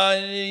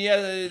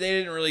 Yeah, they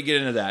didn't really get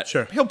into that.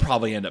 Sure. He'll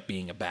probably end up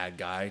being a bad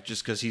guy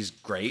just because he's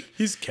great.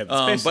 He's Kevin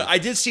Spacey. But I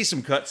did see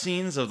some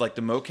cutscenes of like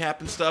the mocap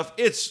and stuff.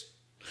 It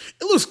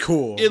looks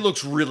cool. It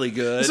looks really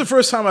good. It's the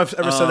first time I've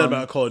ever said that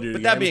about a Call of Duty.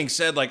 But that game. being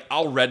said, like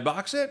I'll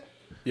redbox it.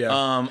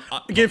 Yeah.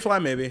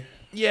 Gamefly maybe.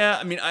 Yeah,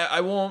 I mean,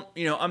 I won't.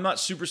 I'm not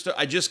super.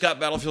 I just got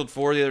Battlefield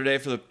 4 the other day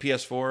for the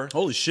PS4.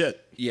 Holy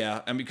shit.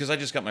 Yeah, I mean, because I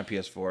just got my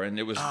PS4 and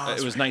it was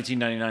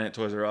 $19.99 at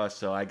Toys R Us,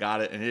 so I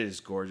got it and it is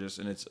gorgeous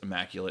and it's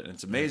immaculate and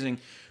it's amazing.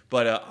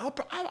 But I'll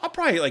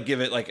probably I'll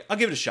give it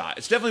a shot.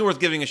 It's definitely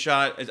worth giving a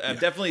shot. I've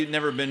definitely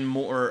never been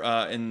more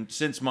and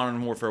since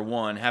Modern Warfare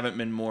 1 haven't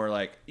been more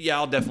like, yeah,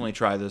 I'll definitely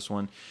try this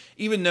one.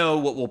 Even though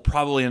what will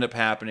probably end up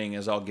happening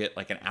is I'll get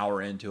like an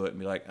hour into it and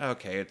be like,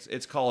 okay,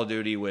 it's Call of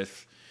Duty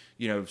with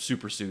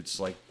super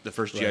suits like the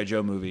first G.I.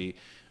 Joe movie.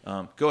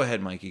 Go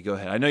ahead, Mikey. Go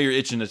ahead. I know you're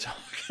itching to talk.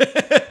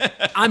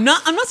 I'm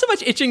not so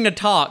much itching to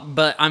talk,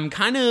 but I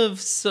kind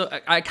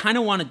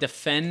of want to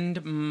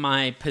defend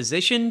my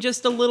position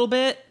just a little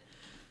bit.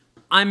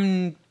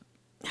 I've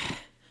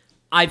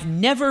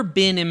never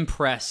been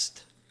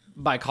impressed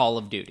by Call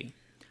of Duty.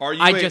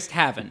 I just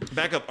haven't.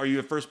 Back up. Are you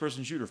a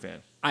first-person shooter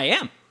fan? I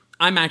am.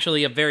 I'm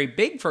actually a very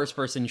big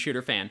first-person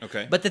shooter fan.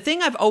 Okay. But the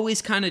thing I've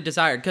always kind of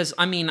desired, because,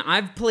 I mean,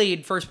 I've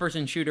played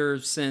first-person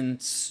shooters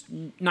since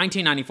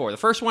 1994. The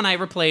first one I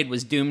ever played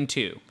was Doom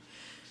 2.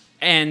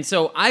 And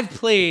so I've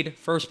played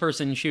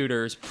first-person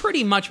shooters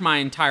pretty much my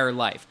entire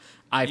life.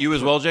 You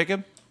as well,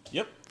 Jacob?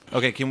 Yep.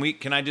 Okay,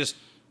 can I just,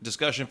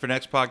 discussion for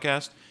next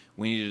podcast,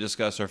 we need to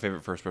discuss our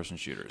favorite first-person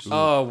shooters.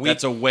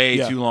 That's a way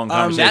too long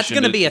conversation. That's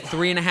going to be a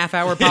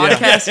 3.5-hour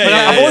podcast. But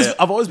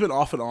I've always been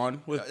off and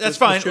on with. That's with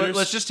fine. shooters,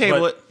 Let's just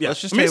table it. Yeah.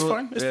 Let's just It's table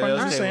fine. it. It's Yeah, fine.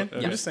 let's I'm just table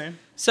saying. it. I'm just saying.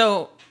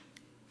 So,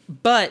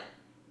 but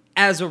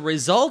as a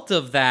result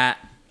of that,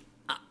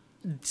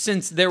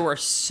 since there were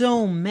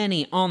so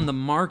many on the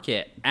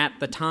market at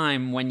the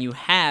time when you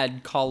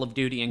had Call of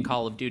Duty and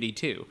Call of Duty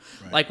 2.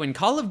 Right. Like when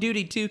Call of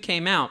Duty 2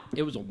 came out,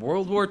 it was a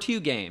World War II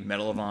game.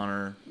 Medal of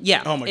Honor.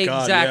 Yeah, oh my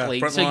God, exactly.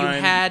 yeah. So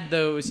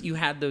you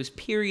had those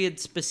period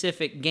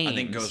specific games. I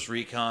think Ghost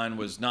Recon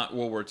was not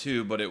World War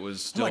II, but it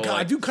was still Oh my God,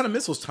 I do kind of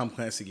miss those Tom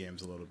Clancy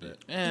games a little bit.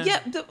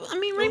 Yeah, I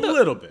mean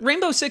little bit.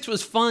 Rainbow Six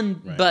was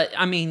fun, but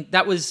I mean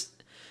that was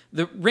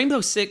the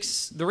Rainbow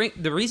Six. The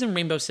reason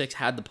Rainbow Six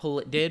had the pull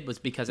it did was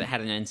because it had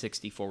an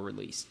N64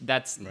 release.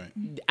 That's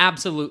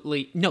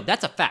absolutely no.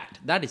 That's a fact.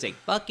 That is a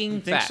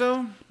fucking think fact.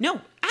 so? No,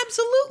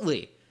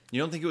 absolutely. You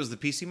don't think it was the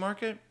PC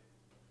market?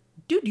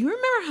 Dude, do you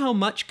remember how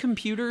much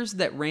computers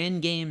that ran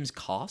games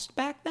cost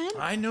back then?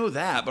 I know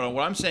that, but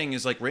what I'm saying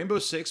is like Rainbow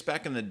Six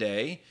back in the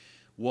day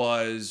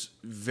was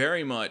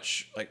very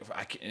much like,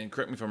 and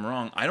correct me if I'm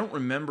wrong, I don't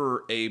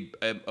remember a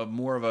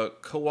more of a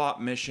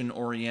co-op mission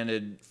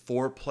oriented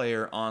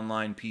 4-player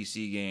online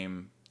PC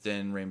game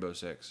than Rainbow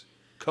Six.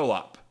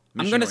 Co-op.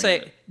 I'm going to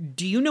say,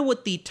 do you know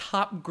what the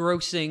top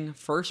grossing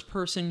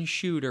first-person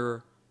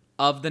shooter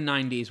of the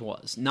 90s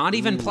was? Not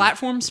even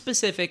platform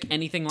specific,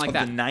 anything like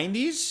that. The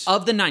 90s?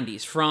 Of the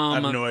 90s. From, I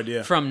have no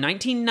idea. From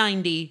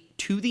 1990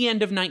 to the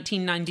end of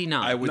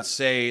 1999. I would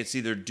say it's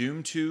either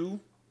Doom 2.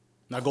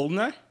 Not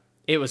GoldenEye?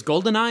 It was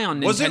GoldenEye on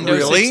Nintendo Was it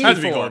really? 64. It had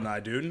to be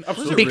GoldenEye, dude.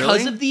 Absolutely. Because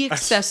really? of the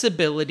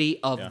accessibility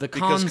of the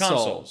Because consoles.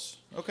 consoles.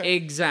 Okay.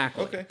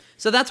 Exactly. Okay.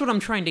 So that's what I'm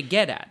trying to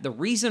get at. The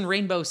reason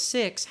Rainbow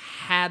Six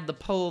had the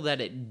pull that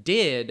it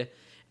did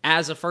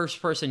as a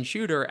first-person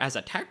shooter, as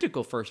a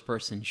tactical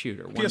first-person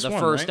shooter, one of the PS1,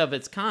 first right? of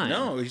its kind.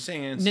 No, he's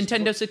saying it's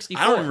Nintendo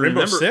 64. I don't even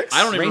Rainbow remember. Six? I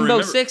don't even Rainbow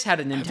remember. Six had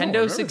a Nintendo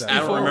remember that. 64 I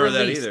don't remember that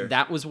release. either.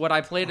 That was what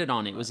I played it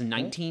on. It was in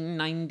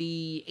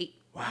 1998.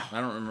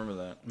 I don't remember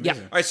that. Yeah. All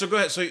right, so go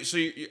ahead. So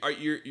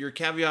your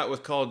caveat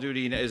with Call of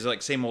Duty is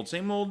like same old,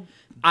 same old.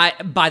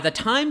 By the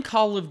time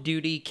Call of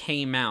Duty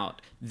came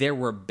out, there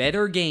were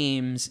better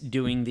games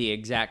doing the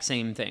exact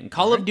same thing.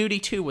 Call of Duty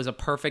 2 was a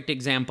perfect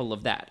example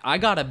of that. I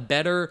got a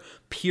better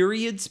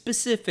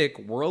period-specific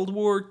World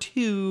War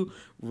II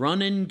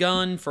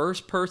run-and-gun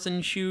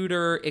first-person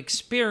shooter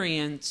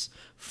experience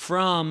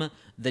from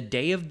the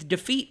Day of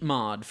Defeat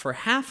mod for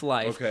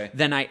Half-Life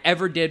than I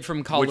ever did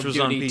from Call Which of was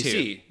Duty on 2.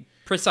 PC.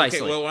 Precisely.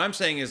 Okay, well, what I'm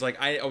saying is like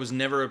I was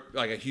never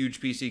like a huge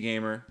PC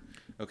gamer.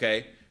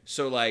 Okay,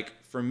 so like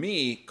for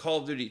me, Call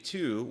of Duty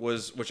 2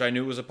 was, which I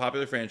knew was a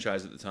popular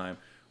franchise at the time,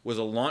 was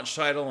a launch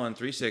title on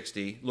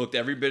 360. Looked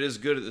every bit as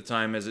good at the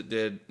time as it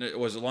did. It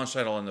was a launch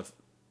title on the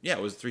it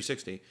was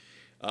 360.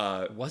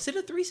 Was it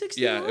a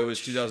 360? Yeah, launch? it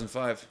was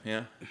 2005.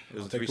 Yeah, it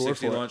was a take your word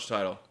 360 for it. launch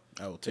title.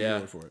 I will take Yeah. your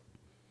word for it.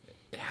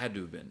 It had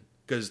to have been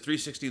because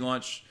 360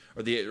 launch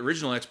or the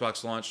original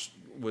Xbox launch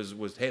was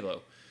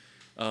Halo.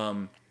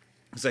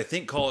 Because I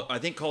think Call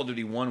of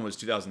Duty 1 was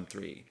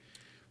 2003.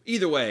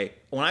 Either way,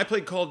 when I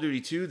played Call of Duty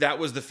 2, that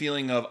was the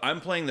feeling of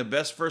I'm playing the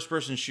best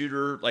first-person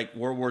shooter, like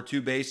World War II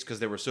based, because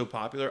they were so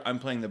popular. I'm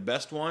playing the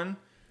best one,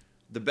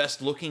 the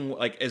best looking,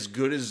 like as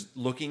good as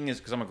looking as,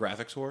 because I'm a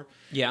graphics whore.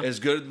 Yeah.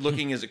 As good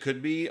looking as it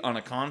could be on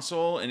a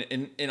console,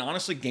 and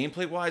honestly,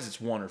 gameplay wise,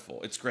 it's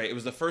wonderful. It's great. It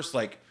was the first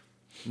like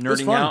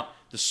nerding fun. out.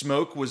 The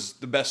smoke was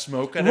the best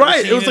smoke I'd Right,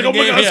 ever seen it was in like, a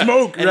oh my game. God,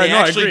 smoke. And Right, they no,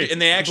 I actually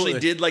agree. actually Completely.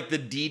 did like the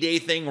D-Day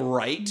thing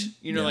right.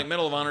 You know, Yeah. like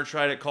Medal of Honor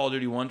tried it, Call of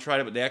Duty 1 tried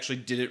it, but they actually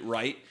did it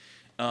right.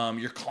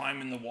 You're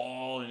climbing the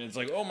wall, and it's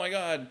like, oh my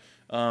god.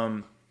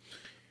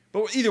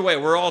 But either way,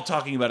 we're all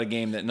talking about a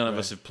game that none of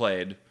us have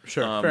played.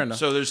 Sure, fair enough.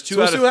 So there's two So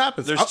we'll out see of what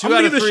happens. there's I'm 2 gonna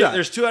out of give it a 3. shot.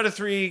 There's 2 out of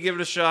 3. Give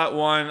it a shot.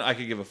 1, I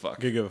could give a fuck.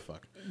 Give a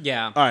fuck.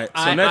 Yeah. All right, so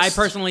I next-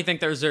 personally think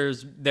there's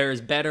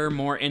better,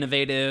 more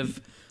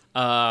innovative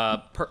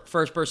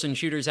first-person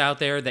shooters out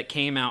there that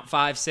came out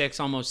 5, 6,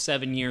 almost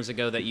 7 years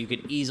ago that you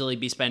could easily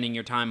be spending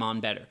your time on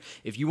better.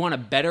 If you want a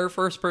better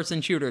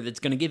first-person shooter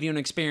that's going to give you an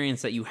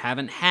experience that you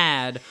haven't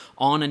had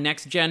on a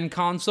next-gen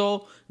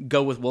console,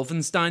 go with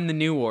Wolfenstein: The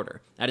New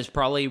Order. That is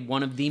probably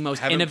one of the most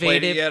Haven't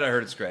innovative. played it yet. I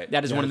heard it's great.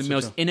 That is one of the it's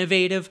most so-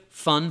 innovative,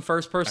 fun I heard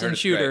first-person it's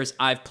shooters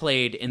I've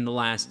played in the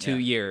last 2 Yeah.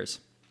 years.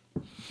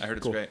 I heard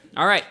it's great.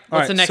 All right, All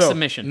what's right, the next so,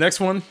 submission? Next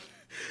one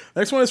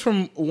is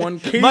from one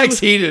Katie. Mike's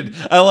heated.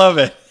 I love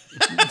it.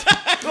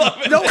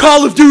 No,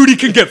 Call of Duty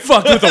can get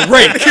fucked with a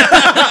rake.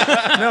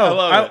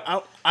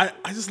 No, I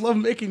just love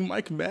making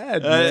Mike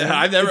mad. Man.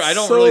 I It's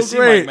don't so really see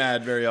great. Mike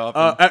mad very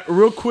often.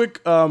 Real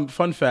quick,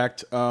 fun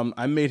fact: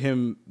 I made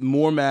him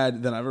more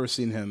mad than I've ever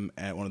seen him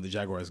at one of the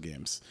Jaguars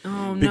games.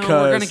 Oh no,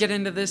 we're gonna get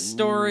into this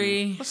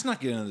story. Let's not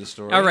get into the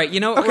story. All right, you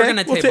know what? Okay, We're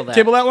gonna we'll table that.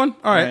 Table that one.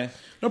 All right, Okay.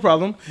 no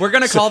problem. We're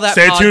gonna call that.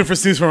 Stay tuned for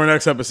Steve's for our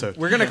next episode.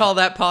 We're gonna call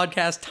that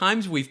podcast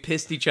 "Times We've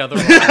Pissed Each Other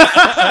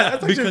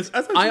Off" because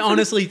I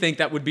honestly think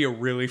that would be a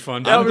really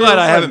fun. I'm would glad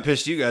be I fun. haven't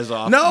pissed you guys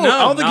off. No, I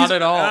don't think not he's-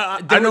 at all.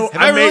 I know.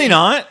 Have I really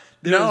not?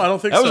 No, I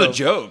don't think That so. was a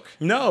joke.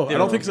 No, I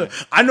don't think so.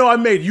 I know I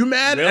made you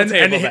mad, We'll and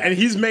table that.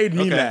 he's made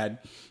me Okay. mad.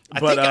 I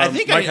But,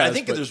 think Mike has,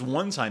 that but- there's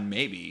one time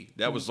maybe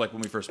that was like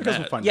when we first I guess met.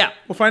 we'll find Yeah. out.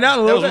 We'll find out in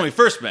a That little was when we bit.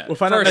 first met. We'll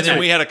find out and next then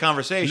week. we had a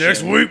conversation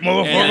Next week, And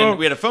motherfucker.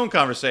 we had a phone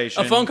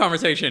conversation. A phone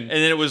conversation. And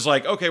then it was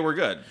like, okay, we're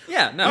good.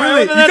 Yeah, no.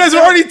 Really? You that's guys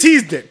have already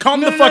teased it.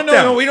 Calm the fuck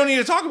down. No, we don't need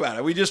to talk about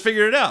it. We just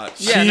figured it out.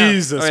 Yeah, no.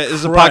 Jesus All right, this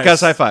is a Christ.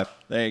 podcast high five.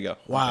 There you go.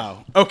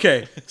 Wow.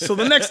 Okay, so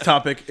the next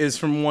topic is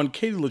from one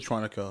Katie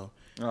Latronico,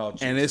 Oh,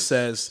 and it Jesus.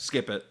 says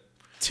Skip it.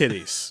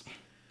 titties.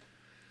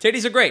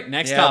 Titties are great.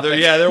 Next Yeah, topic.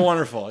 they're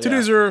wonderful. Yeah.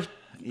 Titties are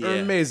Yeah.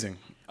 amazing.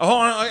 Oh,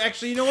 hold on.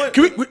 Actually, you know what?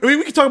 Can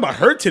we can talk about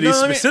her titties No,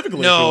 let me-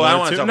 specifically. no, if you I want don't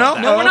wanna talk about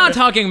that. No, we're not Okay.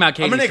 talking about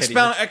Katie's I'm gonna titties.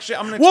 expound. Actually,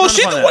 I'm gonna. Well, expound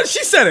she upon the that. one.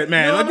 She said it,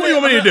 man. No, Like, I'm what do you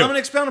want me to do? I'm gonna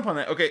expound upon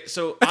that. Okay,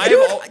 so She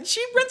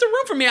rents a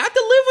room for me. I have to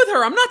live with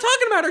her. I'm not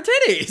talking about her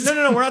titties.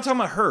 No. We're not talking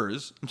about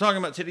hers. I'm talking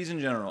about titties in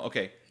general.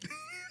 Okay.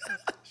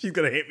 She's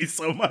gonna hate me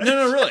so much.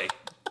 No, really.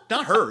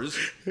 Not hers.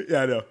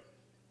 Yeah, I know.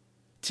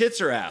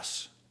 Tits or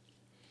ass.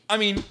 I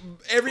mean,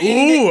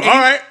 Ooh, all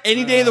right.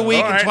 Any day of the week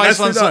all and right, twice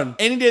on nicely done.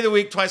 any day of the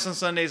week, twice on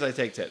Sundays, I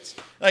take tits.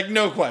 Like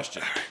no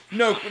question.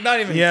 No, not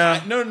even.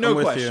 Yeah. No I'm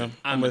with question. you.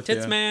 I'm a with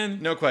tits you.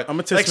 man. No question. I'm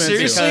a tits like, man,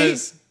 too.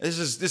 seriously,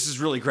 this is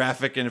really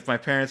graphic, and if my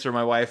parents or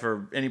my wife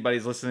or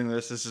anybody's listening to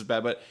this is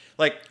bad. But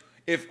like,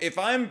 if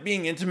I'm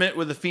being intimate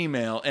with a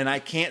female and I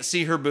can't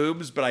see her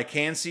boobs, but I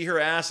can see her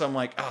ass, I'm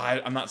like,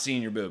 I'm not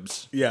seeing your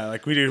boobs. Yeah,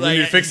 like we need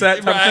to fix that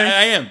type of thing.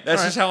 I am.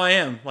 That's just how I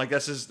am. Like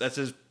that's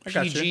as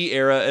PG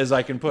era as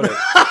I can put it.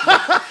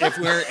 If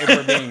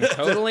we're being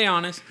totally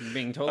honest, I'm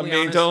being totally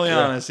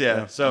honest.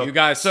 Yeah. So you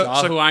guys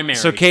saw who I married.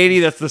 So Katie,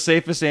 that's the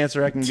safest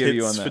answer I can give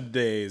you on Tits that. for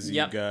days, you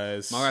Yep.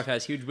 guys. My wife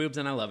has huge boobs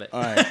and I love it.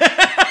 All right.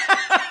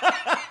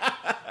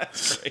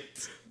 That's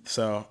great.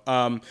 So,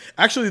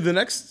 actually, the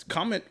next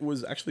comment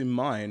was actually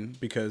mine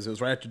because it was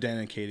right after Dan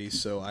and Katie.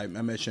 So I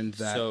mentioned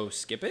that. So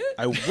skip it.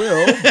 I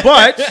will,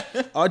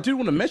 but I did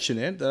want to mention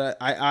it that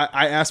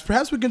I asked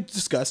perhaps we can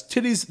discuss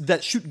titties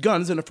that shoot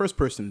guns in a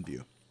first-person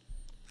view.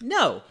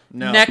 No.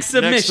 No. Next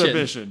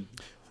submission.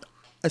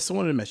 I still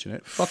wanted to mention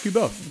it. Fuck you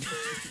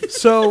both.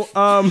 So,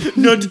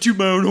 not to toot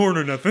my own horn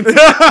or nothing.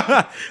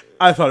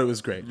 I thought it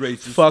was great.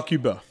 Racist. Fuck you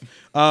both.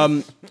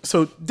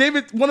 So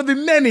David, one of the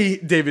many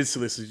David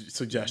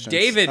suggestions.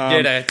 David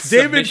did a David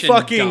submission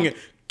fucking dump.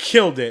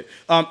 killed it.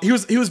 He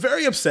was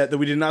very upset that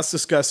we did not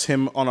discuss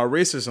him on our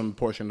racism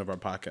portion of our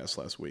podcast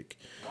last week.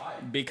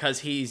 Because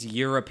he's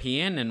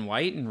European and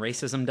white and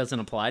racism doesn't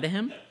apply to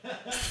him?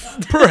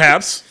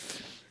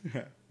 Perhaps.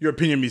 Your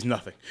opinion means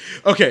nothing.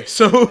 Okay,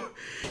 so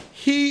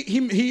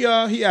he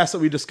asked that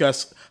we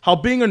discuss how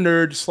being a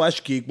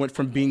nerd / geek went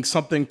from being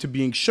something to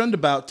being shunned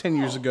about 10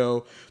 years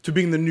ago to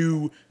being the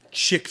new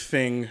chick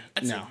thing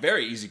That's now. a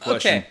very easy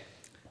question. Okay.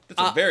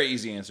 That's a very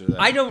easy answer to that.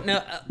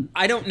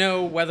 I don't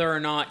know whether or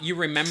not you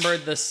remember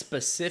the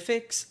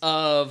specifics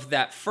of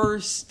that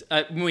first.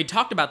 When we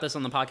talked about this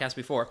on the podcast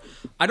before,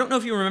 I don't know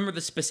if you remember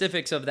the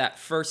specifics of that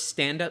first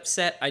stand-up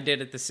set I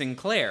did at the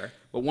Sinclair.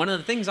 But one of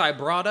the things I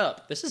brought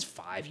up, this is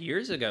 5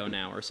 years ago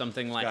now or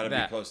something like Gotta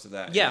that. be close to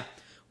that. Yeah,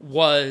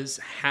 was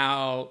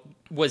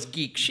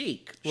geek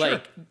chic, Sure.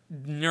 like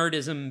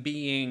nerdism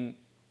being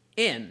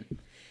in,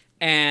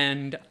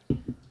 and.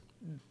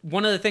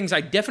 One of the things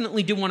I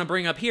definitely do want to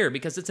bring up here,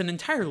 because it's an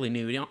entirely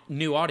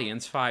new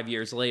audience 5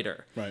 years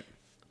later. Right.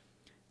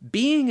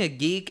 Being a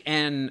geek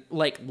and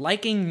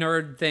liking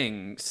nerd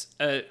things.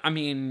 I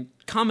mean,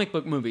 comic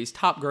book movies,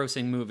 top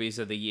grossing movies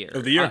of the year.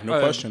 No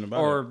question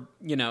about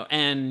it.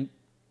 And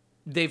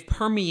they've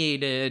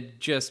permeated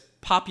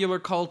just popular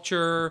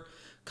culture,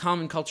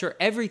 common culture,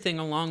 everything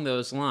along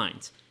those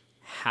lines.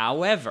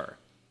 However,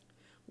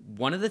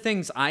 one of the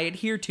things I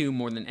adhere to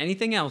more than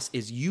anything else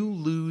is you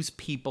lose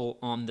people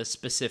on the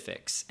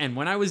specifics. And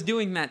when I was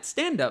doing that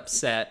stand-up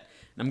set,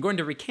 and I'm going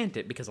to recant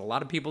it because a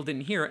lot of people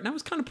didn't hear it, and I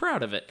was kind of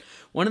proud of it.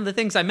 One of the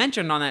things I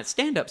mentioned on that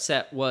stand-up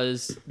set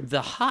was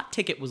the hot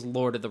ticket was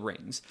Lord of the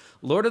Rings.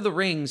 Lord of the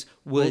Rings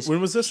was When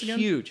was this again?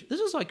 huge.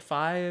 This was like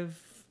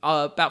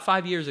about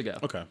 5 years ago.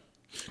 Okay.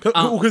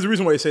 Because the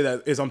reason why I say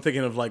that is I'm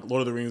thinking of like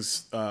Lord of the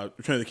Rings,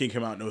 Return of the King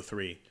came out in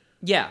 2003.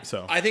 Yeah.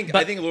 So I think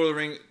Lord of the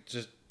Rings,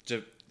 just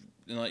to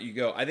let you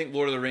go, I think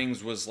Lord of the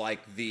Rings was like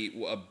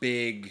a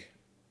big.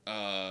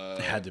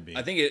 it had to be.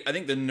 I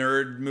think the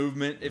nerd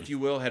movement, if you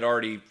will, had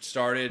already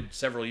started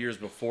several years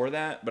before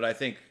that. But I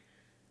think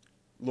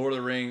Lord of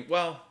the Rings.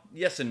 Well,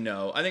 yes and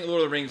no. I think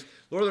Lord of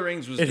the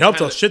Rings was. It helped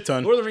a shit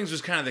ton. Lord of the Rings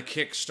was kind of the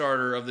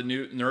Kickstarter of the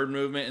new nerd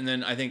movement, and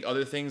then I think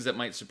other things that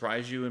might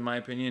surprise you, in my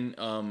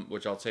opinion,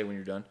 which I'll say when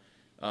you're done,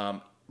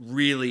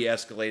 really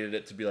escalated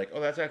it to be like, oh,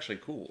 that's actually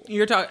cool.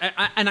 You're talking,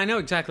 and I know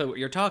exactly what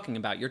you're talking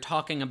about. You're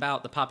talking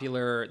about the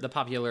popular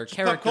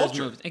characters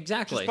movies.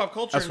 Exactly. Just pop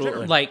culture Absolutely. in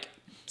general. Like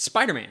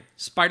Spider-Man.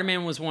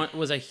 Spider-Man was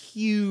a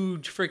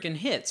huge freaking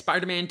hit.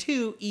 Spider-Man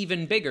 2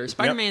 even bigger.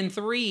 Spider-Man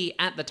 3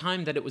 at the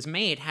time that it was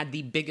made had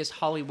the biggest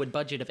Hollywood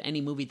budget of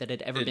any movie that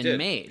had ever It been did.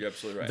 made. You're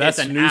absolutely right. That's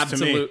It's an news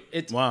absolute, to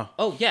me. Wow.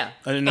 Oh yeah.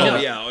 I didn't know No,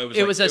 that. Yeah,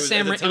 it was a at the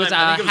time, it was a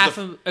I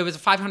think it was a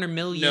 500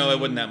 million. No, it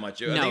wasn't that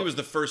much. I No. think it was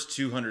the first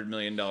 $200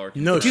 million. No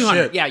 200.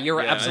 shit. Yeah,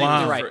 you're Yeah, absolutely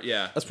wow. right.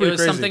 Yeah. That's It pretty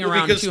was crazy. something Well,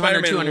 around because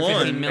 200, Spider-Man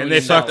 250 won, million. and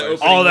they fucked The up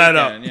opening all that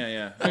weekend. up.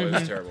 Yeah. Oh, it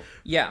was terrible.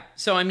 Yeah,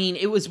 so I mean,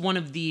 it was one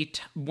of the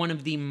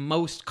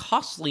most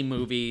costly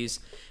movies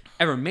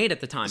ever made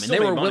at the time, and Still they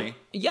made were money.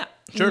 Yeah,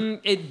 Sure.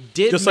 It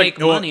did Just make like,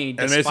 well, money, and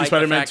Amazing despite the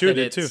Spider-Man fact 2 that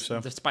did it's too, so.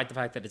 despite the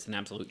fact that it's an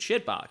absolute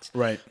shitbox.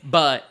 Right.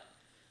 But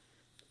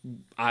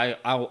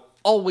I'll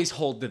always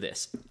hold to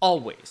this.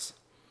 Always.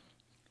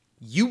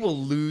 You will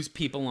lose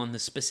people on the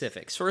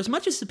specifics. For as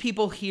much as the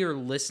people here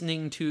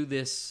listening to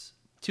this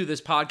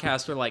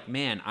podcast are like,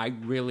 man, I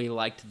really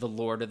liked the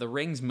Lord of the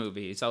Rings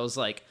movies. I was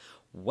like,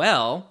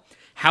 well,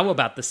 how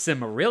about the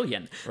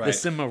Silmarillion? Right. The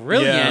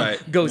Silmarillion Yeah.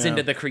 Right. goes Yeah.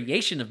 into the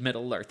creation of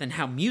Middle Earth and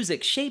how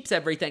music shapes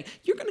everything.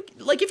 You're gonna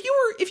like if you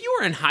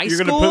were in high You're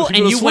gonna school put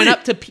people and to you went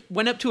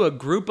sleep. up to a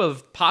group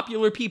of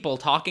popular people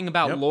talking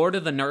about Yep. Lord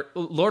of the Rings.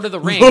 Lord of the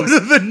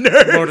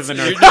Nerds. Lord of the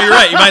Nerds. No, you're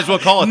right. You might as well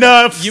call it.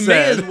 Enough You may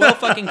said. as well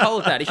fucking call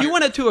it that. If you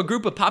went up to a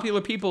group of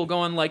popular people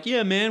going like,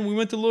 yeah, man, we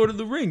went to Lord of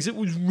the Rings. It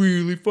was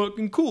really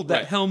fucking cool. That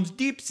Right. Helm's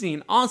Deep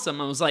scene, awesome.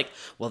 I was like,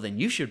 well, then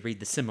you should read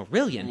the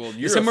Silmarillion. Well, The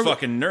you're a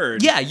fucking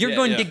nerd. Yeah, you're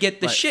going to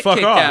get the Right. shit Fuck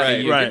kicked off. out Right,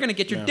 of you. right. You're going to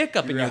get your Yeah. dick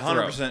up in You're your throat.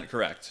 100%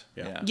 correct.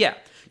 Yeah. Yeah.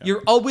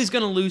 You're always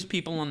going to lose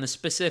people on the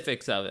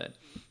specifics of it.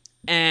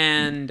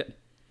 And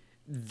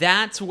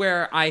that's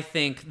where I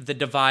think the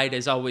divide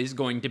is always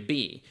going to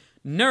be.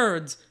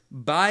 nerds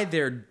by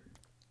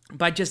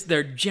just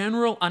their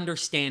general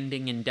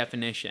understanding and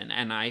definition,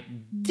 and I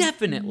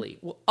definitely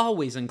will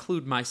always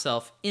include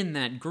myself in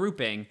that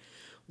grouping,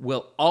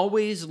 will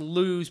always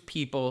lose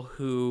people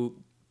who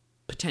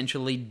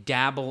potentially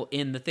dabble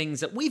in the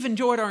things that we've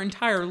enjoyed our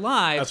entire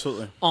lives.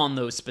 Absolutely. On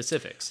those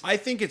specifics. I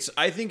think it's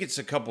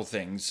a couple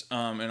things,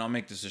 and I'll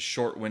make this as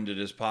short-winded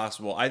as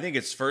possible. I think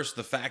it's first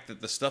the fact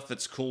that the stuff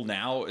that's cool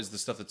now is the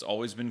stuff that's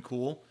always been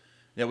cool,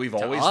 that we've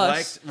always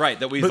liked, right?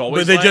 That we've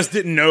always. But they liked. just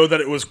didn't know that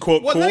it was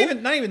quote Well, cool.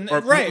 not even or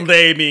right.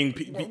 They being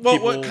people.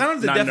 What kind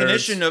of the not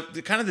definition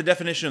nerds. of the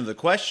definition of the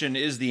question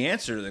is the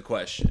answer to the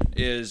question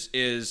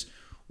is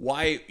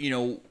why,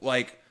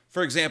 like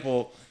for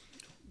example,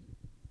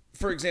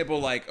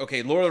 like,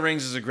 okay, Lord of the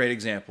Rings is a great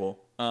example,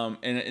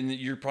 and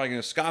you're probably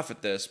gonna scoff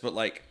at this, but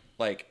like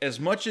as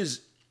much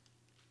as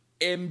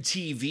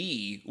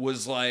MTV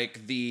was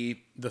like the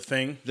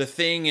thing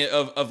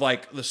of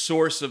like the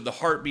source of the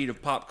heartbeat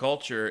of pop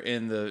culture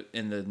in the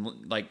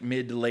like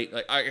mid to late,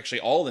 like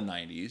actually all the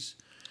 90s.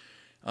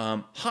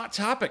 Hot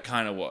Topic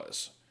kind of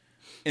was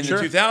in the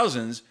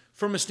 2000s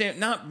from a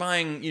not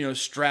buying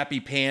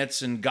strappy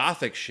pants and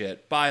gothic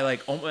shit, by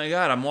like, oh my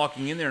god, I'm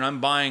walking in there and I'm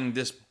buying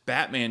this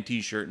Batman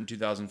t-shirt in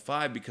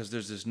 2005 because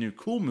there's this new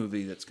cool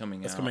movie that's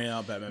coming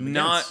out. Batman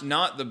Begins.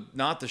 Not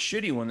the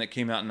shitty one that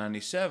came out in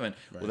 97.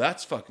 Right. Well,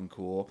 that's fucking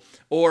cool.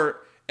 Or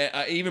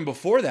even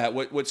before that,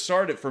 what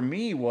started for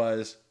me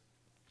was,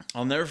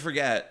 I'll never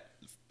forget,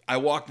 I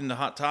walked into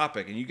Hot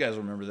Topic, and you guys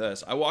remember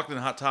this. I walked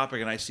into Hot Topic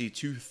and I see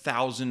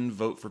 2,000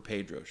 Vote for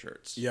Pedro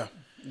shirts. Yeah.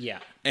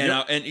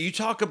 And you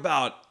talk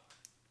about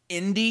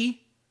indie.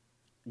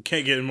 You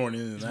can't get more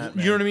into that,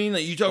 man. You know what I mean?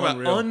 Like, you talk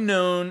about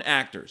unknown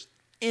actors.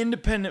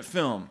 Independent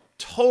film,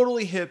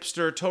 totally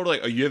hipster, totally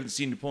like, oh, you haven't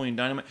seen Napoleon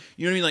Dynamite?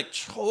 You know what I mean? Like,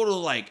 total,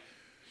 like,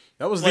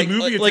 that was the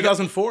movie of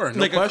 2004,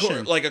 no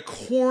question. Like a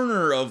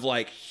corner of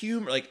like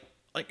humor,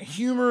 like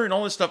humor and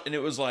all this stuff, and it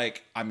was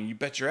like, I mean, you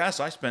bet your ass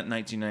I spent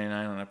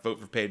 $19.99 on a Vote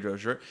for Pedro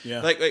shirt.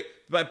 Yeah. Like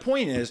my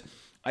point is,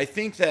 I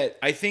think it's that.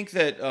 I think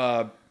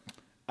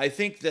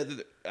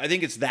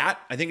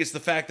it's the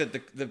fact that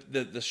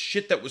the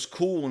shit that was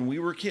cool when we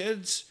were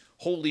kids.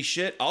 Holy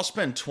shit, I'll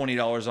spend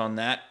 $20 on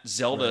that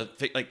Zelda.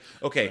 Right. Like,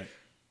 okay. Right.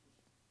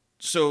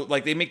 So,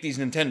 like, they make these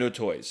Nintendo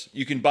toys.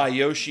 You can buy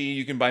Yoshi,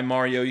 you can buy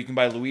Mario, you can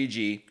buy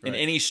Luigi in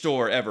any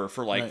store ever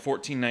for like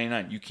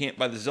 $14.99. You can't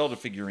buy the Zelda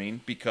figurine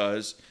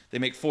because they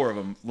make 4 of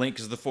them. Link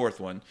is the 4th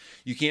one.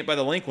 You can't buy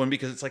the Link one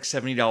because it's like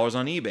 $70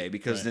 on eBay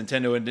because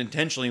Nintendo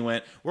intentionally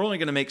went, we're only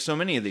going to make so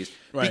many of these.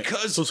 Right.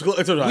 Because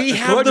we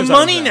have the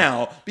money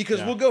now.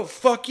 Because we'll go,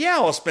 fuck yeah,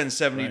 I'll spend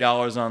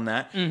 $70 on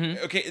that.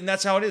 Mm-hmm. Okay, and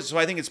that's how it is. So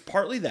I think it's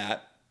partly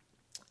that.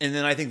 And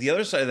then I think the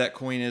other side of that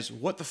coin is,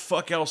 what the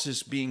fuck else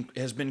has been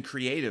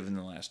creative in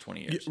the last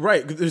 20 years?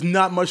 Right. There's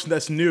not much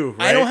that's new,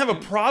 right? I don't have a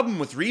problem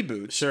with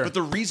reboots. Sure. But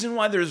the reason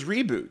why there's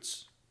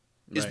reboots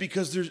is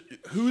because there's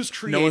who's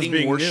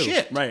creating more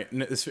shit. Right.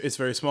 And it's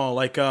very small.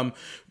 Like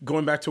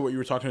going back to what you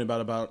were talking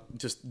about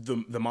just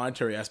the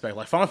monetary aspect.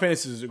 Like Final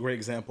Fantasy is a great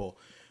example.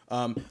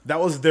 That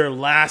was their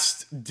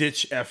last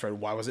ditch effort.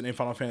 Why was it named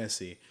Final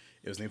Fantasy?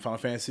 It was named Final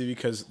Fantasy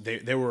because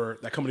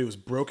that company was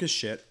broke as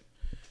shit.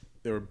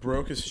 They were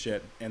broke as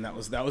shit, and that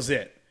was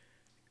it.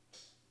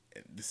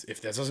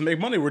 If that doesn't make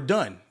money, we're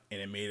done.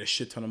 And it made a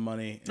shit ton of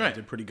money, and it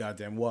did pretty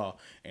goddamn well.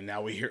 And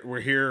now we're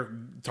here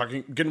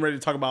getting ready to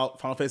talk about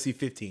Final Fantasy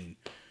 15,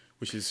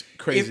 which is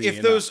crazy.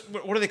 If those,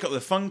 what do they call it?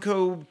 The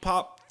Funko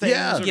Pop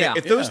things? Yeah.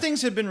 If those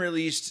things had been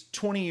released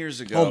 20 years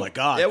ago, oh my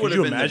god, that would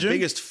have been imagine? the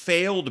biggest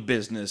failed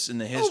business in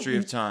the history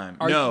of time.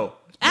 No.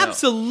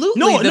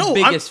 Absolutely the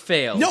biggest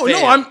fail. No,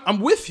 I'm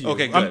with you.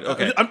 Okay, good.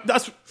 Okay.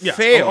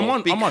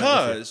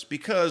 Fail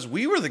because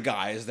we were the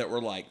guys that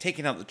were like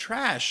taking out the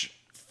trash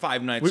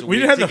 5 nights a we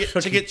week didn't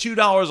have to get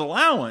 $2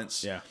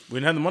 allowance. Yeah, we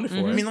didn't have the money for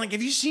it. I mean, like,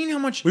 have you seen how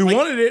much we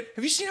wanted it?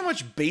 Have you seen how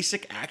much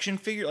basic action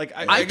figure? Like,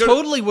 I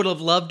totally would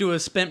have loved to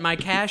have spent my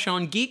cash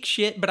on geek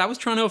shit, but I was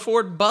trying to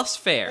afford bus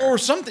fare or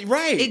something.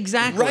 Right,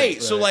 exactly.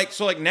 Right. So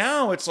like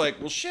now it's like,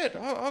 well, shit,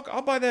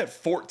 I'll buy that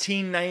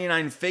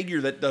 $14.99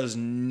 figure that does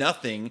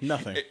nothing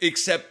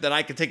except that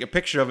I can take a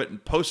picture of it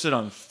and post it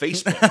on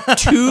Facebook.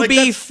 To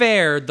be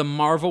fair, the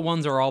Marvel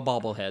ones are all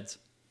bobbleheads.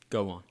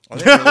 Go on. Are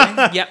they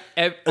really? Yep.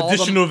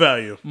 Additional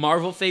value.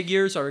 Marvel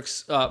figures are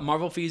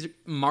Marvel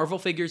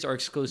figures are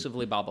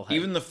exclusively bobblehead.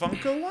 Even the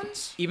Funko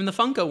ones. Even the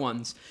Funko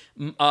ones.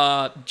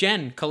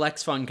 Jen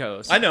collects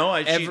Funkos. I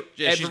know.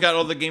 She's got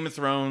all the Game of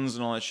Thrones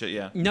and all that shit.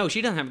 Yeah. No,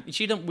 she doesn't have.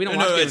 We don't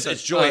watch Game of Thrones.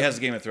 It's Joy has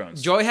the Game of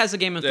Thrones. Joy has the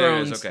Game of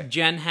Thrones. Okay.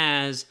 Jen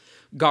has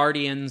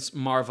Guardians,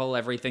 Marvel,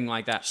 everything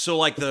like that. So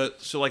like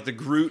the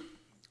Groot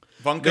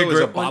Funko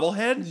is a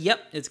bobblehead. Yep,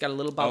 it's got a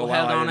little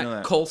bobblehead on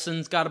it.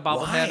 Coulson's got a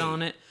bobblehead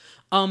on it.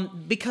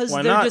 Because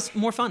Why they're not? just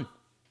more fun.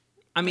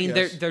 I mean,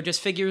 they're just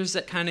figures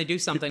that kind of do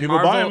something. People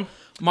buy 'em.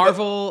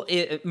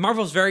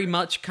 Marvel's very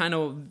much been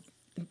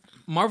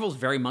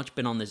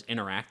on this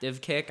interactive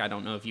kick. I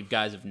don't know if you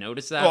guys have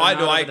noticed that. Oh, I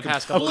know. Over the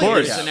past couple of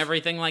years and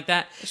everything like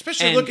that.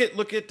 Especially look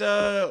at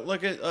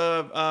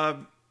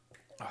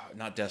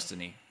not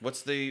Destiny.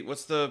 What's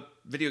the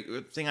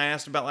video thing I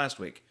asked about last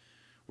week?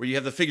 where you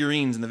have the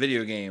figurines in the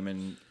video game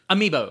and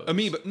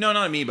Amiibo. No,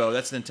 not Amiibo.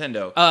 That's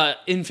Nintendo.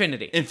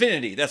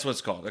 Infinity. That's what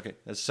it's called. Okay,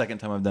 that's the second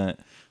time I've done it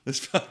this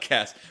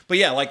podcast. But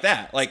yeah, like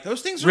that. Like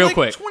those things are Real like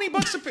quick.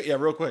 $20 a piece. Yeah,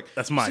 real quick.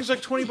 That's mine. Those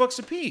things are like $20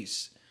 a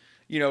piece.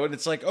 And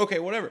it's like, okay,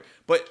 whatever.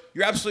 But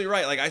you're absolutely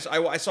right. Like I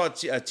saw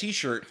a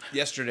T-shirt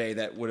yesterday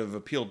that would have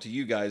appealed to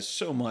you guys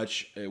so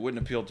much. It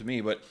wouldn't appeal to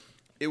me, but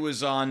it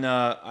was on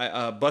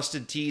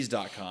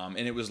bustedtees.com,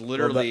 and it was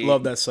literally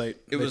love that site.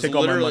 It was take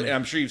all my literally. money.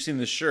 I'm sure you've seen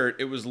the shirt.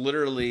 It was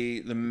literally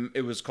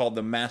it was called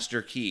the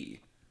Master Key,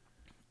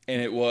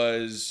 and it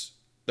was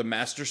the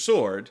Master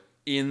Sword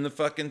in the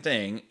fucking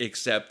thing,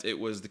 except it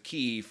was the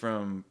key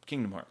from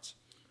Kingdom Hearts.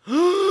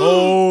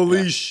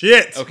 Holy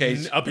shit! Okay,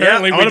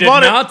 Apparently, I we would've did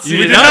bought it. not see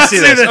you did that. not see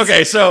this.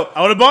 Okay, so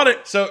I would have bought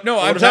it. So no,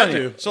 I'm would've telling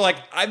had you. to. So like,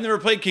 I've never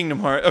played Kingdom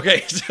Hearts.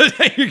 Okay, so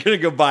you're gonna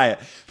go buy it,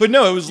 but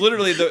no, it was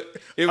literally the.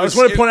 It I was. just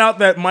want to point out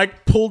that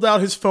Mike pulled out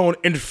his phone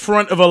in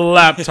front of a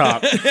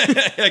laptop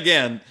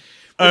again.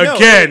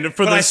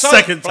 for the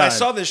second time. But I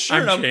saw this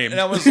shirt I'm shamed. and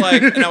I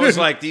was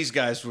like, these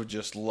guys would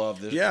just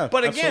love this. Yeah,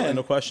 but absolutely, again,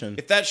 no question.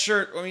 If that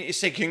shirt, I mean, you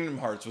say Kingdom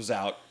Hearts was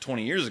out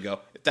 20 years ago.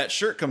 If that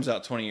shirt comes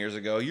out 20 years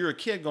ago, you're a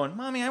kid going,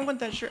 "Mommy, I want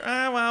that shirt."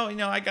 Well,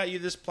 I got you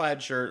this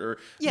plaid shirt, or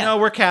no,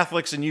 we're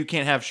Catholics and you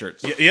can't have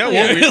shirts. Yeah,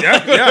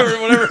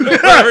 whatever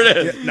it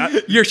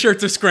is. Your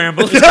shirts are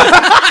scrambled.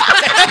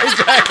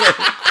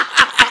 Exactly.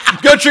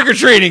 Go trick or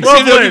treating. See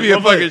if they'll give you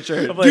a fucking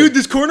shirt. Dude,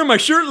 this corner of my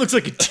shirt looks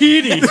like a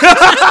titty.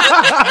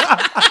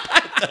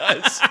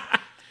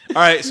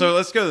 All right, so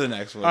let's go to the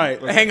next one. All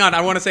right. Hang on,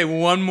 I want to say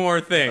one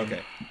more thing.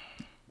 Okay.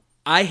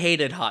 I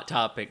hated Hot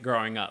Topic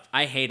growing up.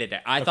 I hated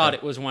it. I thought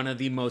it was one of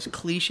the most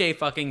cliche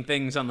fucking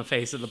things on the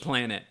face of the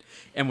planet.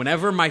 And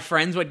whenever my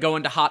friends would go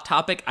into Hot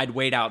Topic, I'd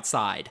wait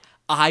outside.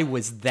 I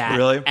was that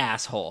Really?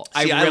 asshole.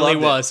 See, I I really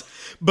loved it. was.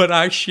 But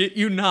I shit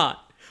you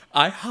not.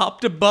 I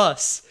hopped a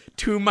bus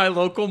to my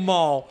local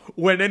mall,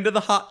 went into the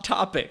Hot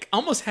Topic,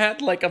 almost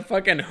had like a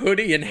fucking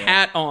hoodie and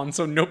hat on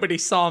so nobody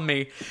saw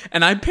me,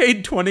 and I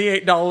paid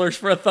 $28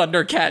 for a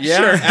Thundercat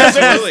shirt.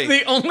 Absolutely. That's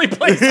the only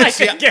place I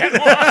could get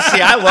one. See,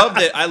 I loved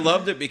it. I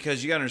loved it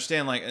because you gotta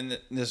understand, like, and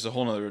this is a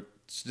whole nother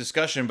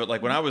discussion, but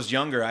like when I was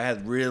younger, I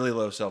had really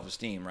low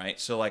self-esteem, right?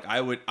 So like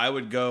I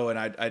would go and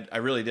I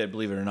really did,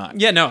 believe it or not.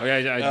 Yeah, no,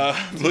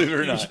 Believe it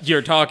or not.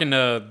 you're talking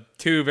to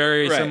two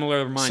very Right.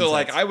 similar mindsets. So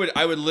like I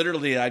would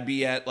literally, I'd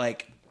be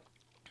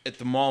at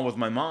the mall with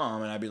my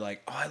mom, and I'd be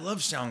like, "Oh, I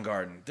love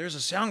Soundgarden. There's a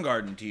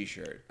Soundgarden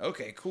T-shirt.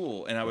 Okay,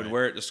 cool." And I would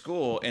wear it to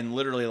school, and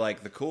literally,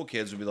 like the cool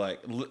kids would be like,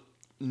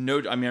 "No."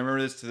 I mean, I remember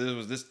this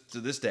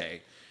to this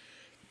day.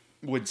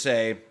 Would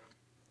say,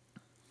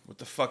 "What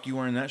the fuck you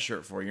wearing that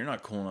shirt for? You're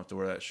not cool enough to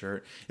wear that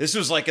shirt." This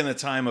was like in the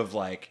time of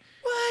like.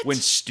 What? When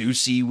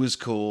Stussy was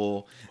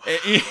cool.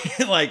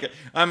 Like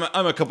I'm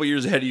a couple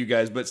years ahead of you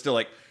guys, but still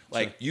like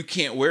you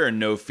can't wear a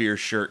No Fear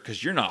shirt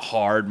because you're not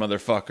hard,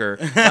 motherfucker.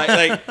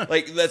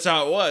 like that's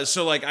how it was.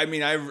 So like I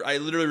mean I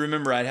literally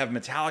remember I'd have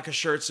Metallica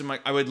shirts and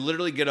I would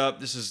literally get up.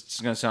 This is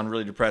gonna sound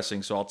really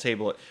depressing, so I'll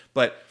table it.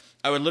 But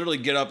I would literally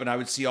get up and I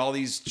would see all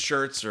these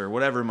shirts or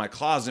whatever in my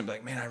closet and be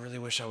like, man, I really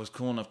wish I was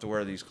cool enough to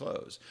wear these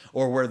clothes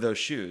or wear those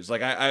shoes.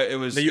 Like it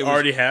was That you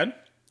already had?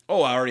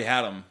 Oh, I already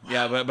had them.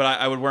 Yeah, but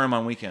I would wear them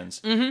on weekends.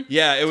 Mm-hmm.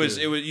 Yeah, it was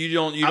you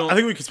don't. I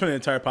think we could spend an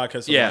entire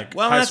podcast on Yeah,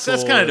 well, that's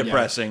kind of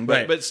depressing,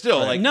 but still,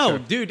 like no, sure.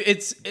 dude, we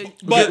can spend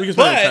an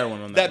entire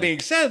one on that one. being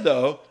said,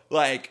 though,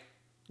 like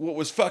what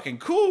was fucking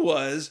cool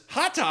was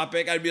Hot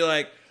Topic. I'd be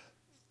like,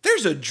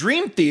 there's a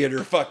Dream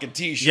Theater fucking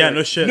T-shirt. Yeah,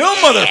 no shit. No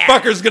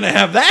motherfucker's gonna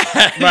have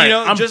that. Right. You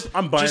know,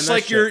 I'm buying just that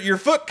like shit. your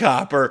Foot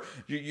Cop or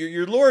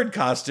your Lord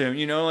costume.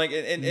 You know, like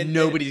and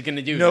nobody's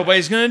gonna do that.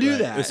 Nobody's gonna do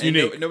that. It's And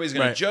unique. nobody's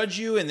gonna Right. judge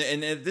you. And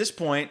at this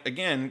point,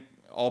 again,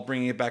 all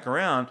bringing it back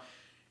around.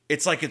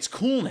 It's like it's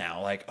cool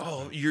now. Like,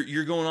 oh,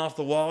 you're going off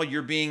the wall.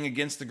 You're being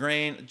against the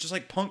grain. Just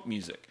like punk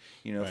music.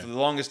 You know, for the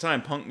longest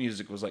time, punk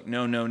music was like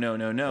no, and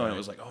it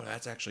was like, oh,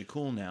 that's actually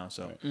cool now.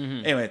 So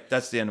anyway,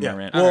 that's the end of my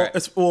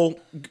rant. Well,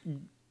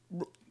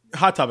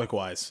 Hot Topic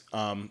wise,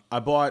 I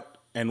bought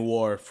and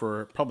wore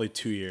for probably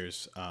 2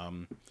 years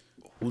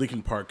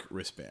Linkin Park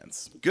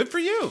wristbands, Good for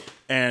you.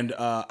 and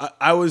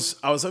I was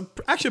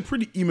actually a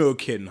pretty emo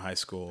kid in high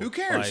school. Who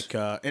cares?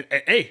 Like,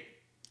 hey,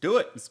 Do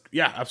it.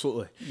 yeah,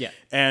 absolutely. Yeah.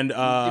 And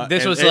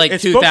This and was it- like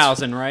it's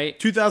 2000, right?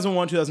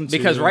 2001, 2002.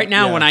 Because right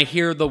now, yeah. when I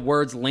hear the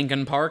words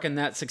Lincoln Park in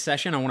that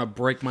succession, I want to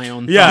break my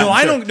own. Yeah. thumb. No,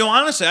 I sure. don't. No,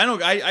 honestly, I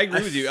don't. I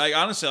agree with you. Like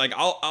honestly, like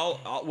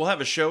we'll have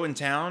a show in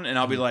town, and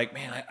I'll be like,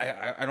 man,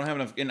 I don't have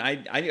enough. And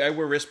I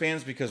wear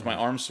wristbands because my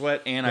arms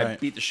sweat, and I Right.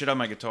 beat the shit out of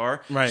my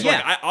guitar. Right. So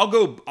like, I'll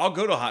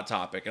go to Hot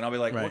Topic, and I'll be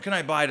like, Right. what can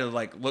I buy to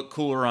like look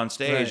cooler on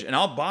stage? Right. And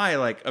I'll buy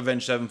like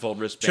Avenged Sevenfold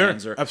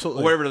wristbands Sure, or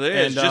absolutely. whatever it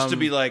is, And, just to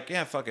be like,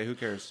 yeah, fuck it, who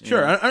cares? You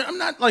Sure, know? I'm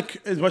not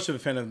like as much of a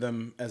fan of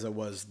them as I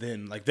was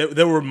then. Like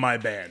they were my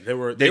band. They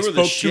were spoke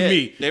the to shit.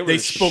 me. They were They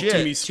the spoke to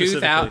shit. me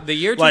specifically. 2000, the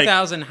year Like,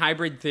 2000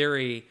 Hybrid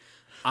Theory.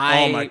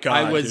 Oh my God,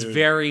 I was dude.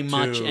 very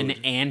much an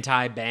Dude.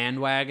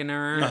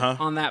 anti-bandwagoner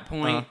on that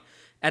point.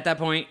 At that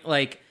point,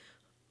 like,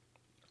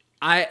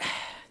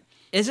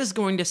 this is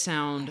going to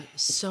sound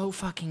so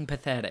fucking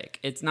pathetic.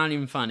 It's not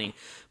even funny,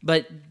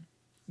 but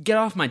get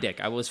off my dick.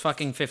 I was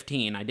fucking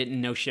 15. I didn't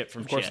know shit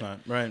from shit. Of course not.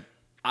 Right.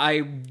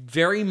 I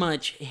very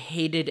much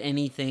hated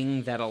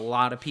anything that a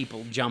lot of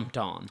people jumped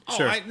on. Oh,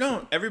 Sure.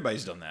 no,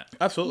 everybody's done that.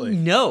 Absolutely.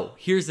 No,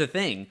 here's the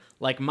thing.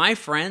 Like, my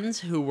friends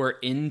who were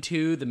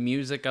into the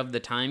music of the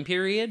time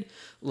period,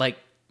 like,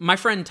 my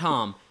friend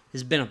Tom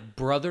has been a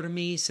brother to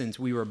me since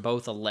we were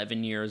both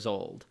 11 years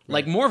old. Right.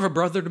 Like, more of a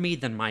brother to me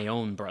than my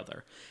own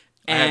brother.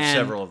 I have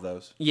several of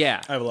those.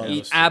 Yeah. I have a lot of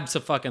those, too.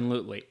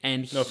 Abso-fucking-lutely.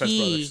 And No offense,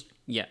 brothers.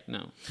 Yeah,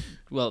 no.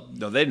 Well,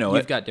 No, they know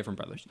you've it. got different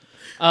brothers.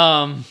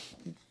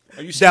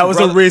 That was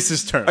a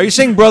racist term. Are you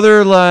saying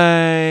brother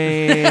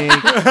like...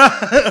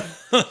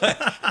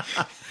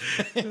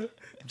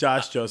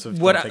 Josh, Joseph,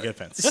 don't take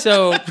offense.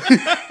 So,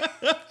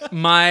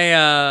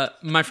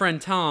 my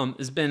friend Tom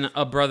has been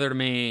a brother to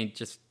me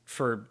just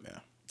for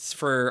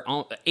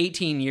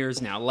 18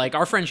 years now. Like,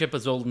 our friendship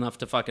is old enough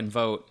to fucking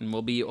vote, and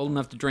we'll be old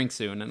enough to drink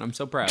soon, and I'm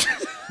so proud.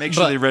 Make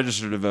sure they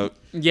register to vote.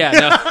 Yeah,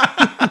 no.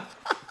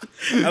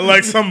 I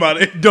like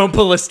somebody. Don't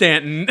pull a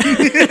Stanton.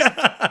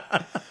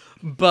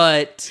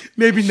 But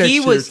Maybe next he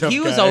year, was tough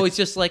was guy. always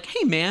just like,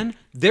 hey man,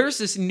 there's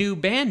this new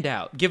band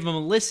out. Give them a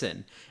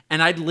listen.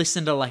 And I'd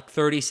listen to like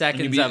 30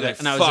 seconds of it,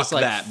 and I was just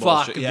like, that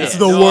fuck bullshit. this. Yeah. This is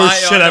the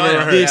worst shit I've I ever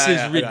know. heard. This Yeah, is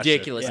yeah. I gotcha.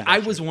 ridiculous. Yeah, I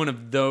gotcha. was one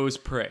of those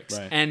pricks.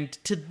 Right. And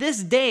to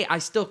this day, I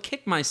still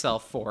kick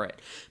myself for it.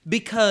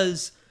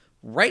 Because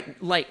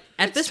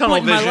at this Tunnel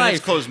point in my vision, life,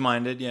 it's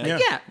closed-minded, yeah.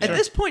 yeah, at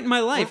this point in my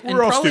life, We're and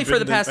all probably stupid for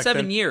the past back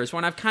 7 then. years,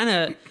 when I've kind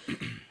of,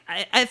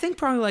 I think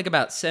probably like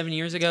about 7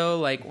 years ago,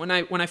 like when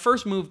I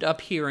first moved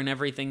up here and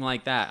everything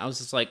like that, I was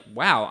just like,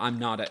 wow, I'm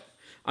not at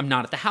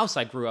the house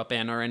I grew up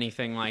in or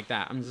anything like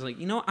that. I'm just like,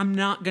 I'm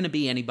not going to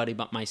be anybody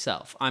but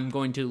myself. I'm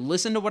going to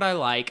listen to what I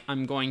like.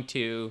 And I'm going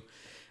to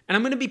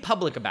be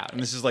public about it.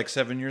 And this is like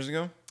 7 years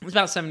ago? It was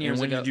about 7 years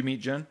And when ago. did you meet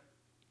Jen?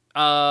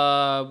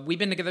 We've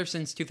been together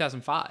since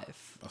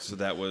 2005. So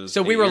that was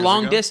So 8 we were years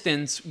long ago?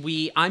 distance.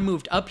 I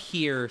moved up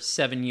here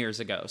 7 years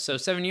ago. So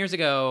 7 years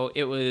ago,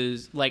 it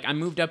was like I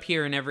moved up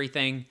here and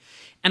everything.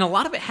 And a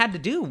lot of it had to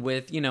do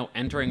with,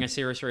 entering a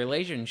serious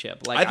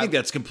relationship. Like I think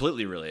that's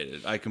completely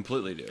related. I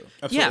completely do.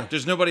 Absolutely. Yeah.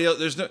 There's nobody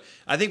else.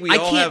 I think we I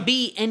all can't have...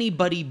 be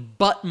anybody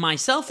but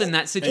myself in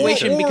that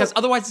situation Or- because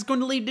otherwise it's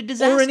going to lead to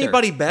disaster. Or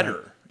anybody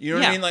better. You know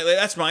what Yeah. I mean? Like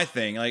that's my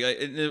thing. Like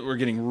we're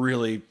getting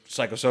really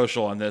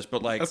psychosocial on this,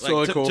 but That's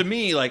really cool. to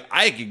me, like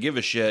I could give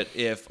a shit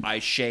if I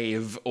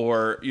shave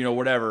or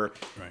whatever.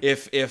 Right.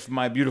 If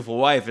my beautiful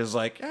wife is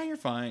like, yeah, you're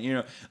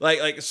fine.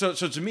 So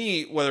to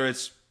me, whether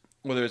it's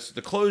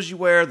the clothes you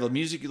wear, the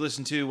music you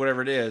listen to,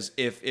 whatever it is,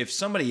 if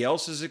somebody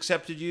else has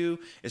accepted you,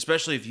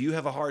 especially if you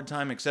have a hard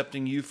time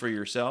accepting you for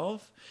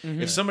yourself,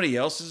 if somebody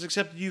else has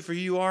accepted you for who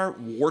you are,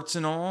 warts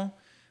and all,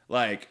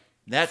 like.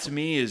 That to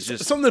me is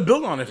just something to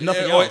build on, if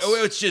nothing else.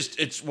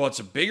 It's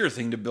a bigger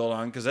thing to build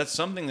on because that's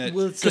something that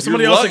Because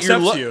somebody else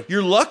accepts you.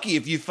 You're lucky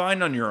if you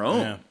find on your own.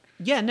 Yeah.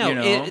 Yeah, no. You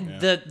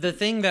know? The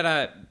thing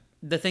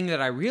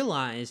that I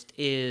realized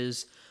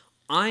is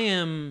I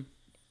am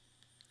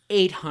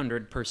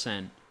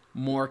 800%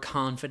 more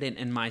confident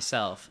in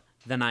myself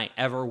than I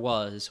ever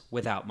was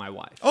without my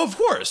wife. Oh, of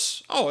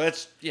course. Oh,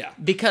 that's yeah.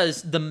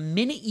 Because the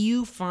minute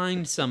you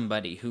find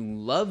somebody who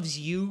loves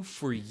you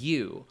for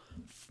you,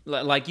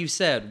 like you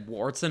said,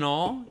 warts and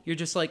all, you're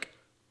just like,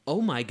 oh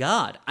my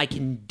God, I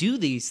can do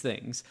these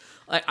things.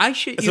 Like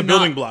It's a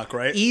building block,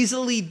 right?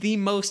 Easily the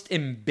most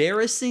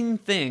embarrassing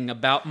thing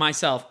about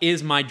myself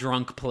is my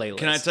drunk playlist.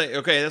 Can I tell you?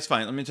 Okay, that's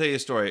fine. Let me tell you a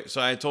story.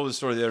 So I told this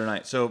story the other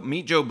night. So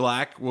Meet Joe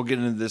Black. We'll get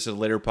into this at a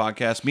later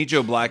podcast. Meet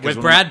Joe Black with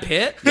is Brad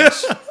Pitt?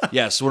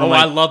 Yes. One Oh, of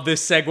my, I love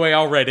this segue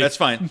already. That's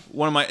fine.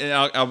 One of my.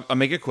 And I'll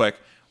make it quick.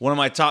 One of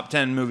my top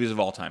 10 movies of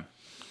all time.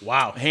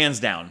 Wow. Hands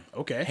down.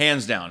 Okay.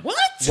 Hands down. What?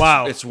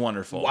 Wow. It's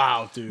wonderful.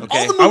 Wow, dude. Okay.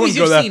 All the I movies wouldn't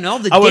go you've that- seen, all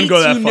the I wouldn't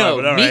dates go that you far, know.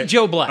 but all Meet right.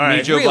 Joe Black. All right.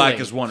 Meet Joe Really? Black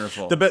is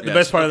wonderful. The Yes.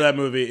 best part of that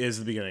movie is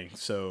the beginning.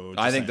 So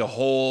I think the saying.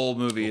 whole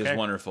movie is Okay.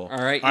 wonderful. All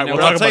right. All right, know we'll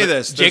what? talk I'll tell you about it.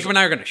 this. Jacob and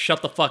I are going to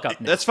shut the fuck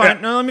up now. That's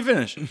fine. No, let me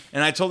finish.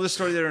 And I told this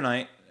story the other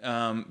night.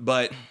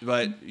 But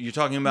you're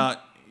talking about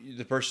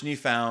the person you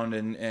found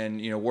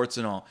and warts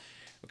and all.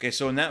 Okay,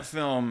 so in that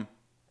film,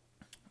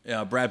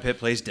 Brad Pitt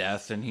plays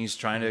Death, and he's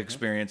trying to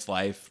experience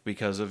life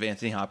because of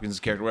Anthony Hopkins'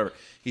 character, whatever.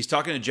 He's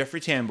talking to Jeffrey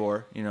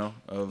Tambor,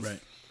 of Right.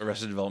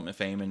 Arrested Development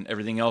fame and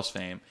everything else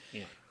fame.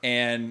 Yeah.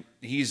 And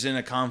he's in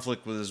a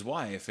conflict with his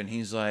wife, and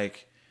he's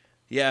like,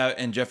 yeah,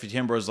 and Jeffrey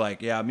Tambor's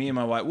like, yeah, me and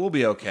my wife, we'll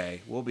be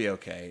okay. We'll be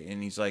okay.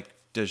 And he's like,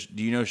 do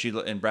you know she,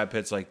 and Brad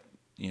Pitt's like,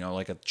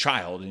 like a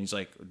child. And he's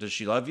like, does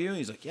she love you?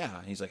 He's like, yeah.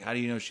 And he's like, how do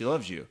you know she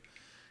loves you?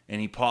 And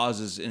he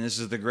pauses, and this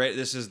is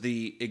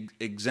the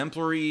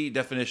exemplary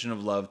definition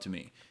of love to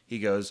me. He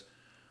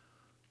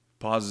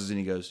pauses, and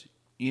he goes,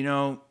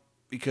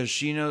 because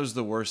she knows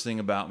the worst thing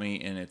about me,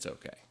 and it's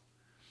okay.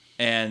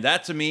 And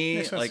that to me,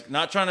 Makes sense. like,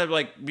 not trying to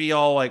like be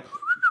all like,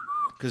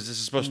 because this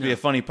is supposed to be a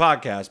funny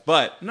podcast,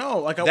 but No,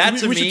 like that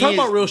to we me should talk is-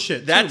 about real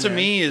shit. That too, to man.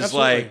 me is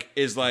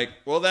Absolutely. like,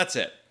 well, that's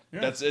it.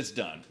 Yeah. It's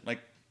done. Like,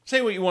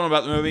 say what you want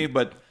about the movie,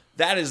 but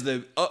that is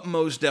the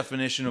utmost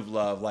definition of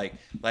love. Like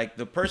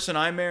the person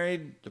I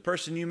married, the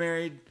person you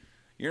married,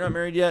 you're not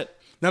married yet.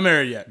 Not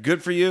married yet.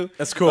 Good for you.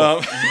 That's cool.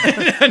 No,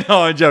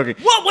 I'm joking.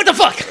 What the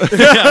fuck?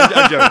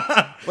 I'm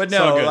joking. But no,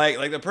 So good.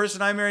 like the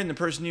person I married and the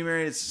person you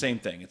married, it's the same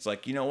thing. It's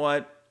like, you know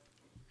what?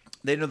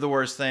 They know the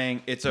worst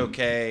thing. It's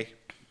okay.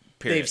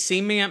 Period. They've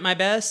seen me at my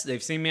best.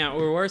 They've seen me at my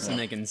worst, and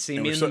they can see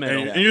me in the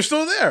middle. And you're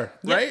still there,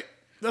 right?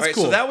 That's All right,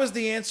 cool. so that was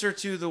the answer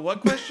to the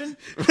what question?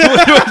 which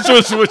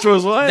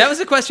was what? That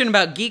was a question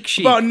about geek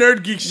chic. about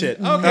nerd geek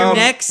shit. Okay.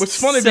 Next What's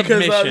funny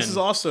because submission. this is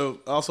also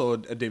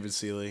a David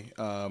Seeley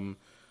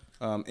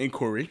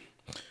inquiry.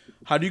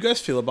 How do you guys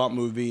feel about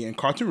movie and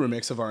cartoon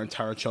remakes of our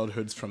entire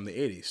childhoods from the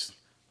 80s?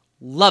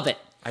 Love it.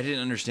 I didn't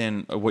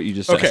understand what you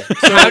just said. Okay.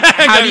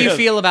 How do you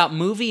feel about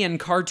movie and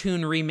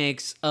cartoon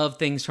remakes of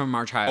things from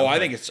our childhood? Oh, I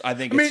think it's. I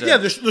mean,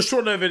 the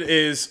short of it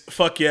is,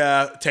 fuck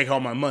yeah, take all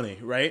my money,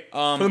 right?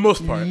 For the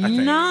most part, I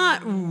think.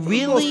 Not For the most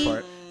really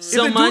part.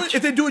 so much.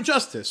 If they do it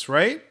justice,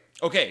 right?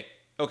 okay.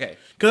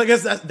 Because I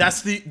guess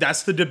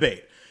that's the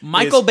debate.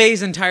 Michael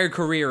Bay's entire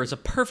career is a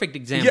perfect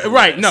example. Yeah, of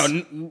right. this.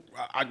 No,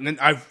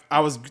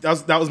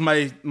 that was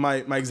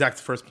my exact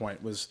first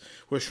point was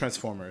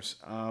Transformers.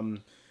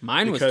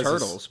 Mine was because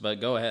Turtles,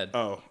 but go ahead.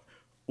 Well,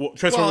 Well,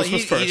 Transformers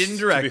was first. he didn't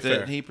to direct be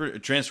it. fair.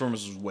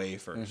 Transformers was way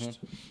 1st.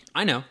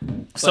 I know.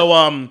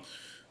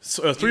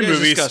 So three You guys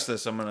movies. discuss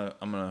this. I'm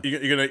gonna. You're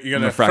gonna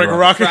gonna Fraggle Fraggle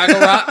Rock. Fraggle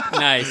Rock,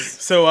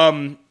 nice.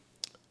 So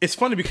it's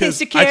funny because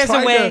Kiss your cares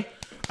away.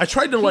 I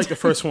tried to like the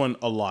first one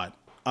a lot.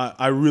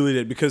 I really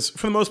did because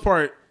for the most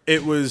part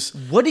it was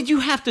What did you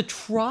have to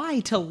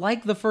try to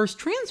like the first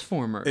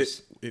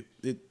Transformers?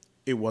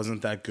 it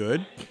wasn't that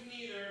good.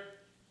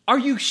 Are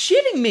you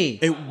shitting me?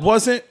 It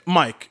wasn't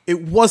Mike.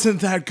 It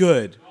wasn't that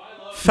good.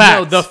 Fact.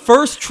 No, the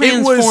first It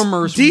was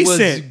Transformers was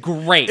decent.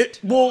 great.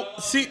 Well,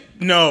 see,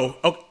 no.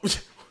 Oh, did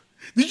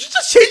you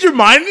just change your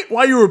mind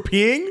while you were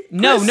peeing?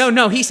 Chris?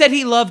 No. He said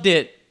he loved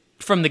it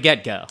from the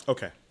get-go.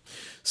 Okay.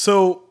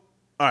 So,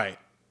 all right.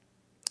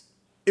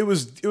 It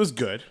was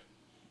good.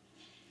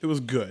 It was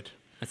good.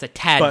 That's a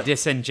tad But-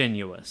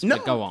 disingenuous, No.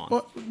 but go on.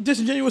 Well,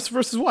 disingenuous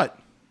versus what?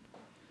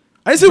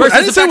 I didn't say, Versus I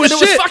didn't the say it fact was that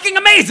shit. it was fucking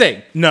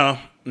amazing! No.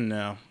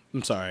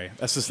 I'm sorry.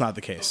 That's just not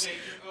the case.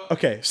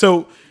 Okay. So,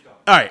 all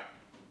right.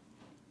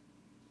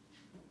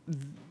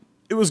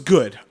 It was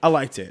good. I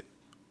liked it.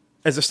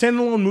 As a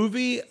standalone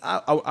movie,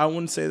 I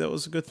wouldn't say that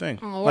was a good thing.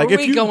 Oh, are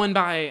we going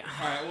by...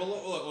 All right. Well,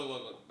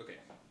 look. Okay.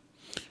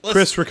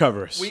 Chris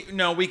recovers.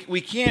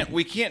 We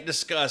can't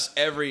discuss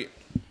every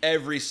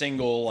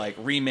single like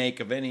remake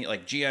of any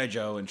like G.I.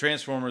 Joe and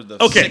Transformers.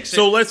 The Okay,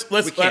 so let's we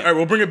all can't. right,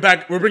 we'll bring it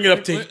back. We'll bring it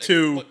up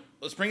to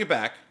Let's bring it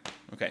back.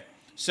 Okay.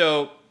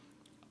 So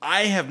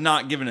I have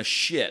not given a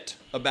shit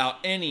about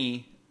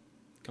any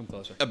Come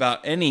closer.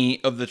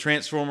 of the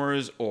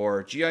Transformers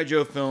or G.I.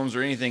 Joe films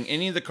or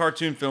any of the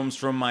cartoon films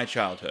from my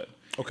childhood.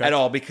 Okay. At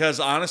all, because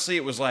honestly,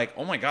 it was like,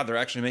 oh my god, they're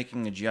actually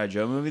making a G.I.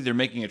 Joe movie. They're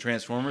making a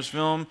Transformers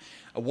film.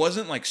 I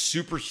wasn't like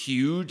super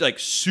huge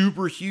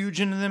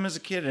into them as a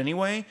kid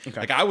anyway. Okay.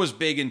 Like I was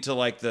big into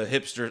like the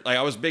hipster, like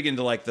I was big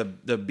into like the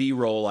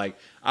B-roll. Like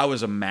I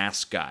was a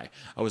Mask guy.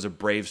 I was a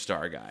Brave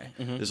Star guy.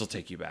 This will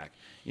take you back.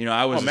 You know,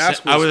 I was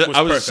Mask I was was a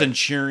perfect.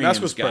 Centurion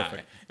Mask was guy.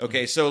 perfect.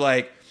 Okay, so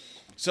like.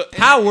 So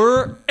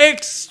Power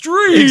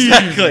Extreme!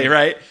 exactly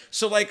right.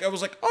 So like I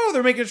was like, oh,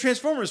 they're making a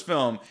Transformers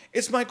film.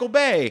 It's Michael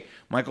Bay.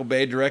 Michael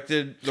Bay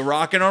directed The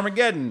Rock and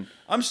Armageddon.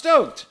 I'm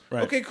stoked.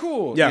 Right. Okay,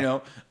 cool. Yeah.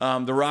 You know,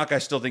 The Rock I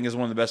still think is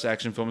one of the best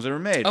action films ever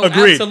made. Oh,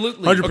 Agreed.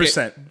 absolutely.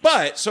 100%.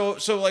 But so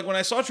like when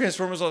I saw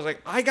Transformers, I was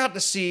like, I got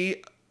to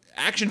see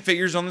action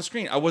figures on the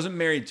screen. I wasn't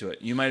married to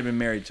it. You might have been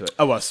married to it.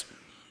 I was.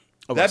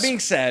 That being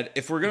said,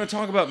 if we're going to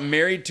talk about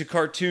married to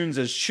cartoons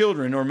as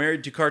children or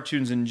married to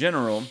cartoons in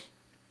general,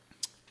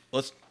 I'm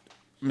just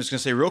going to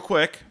say real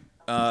quick,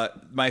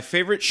 my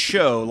favorite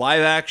show,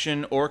 live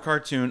action or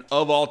cartoon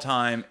of all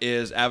time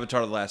is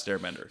Avatar: The Last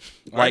Airbender.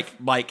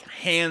 Like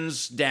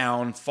hands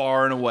down,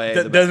 far and away.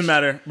 That the doesn't best.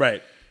 matter.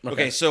 Right.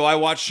 Okay, so I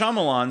watched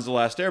Shyamalan's The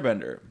Last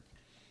Airbender,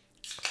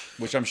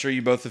 which I'm sure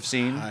you both have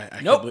seen. I Nope.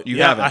 can't believe- You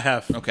yeah, haven't? I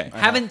have. Okay.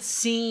 Haven't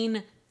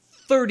seen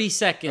 30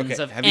 seconds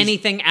Okay, of have you-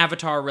 anything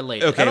Avatar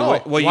related. Okay, At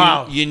all. well,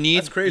 Wow. you need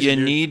That's crazy,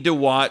 dude. need to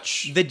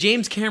watch. The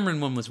James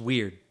Cameron one was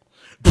weird.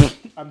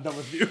 I'm done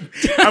with you.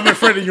 I'm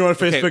unfriending you on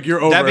Facebook. Okay,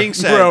 You're over. That being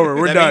said, we're over.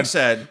 We're that done. being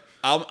said,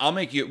 I'll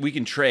make you. We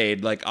can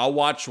trade. Like I'll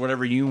watch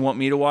whatever you want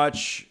me to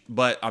watch.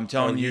 But I'm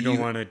telling you,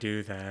 to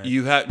do that.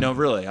 you have no.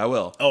 Really, I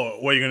will.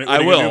 Oh, what are you gonna? I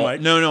What are you will. gonna do,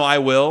 Mike? No, I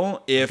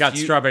will. If Got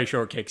you, strawberry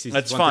shortcake seasons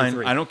that's 1 fine.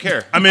 through 3. I don't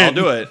care. I'm in. I'll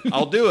do it.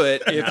 I'll do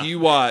it if you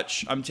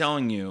watch. I'm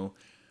telling you,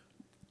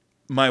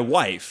 my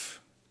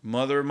wife,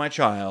 mother of my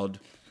child,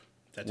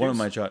 one of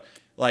my child,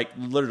 like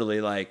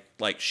literally, like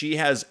she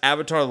has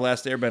Avatar: The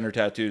Last Airbender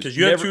tattoos. Because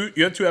you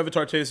have two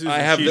Avatar tattoos. I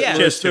and have. she has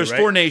There's two, right?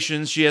 4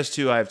 nations. She has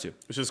 2. I have 2.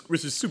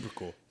 which is super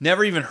cool.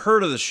 Never even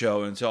heard of the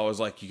show until I was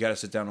like, "You got to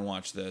sit down and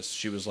watch this."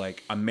 She was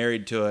like, "I'm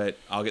married to it.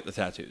 I'll get the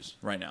tattoos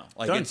right now."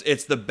 Like Done.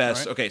 it's the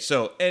best. Right. Okay,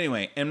 so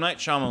anyway, M. Night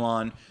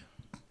Shyamalan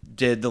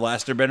did the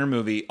Last Airbender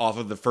movie off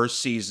of the first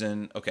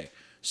season. Okay,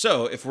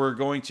 so if we're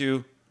going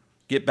to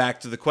get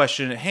back to the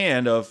question at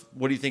hand of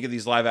what do you think of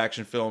these live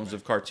action films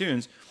of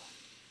cartoons,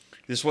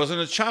 This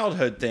wasn't a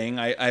childhood thing.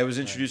 I was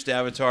introduced to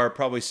Avatar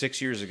probably 6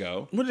 years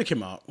ago. When did it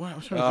come out?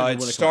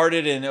 It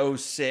started in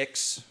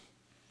 2006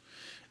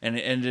 and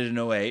it ended in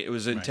 2008. It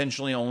was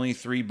intentionally only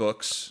 3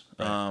 books,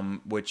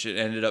 which it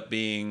ended up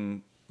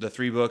being the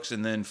 3 books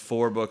and then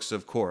 4 books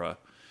of Korra,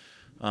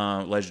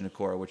 Legend of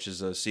Korra, which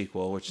is a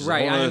sequel, which is a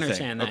whole other I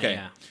understand thing. that, Okay,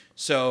 yeah.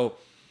 so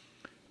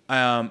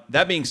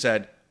that being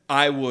said,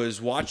 I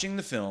was watching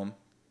the film.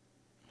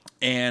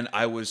 And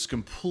I was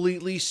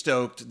completely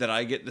stoked that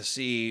I get to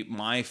see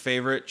my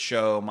favorite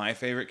show, my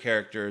favorite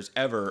characters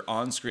ever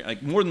on screen,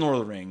 like more than Lord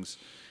of the Rings,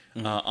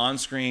 on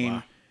screen.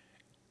 Wow.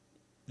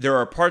 There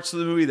are parts of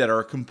the movie that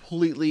are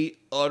completely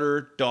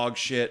utter dog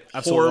shit,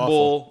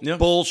 horrible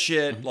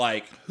bullshit.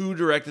 Like, who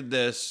directed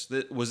this?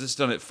 Was this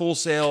done at Full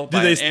Sail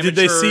by an amateur? Did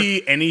they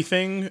see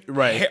anything?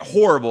 Right.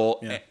 Horrible.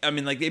 Yeah. I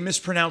mean, like, they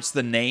mispronounced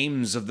the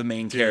names of the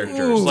main characters.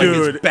 Ooh, like,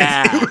 dude, it's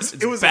bad.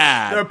 It was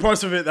bad. There are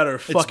parts of it that are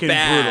fucking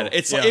bad. brutal.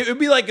 It's like, it would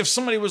be like if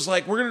somebody was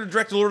like, we're going to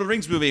direct a Lord of the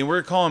Rings movie and we're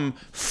going to call him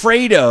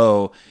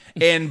Fredo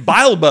and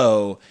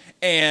Bilbo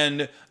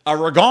and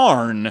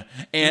Aragorn,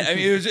 and I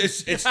mean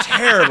it's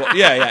terrible.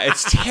 Yeah,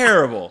 it's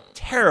terrible.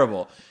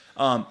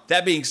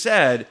 That being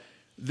said,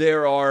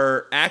 there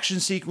are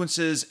action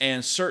sequences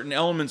and certain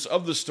elements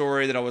of the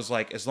story that I was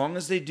like, as long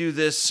as they do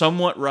this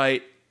somewhat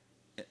right,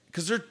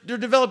 because they're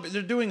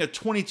doing a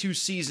 22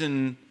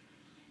 season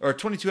or a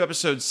 22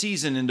 episode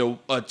season into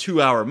a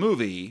 2-hour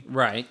movie.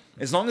 Right.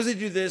 As long as they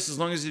do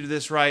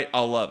this right,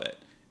 I'll love it.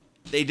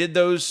 They did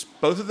both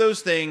of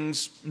those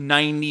things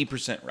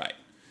 90% right.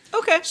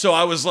 Okay. So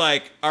I was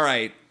like, all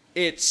right,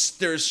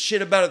 there's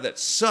shit about it that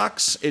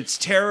sucks. It's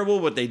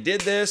terrible, but they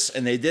did this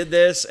and they did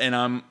this, and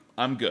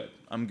I'm good.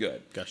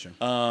 Gotcha.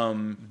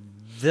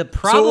 The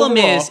problem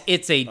overall- is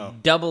it's a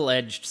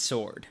double-edged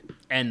sword.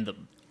 And the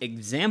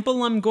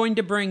example I'm going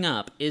to bring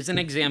up is an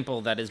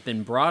example that has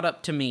been brought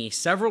up to me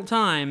several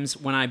times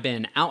when I've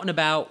been out and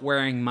about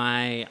wearing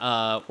my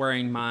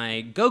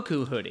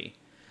Goku hoodie.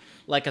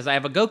 Like, because I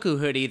have a Goku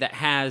hoodie that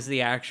has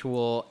the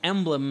actual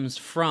emblems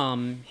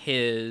from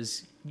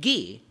his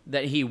gi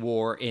that he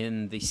wore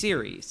in the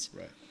series.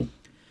 Right.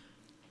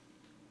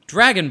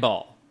 Dragon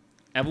Ball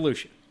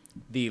Evolution,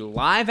 the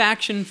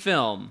live-action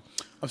film.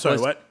 I'm sorry,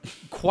 what?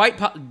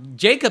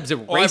 Jacob's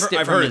erased it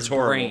I've from heard his it's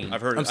horrible. brain.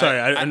 I've heard. I'm sorry,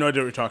 I no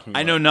idea what you're talking about.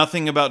 I know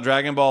nothing about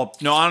Dragon Ball.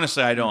 No,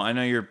 honestly, I don't. I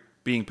know you're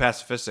being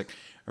pacifistic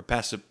or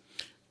passive.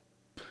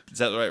 Is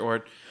that the right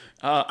word?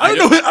 I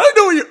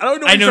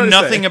know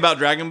nothing about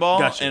Dragon Ball,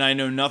 Gotcha. and I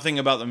know nothing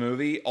about the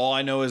movie. All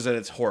I know is that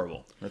it's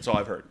horrible. That's all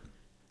I've heard.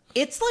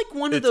 It's like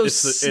one of those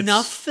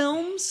snuff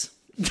films.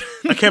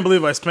 I can't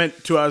believe I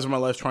spent 2 hours of my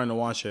life trying to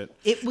watch it.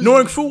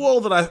 Knowing full well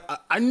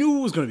that I knew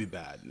it was going to be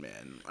bad,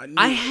 man.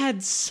 I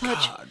had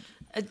such...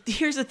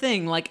 here's the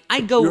thing. Like, I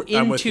go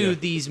into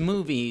these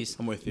movies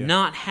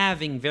not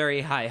having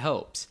very high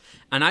hopes.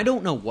 And I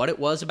don't know what it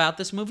was about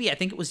this movie. I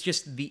think it was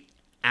just the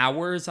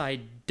hours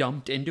I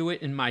dumped into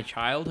it in my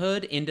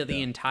childhood, into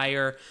the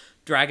entire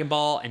Dragon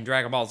Ball and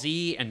Dragon Ball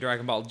Z and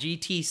Dragon Ball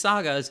GT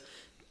sagas.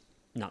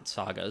 Not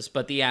sagas,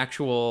 but the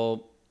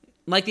actual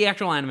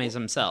animes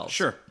themselves.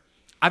 Sure.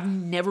 I've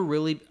never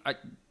really,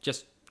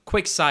 just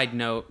quick side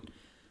note,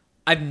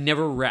 I've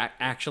never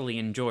actually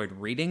enjoyed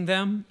reading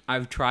them.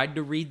 I've tried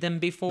to read them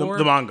before.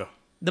 The manga.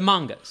 The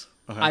mangas.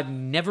 Okay. I've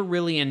never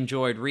really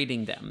enjoyed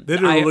reading them. They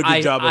did a really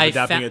good job of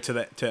adapting it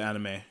to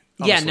anime. Honestly.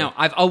 Yeah, no,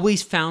 I've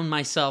always found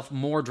myself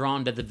more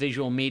drawn to the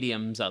visual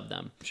mediums of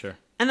them. Sure.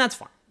 And that's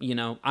fine. You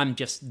know, I'm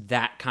just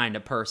that kind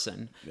of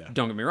person. Yeah.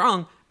 Don't get me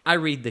wrong, I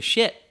read the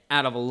shit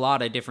out of a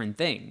lot of different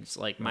things.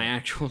 Like my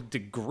actual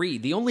degree.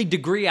 The only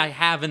degree I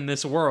have in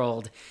this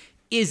world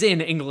is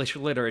in English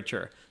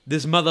literature.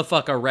 This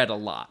motherfucker read a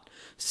lot.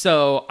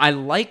 So I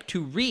like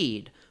to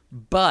read,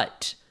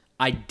 but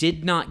I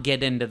did not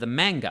get into the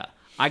manga.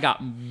 I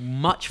got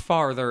much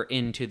farther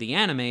into the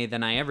anime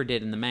than I ever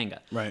did in the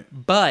manga. Right.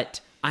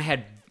 But I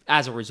had,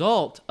 as a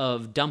result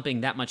of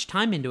dumping that much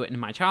time into it in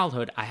my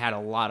childhood, I had a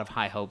lot of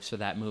high hopes for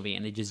that movie,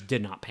 and it just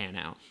did not pan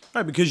out.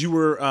 Right, because you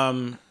were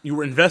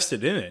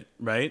invested in it,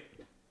 right?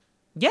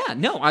 Yeah,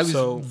 no, I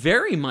was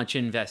very much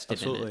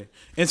invested in it.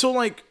 And so,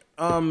 like,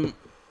 I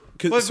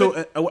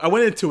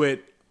went into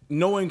it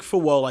knowing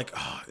full well, like,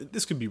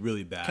 this could be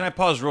really bad. Can I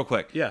pause real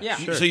quick? Yeah.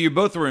 Sure. So you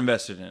both were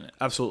invested in it?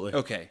 Absolutely.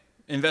 Okay.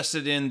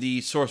 Invested in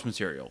the source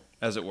material,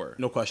 as it were.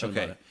 No question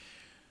about it.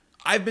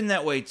 I've been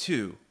that way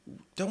too.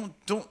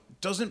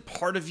 Doesn't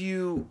part of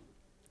you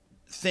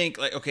think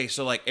like, okay,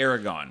 so like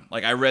Aragon,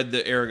 like I read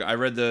the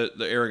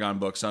Aragon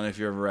books. I don't know if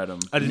you ever read them.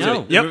 I did.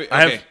 No. Yep. Okay.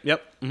 I have.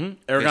 Yep. Mm-hmm.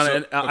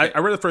 Aragon. I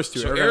read the first two.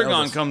 So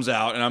Aragon comes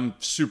out, and I'm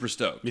super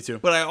stoked. Me too.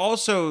 But I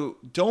also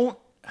don't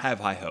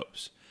have high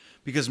hopes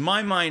because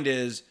my mind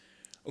is,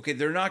 okay,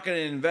 they're not going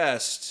to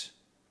invest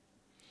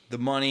the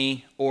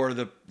money or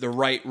the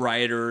right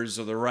writers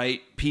or the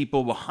right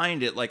people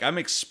behind it. Like I'm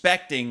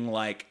expecting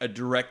like a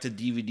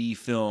direct-to-DVD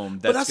film.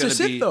 But that's just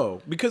it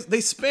though, because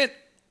they spent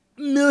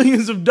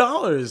millions of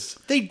dollars.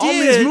 They did on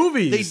these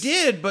movies. They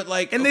did, but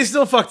like, and they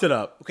still fucked it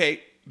up.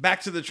 Okay,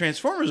 back to the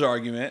Transformers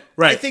argument,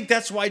 Right. I think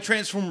that's why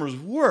Transformers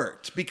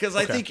worked. Because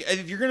I think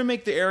if you're going to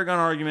make the Aragon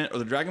argument or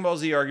the Dragon Ball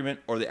Z argument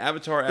or the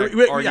Avatar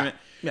argument,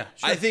 Yeah,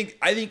 sure. I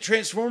think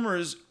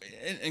Transformers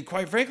and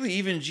quite frankly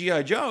even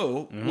G.I.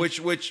 Joe,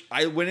 which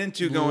I went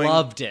into going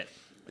Loved it.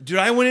 dude,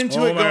 I went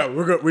into it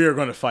going we are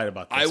going to fight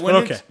about this. I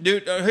went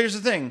dude, here's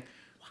the thing.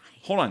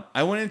 Hold on.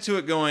 I went into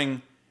it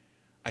going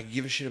I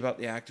give a shit about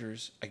the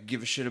actors. I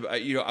give a shit about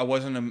I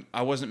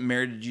wasn't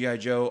married to G.I.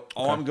 Joe.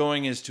 All I'm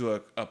going is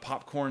to a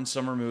popcorn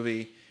summer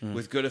movie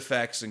with good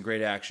effects and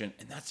great action,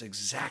 and that's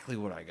exactly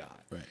what I got.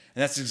 Right.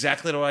 And that's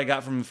exactly what I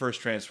got from the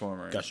first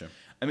Transformer. Gotcha.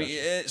 I mean,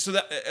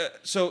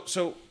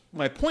 so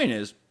my point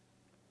is,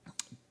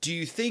 do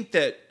you think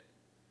that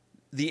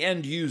the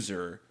end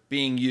user,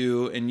 being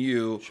you and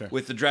you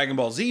with the Dragon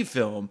Ball Z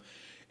film,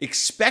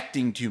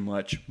 expecting too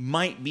much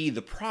might be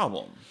the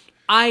problem?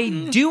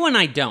 I do and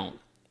I don't.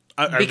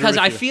 Because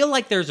I you. feel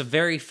like there's a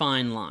very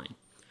fine line.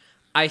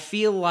 I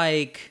feel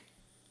like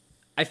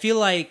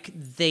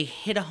they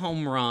hit a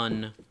home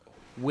run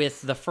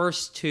with the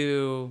first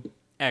two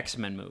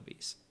X-Men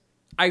movies.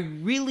 I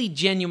really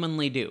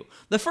genuinely do.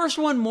 The first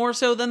one more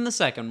so than the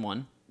second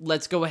one.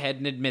 Let's go ahead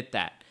and admit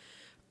that.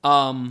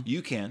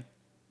 You can.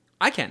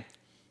 I can.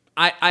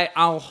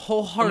 I'll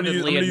wholeheartedly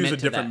I'm gonna admit use a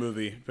to different that.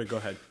 movie, but go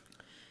ahead.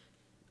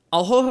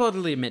 I'll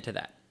wholeheartedly admit to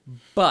that.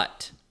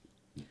 But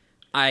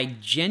I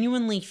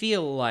genuinely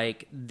feel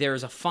like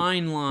there's a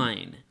fine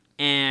line,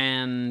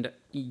 and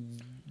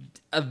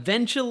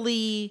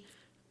eventually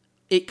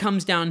it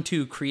comes down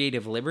to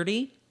creative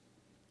liberty.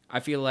 I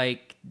feel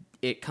like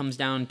it comes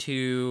down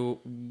to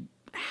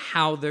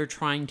how they're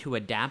trying to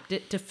adapt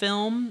it to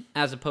film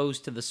as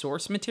opposed to the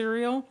source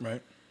material.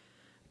 Right.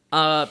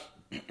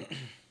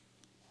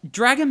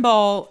 Dragon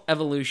Ball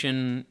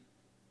Evolution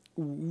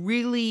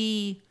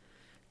really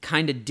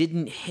kind of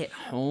didn't hit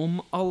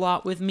home a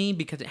lot with me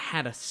because it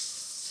had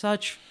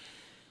such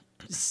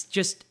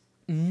just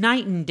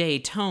night and day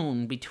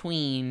tone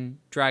between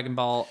Dragon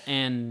Ball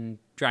and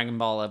Dragon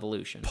Ball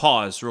Evolution.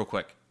 Pause real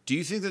quick. Do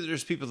you think that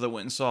there's people that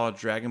went and saw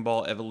Dragon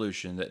Ball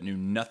Evolution that knew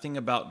nothing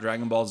about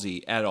Dragon Ball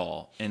Z at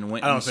all and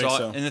went and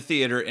saw it in the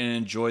theater and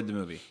enjoyed the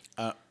movie?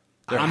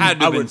 There had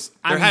to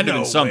have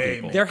been some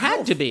people. There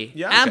had to be.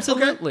 Yeah,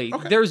 absolutely.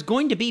 okay. There's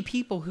going to be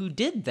people who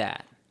did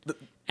that.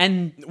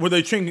 And were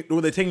they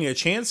taking a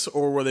chance,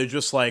 or were they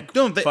just like,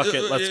 fuck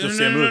it, let's go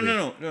see a movie?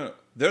 No.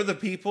 They're the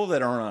people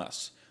that aren't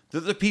us.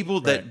 They're the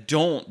people that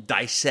don't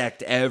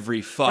dissect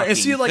every fucking and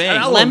see, like, thing.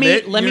 let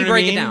me You know what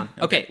break I mean? it down.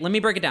 Okay, let me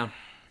break it down.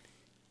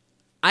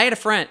 I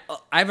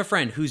have a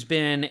friend who's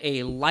been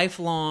a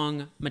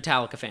lifelong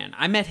Metallica fan.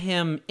 I met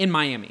him in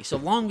Miami, so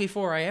long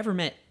before I ever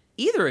met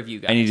either of you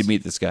guys. I need to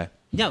meet this guy.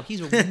 No,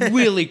 he's a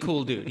really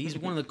cool dude. He's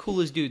one of the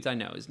coolest dudes I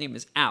know. His name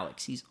is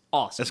Alex. He's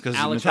awesome. That's because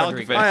Alex he's a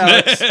Metallica Rodriguez. fan.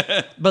 Hi,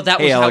 Alex. But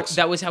Alex.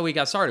 that was how we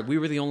got started. We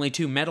were the only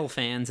two metal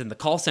fans in the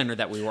call center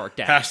that we worked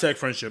at. Hashtag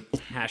friendship.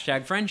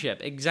 Hashtag friendship.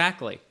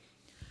 Exactly.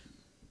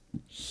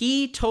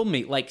 He told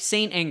me, like,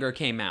 Saint Anger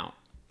came out,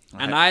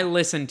 and I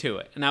listened to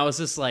it, and I was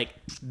just like,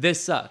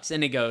 this sucks.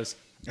 And he goes,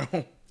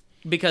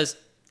 because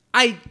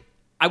I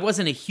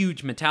wasn't a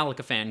huge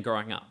Metallica fan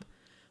growing up.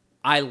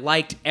 I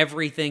liked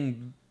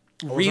everything.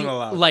 Wasn't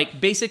allowed. Like,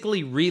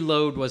 basically,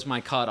 Reload was my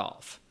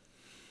cutoff.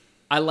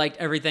 I liked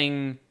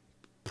everything,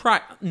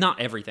 not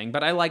everything,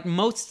 but I liked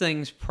most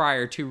things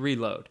prior to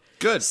Reload.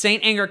 Good.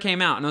 Saint Anger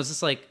came out, and I was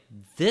just like,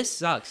 this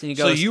sucks. And he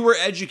So goes, you were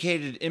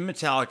educated in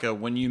Metallica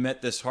when you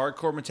met this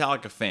hardcore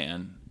Metallica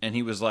fan, and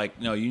he was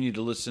like, no, you need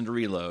to listen to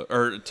Reload,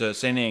 or to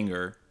Saint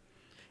Anger.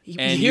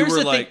 And here's you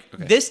were the like,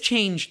 thing. okay. This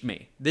changed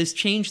me. This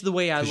changed the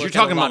way I look You're at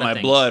talking a lot about of my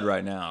things. blood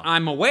right now.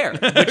 I'm aware,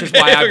 which is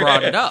why I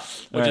brought it up.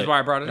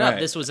 Right.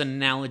 This was an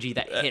analogy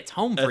that hits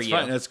home for That's you.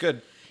 fine. That's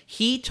good.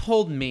 He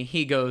told me,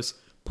 he goes,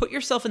 put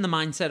yourself in the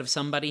mindset of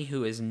somebody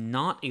who is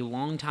not a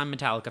longtime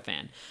Metallica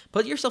fan.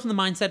 Put yourself in the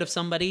mindset of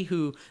somebody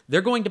who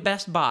they're going to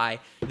Best Buy.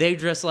 They're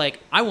just like,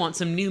 I want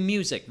some new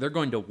music. They're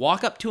going to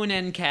walk up to an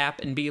end cap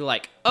and be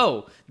like,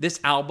 oh, this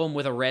album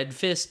with a red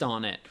fist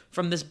on it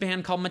from this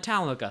band called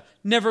Metallica.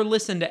 Never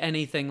listened to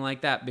anything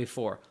like that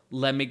before.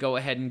 Let me go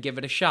ahead and give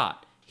it a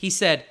shot. He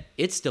said,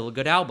 it's still a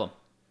good album.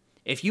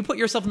 If you put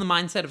yourself in the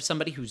mindset of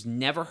somebody who's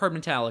never heard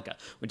Metallica,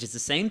 which is the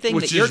same thing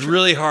Which that you're is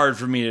really hard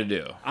for me to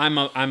do.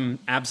 I'm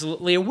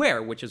absolutely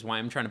aware, which is why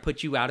I'm trying to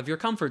put you out of your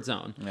comfort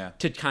zone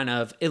to kind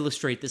of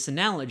illustrate this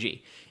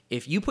analogy.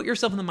 If you put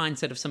yourself in the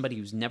mindset of somebody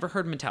who's never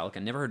heard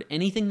Metallica, never heard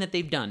anything that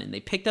they've done, and they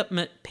picked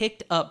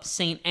up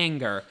Saint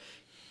Anger,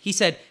 he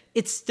said,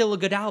 it's still a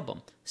good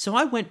album. So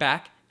I went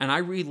back and I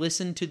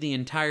re-listened to the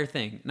entire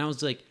thing, and I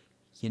was like,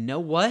 you know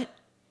what?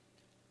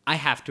 I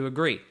have to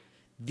agree.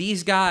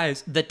 These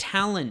guys, the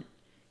talent,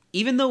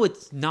 even though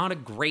it's not a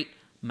great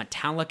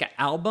Metallica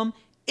album,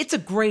 it's a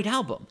great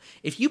album.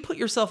 If you put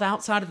yourself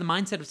outside of the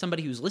mindset of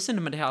somebody who's listened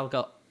to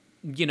Metallica,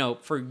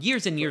 for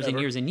years and years and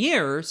years and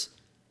years,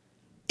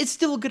 it's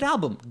still a good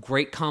album.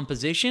 Great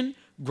composition,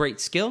 great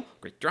skill,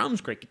 great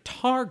drums, great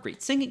guitar,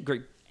 great singing,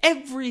 great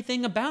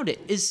everything about it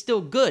is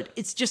still good.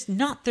 It's just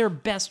not their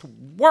best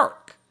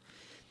work.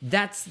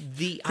 That's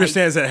the... Chris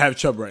stands that have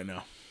Chubb right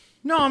now.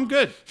 No, I'm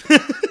good.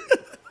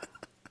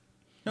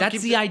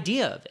 That's the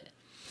idea of it.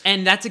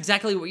 And that's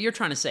exactly what you're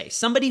trying to say.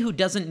 Somebody who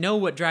doesn't know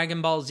what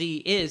Dragon Ball Z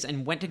is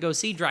and went to go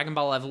see Dragon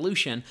Ball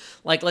Evolution,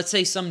 like let's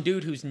say some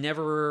dude who's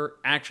never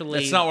actually...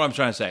 That's not what I'm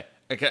trying to say.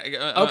 Okay.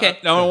 Okay.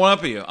 I'm going to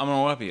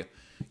one up you.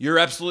 You're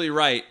absolutely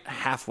right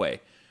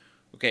halfway.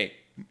 Okay.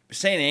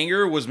 Saint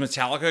Anger was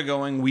Metallica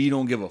going, we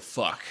don't give a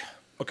fuck.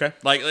 Okay.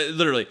 Like,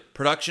 literally,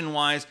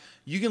 production-wise,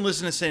 you can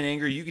listen to Saint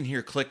Anger, you can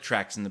hear click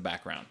tracks in the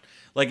background.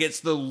 Like,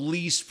 it's the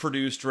least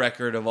produced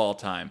record of all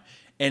time.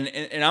 And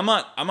I'm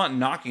not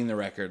knocking the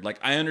record. Like,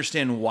 I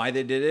understand why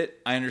they did it.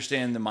 I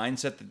understand the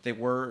mindset that they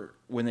were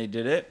when they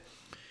did it.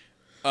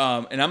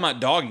 And I'm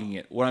not dogging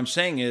it. What I'm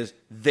saying is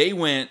they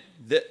went...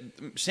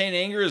 Saint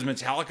Anger is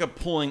Metallica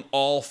pulling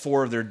all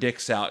 4 of their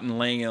dicks out and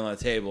laying it on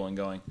the table and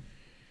going,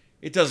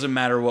 it doesn't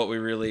matter what we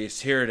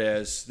release. Here it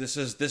is. This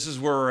is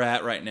where we're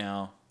at right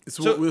now. This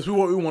is what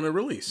we want to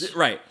release.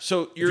 Right.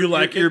 So you're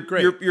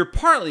great. You're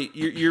partly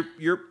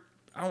you're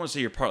I don't want to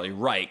say you're partly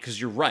right because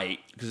you're right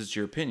because it's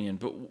your opinion,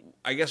 but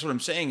I guess what I'm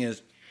saying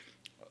is,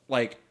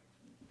 like,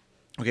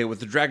 okay, with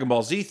the Dragon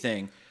Ball Z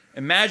thing,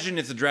 imagine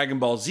if the Dragon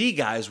Ball Z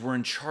guys were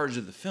in charge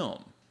of the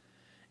film,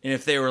 and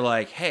if they were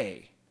like,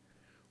 hey,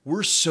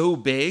 we're so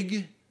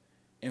big,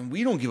 and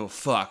we don't give a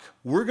fuck.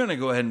 We're going to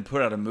go ahead and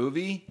put out a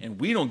movie, and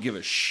we don't give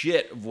a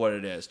shit of what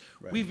it is.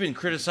 Right. We've been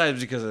criticized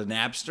because of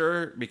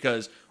Napster,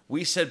 because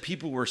we said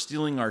people were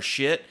stealing our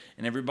shit,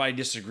 and everybody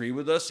disagreed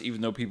with us, even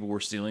though people were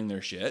stealing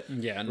their shit.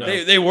 Yeah, no.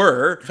 They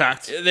were.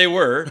 Fact. They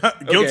were.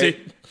 Guilty.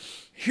 Okay.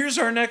 Here's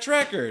our next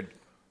record.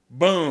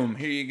 Boom.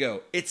 Here you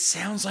go. It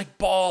sounds like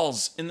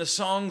balls, and the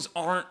songs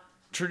aren't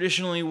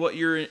traditionally what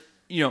you're...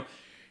 it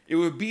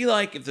would be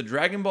like if the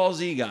Dragon Ball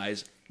Z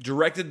guys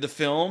directed the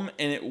film,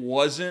 and it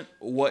wasn't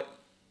what...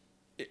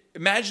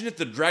 Imagine if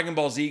the Dragon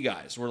Ball Z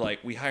guys were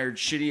like, we hired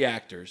shitty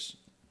actors,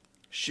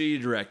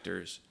 shitty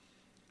directors,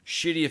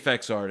 shitty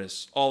effects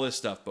artists, all this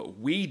stuff, but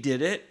we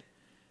did it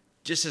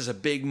just as a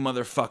big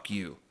motherfuck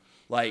you.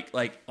 Like,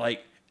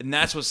 and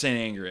that's what Saint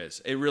Anger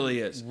is. It really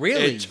is.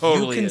 Really? It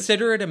totally You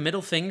consider it a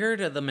middle finger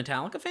to the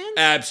Metallica fans?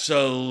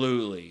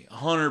 Absolutely.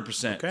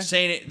 100%.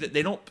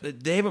 Okay.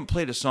 They haven't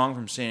played a song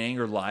from Saint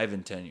Anger live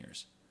in 10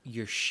 years.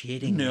 You're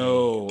shitting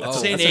No, me.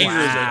 Saint Oh, Anger.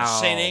 wow.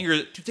 Saint Anger.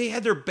 Dude, they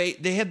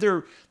had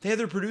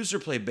their producer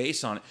play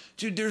bass on it.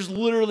 Dude, there's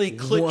literally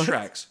click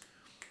tracks.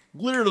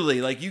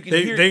 Literally, like you can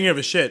They hear. didn't give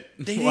a shit.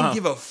 They didn't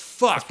give a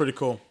fuck. That's pretty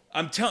cool.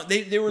 I'm telling.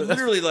 They were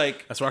literally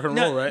like. That's rock and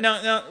roll, right?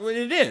 Now,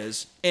 it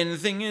is. And the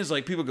thing is,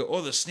 like, people go,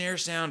 "Oh, the snare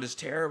sound is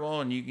terrible,"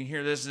 and you can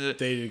hear this. They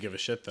didn't give a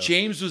shit though.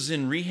 James was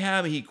in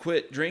rehab. He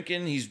quit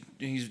drinking.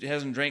 He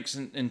hasn't drank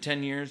in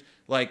 10 years.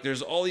 Like,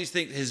 there's all these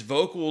things. His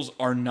vocals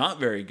are not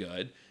very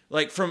good.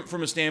 Like,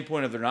 from a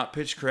standpoint of they're not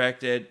pitch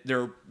corrected.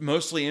 They're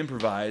mostly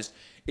improvised.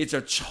 It's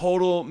a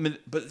total...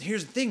 But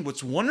here's the thing.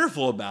 What's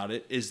wonderful about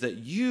it is that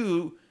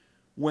you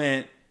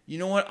went, you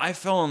know what? I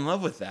fell in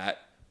love with that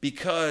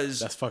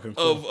because That's fucking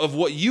cool. of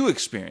what you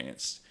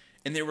experienced.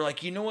 And they were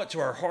like, you know what? To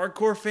our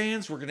hardcore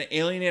fans, we're going to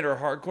alienate our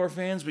hardcore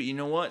fans. But you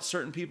know what?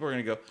 Certain people are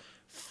going to go,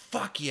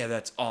 fuck yeah,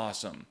 that's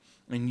awesome.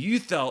 And you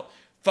felt,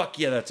 fuck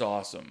yeah, that's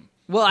awesome.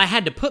 Well, I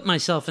had to put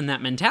myself in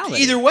that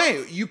mentality. Either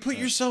way, you put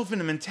yourself in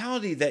a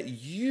mentality that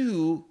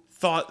you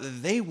thought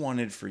that they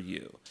wanted for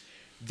you.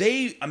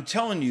 I'm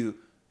telling you,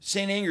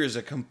 Saint Anger is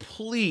a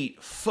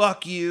complete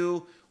fuck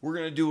you. We're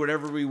going to do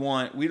whatever we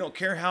want. We don't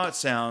care how it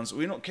sounds.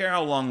 We don't care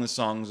how long the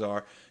songs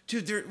are.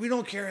 Dude, we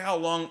don't care how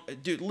long.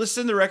 Dude,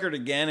 listen to the record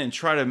again and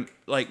try to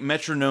like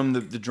metronome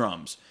the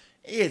drums.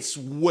 It's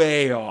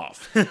way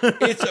off.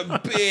 It's a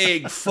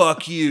big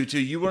fuck you to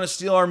you want to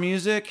steal our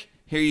music?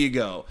 Here you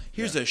go.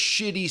 Here's a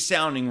shitty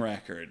sounding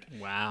record.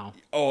 Wow.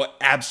 Oh, it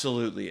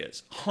absolutely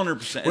is.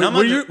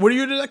 100%. What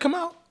year did that come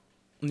out?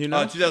 You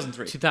know?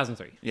 2003.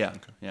 2003. Yeah. Okay.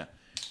 Yeah.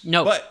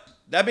 No. But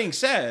that being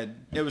said,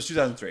 it was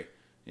 2003.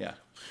 Yeah.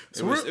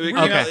 So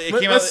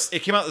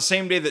it came out the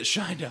same day that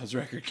Shinedown's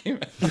record came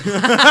out.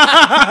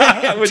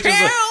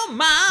 Tell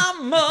my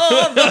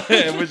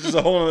mother. Which is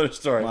a whole other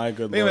story. My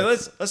good Anyway, Lord.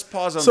 let's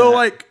pause on So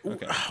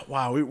that.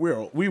 wow, we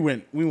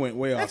went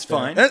way off. That's there.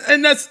 fine.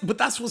 And that's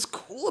what's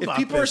cool If about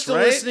people this, are still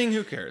right? listening,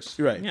 who cares?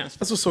 You're right. Yeah.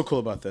 That's what's so cool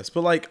about this.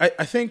 But like,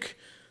 I think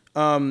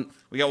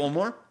We got one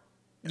more?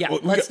 Yeah,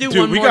 Well, let's do dude,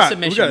 one we more got-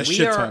 submission. we got a We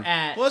shit are ton.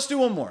 at Well, let's do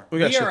one more. we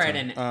got we shit are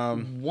ton. at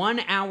an 1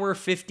 hour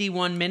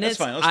 51 minutes.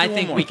 fine. Let's do I one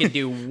think more. we can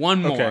do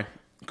one more. Okay,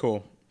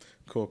 cool.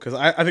 Because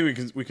I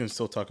think we can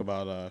still talk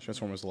about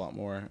Transformers a lot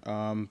more.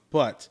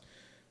 But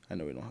I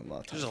know we don't have a lot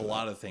of time. There's a for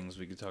lot of things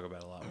we could talk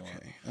about a lot more.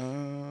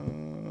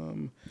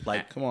 that.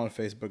 Like, Come on,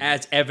 Facebook.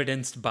 As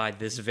evidenced by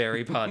this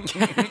very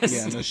podcast.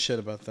 Yeah, no shit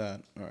about that.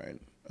 All right.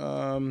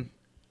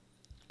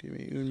 Give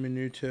me un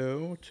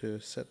minuto to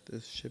set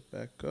this shit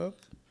back up.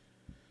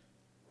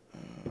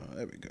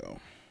 There we go.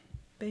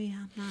 Baby,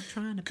 I'm not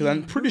trying to Because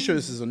I'm pretty sure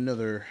this is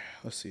another.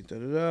 Let's see.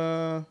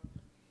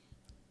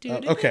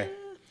 Okay.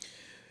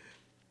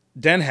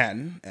 Dan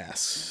Hatton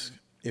asks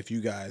if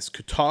you guys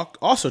could talk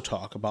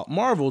about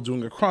Marvel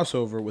doing a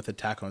crossover with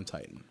Attack on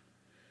Titan.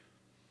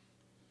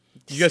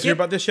 You guys hear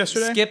about this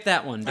yesterday? Skip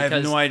that one I because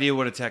have no idea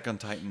what Attack on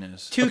Titan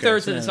is.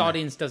 2/3 of this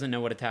audience doesn't know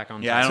what Attack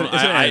on Yeah, I Titan don't.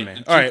 It's an I-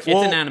 anime. All right. It's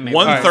Well, an anime.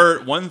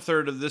 One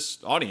third of this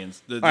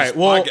audience. all right.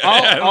 Well,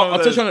 I'll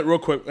touch on it real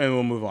quick and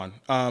we'll move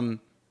on.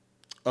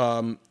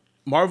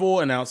 Marvel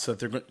announced that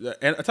they're going.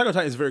 Attack on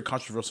Titan is a very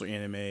controversial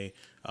anime.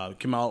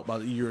 Came out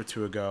about a year or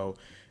two ago,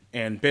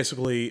 and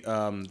basically they're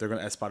going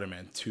to add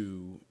Spider-Man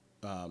to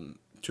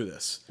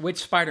this. Which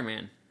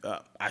Spider-Man?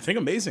 I think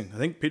amazing. I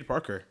think Peter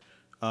Parker.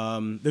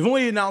 They've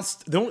only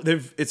announced.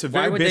 It's a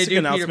very would they basic do Peter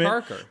announcement.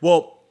 Parker?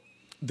 Well,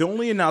 the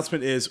only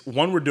announcement is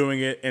one, we're doing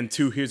it, and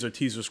two, here's a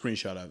teaser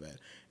screenshot of it,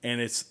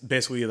 and it's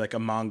basically like a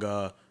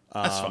manga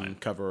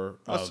cover.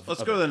 Let's of go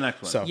it. to the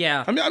next one. So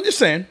Yeah. I'm just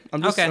saying.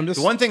 I'm just. Okay.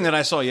 The one thing that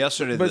I saw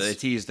yesterday that But- they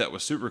teased that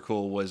was super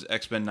cool was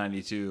X-Men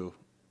 92.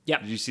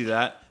 Yep. Did you see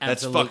that?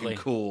 That's Absolutely. fucking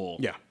cool.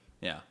 Yeah.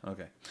 Yeah.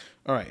 Okay.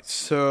 All right.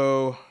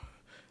 So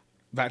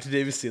back to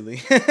David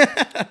Seeley.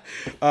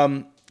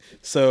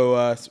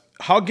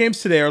 How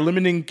games today are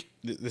limiting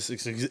this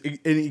is an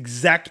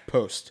exact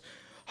post.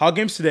 How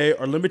games today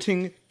are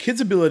limiting kids'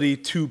 ability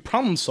to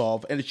problem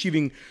solve and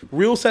achieving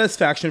real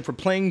satisfaction for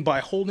playing by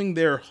holding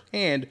their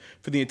hand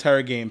for the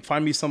entire game.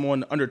 Find me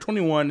someone under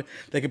 21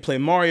 that can play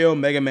Mario,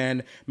 Mega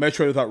Man,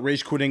 Metroid without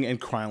rage quitting and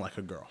crying like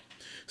a girl.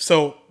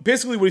 So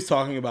basically, what he's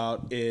talking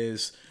about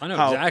is I know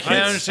how exactly. I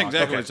kids- understand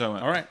exactly what he's talking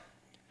about. All right.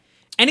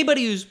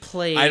 Anybody who's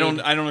played, I don't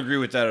agree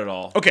with that at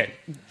all. Okay.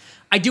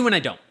 I do and I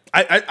don't.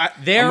 I'm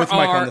with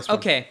Mike on this one.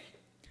 Okay.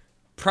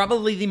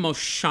 Probably the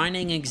most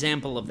shining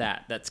example of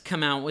that's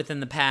come out within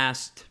the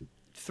past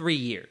 3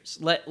 years.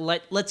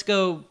 Let's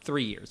go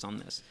 3 years on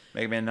this.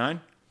 Mega Man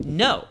 9.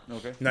 No.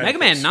 Okay. Mega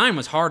Man 9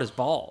 was hard as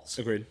balls.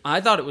 Agreed.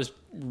 I thought it was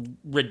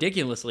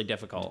ridiculously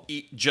difficult.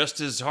 Just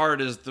as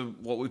hard as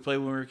what we played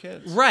when we were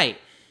kids. Right.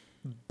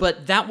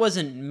 But that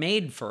wasn't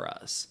made for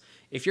us.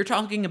 If you're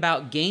talking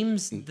about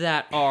games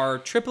that are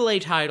AAA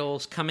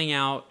titles coming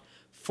out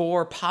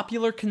for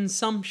popular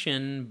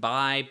consumption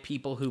by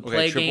people who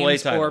play AAA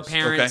games or titles.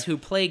 parents Okay. who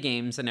play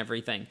games and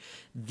everything,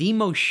 the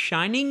most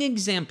shining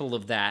example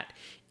of that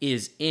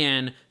is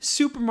in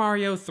Super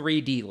Mario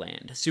 3D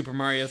Land. Super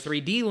Mario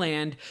 3D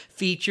Land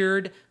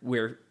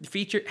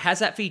has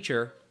that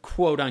feature,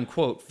 quote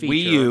unquote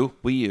feature.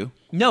 Wii U.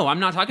 No, I'm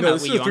not talking No,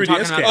 about this Wii is U. a I'm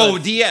 3DS talking game. about Oh,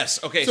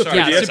 DS. Okay, sorry.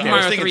 Yeah, DS. Super I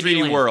was Mario thinking 3D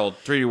 3D Land. World.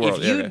 3D World.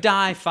 If you okay.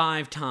 die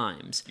 5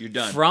 times, You're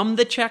done. From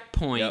the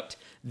checkpoint, Yep.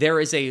 there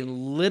is a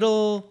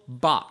little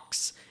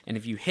box. And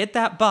if you hit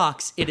that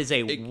box, it is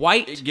a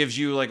white... It gives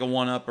you like a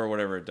 1-up or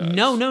whatever it does.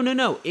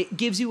 No. It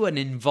gives you an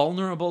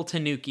invulnerable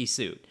Tanuki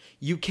suit.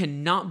 You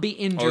cannot be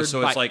injured Oh,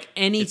 so by it's like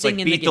anything it's like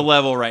in beat the the game.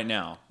 level right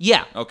now.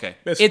 Yeah. Okay.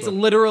 Basically.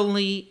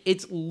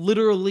 It's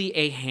literally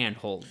a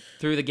handhold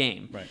through the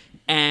game. Right.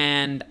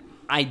 And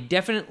I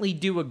definitely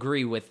do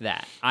agree with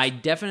that. I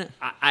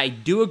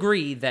do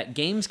agree that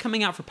games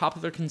coming out for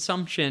popular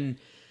consumption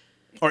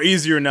Are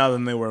easier now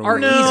than they were. Are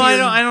when we No, were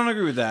easier- I don't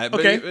agree with that.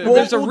 Okay, But, well-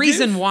 there's a we'll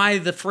reason give- why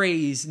the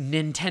phrase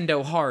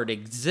Nintendo Hard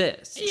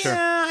exists.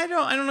 yeah, I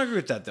don't agree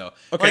with that though.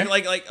 Okay.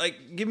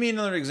 Like give me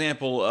another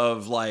example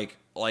of like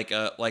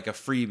a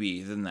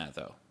freebie than that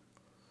though.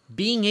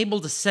 Being able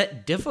to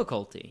set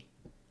difficulty.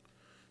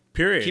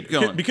 Period. Keep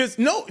going. Because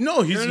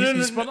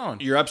he's spot on.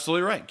 You're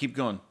absolutely right. Keep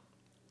going.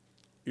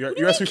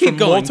 You're asking for Keep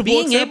going. multiple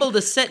Being examples? able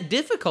to set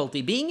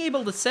difficulty. Being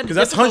able to set Because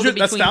that's difficulty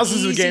that's between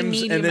thousands of easy, games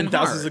medium, and then and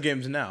thousands hard. of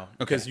games now.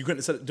 Because you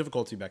couldn't set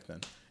difficulty back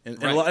then. In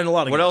Right. a lot of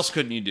What games. else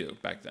couldn't you do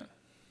back then?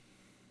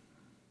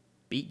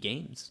 Beat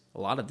games a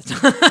lot of the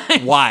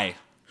time. Why?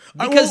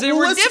 Because they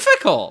were let's-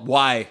 difficult.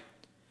 Why?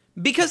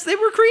 Because they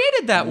were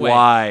created that way.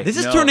 Why? This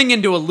is No. turning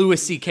into a Louis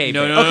C.K.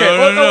 No, bit. no,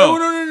 Okay.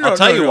 no. I'll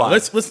tell you why.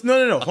 Let's Hold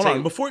tell on.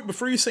 you-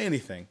 Before you say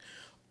anything,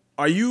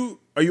 are you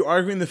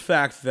arguing the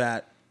fact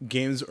that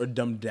games are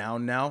dumbed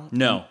down now?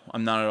 No,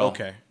 I'm not at all.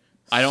 Okay.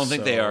 I don't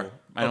think they So- are.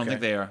 I don't okay.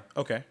 think they are.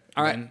 Okay.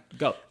 All right,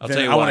 go. I'll Then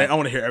tell you I why.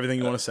 want to hear everything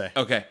you want to say.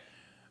 Okay.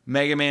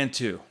 Mega Man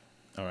 2.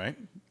 All right.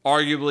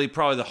 Arguably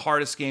probably the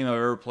hardest game I've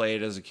ever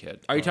played as a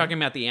kid. Are you talking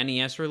about the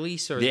NES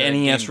release or The the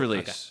NES Game Boy?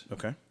 release.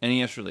 Okay.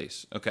 NES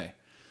release. Okay.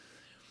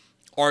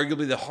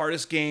 Arguably the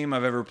hardest game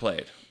I've ever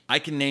played. I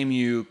can name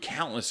you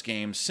countless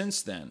games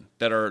since then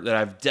that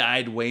I've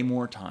died way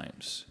more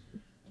times.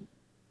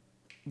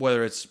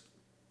 Whether it's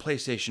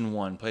PlayStation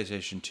 1,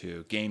 PlayStation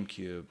 2,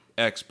 GameCube,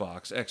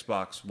 Xbox,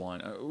 Xbox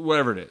One,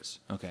 whatever it is.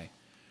 Okay.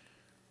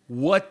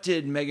 What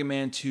did Mega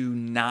Man 2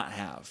 not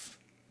have?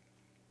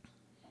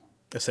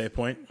 A save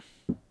point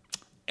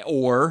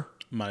Or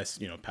minus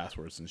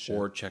passwords and shit.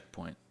 or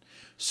checkpoint.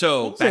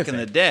 So Same back in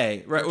the thing.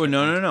 day, right? Well,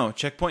 no.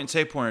 Checkpoint and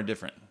save point are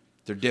different.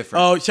 They're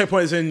different. Oh,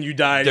 checkpoint is in you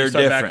died. they're you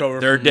start different. back over.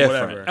 They're from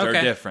different. Whatever. They're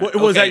Okay. different.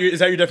 Is Okay.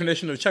 that your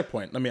definition of a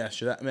checkpoint? Let me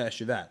ask you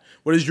that.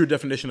 What is your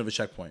definition of a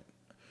checkpoint?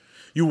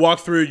 You walk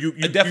through.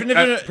 A definition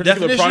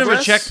of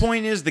a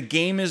checkpoint is the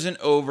game isn't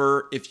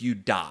over if you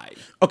die.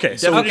 Okay,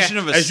 so Definition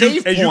of a as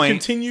save you point.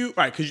 Continue,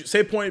 right? Because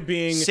save point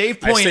being Save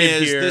I point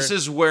saved is here. this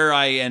is where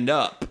I end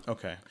up.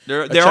 Okay.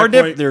 They're A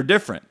they're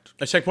different.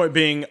 A checkpoint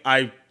being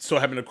I still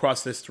happen to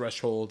cross this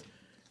threshold,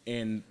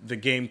 and the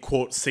game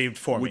quote saved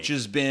for me. Which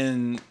has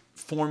been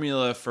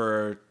formula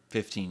for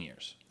 15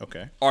 years.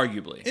 Okay.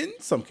 Arguably. In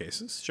some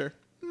cases, sure.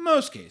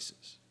 Most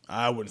cases.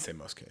 I wouldn't say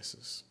most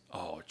cases.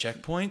 Oh,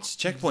 checkpoints?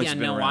 Checkpoints Yeah, have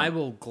been no, around. I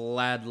will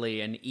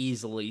gladly and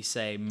easily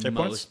say Checkpoints?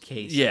 most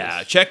cases.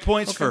 Yeah,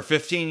 checkpoints for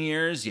 15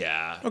 years.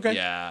 Yeah. Okay.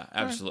 Yeah,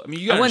 absolutely. I mean,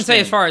 you I gotta wouldn't say as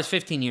understand, far as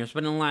 15 years,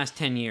 but in the last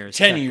 10 years.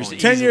 10 years. checkpoints.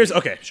 10 years? Easily.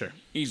 Okay, sure.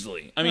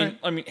 Easily. I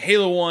mean,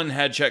 Halo 1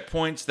 had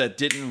checkpoints that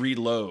didn't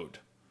reload.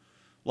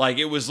 Like,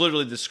 it was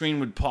literally the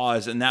screen would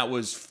pause, and that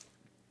was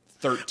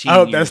 13 I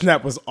hope that years.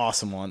 snap was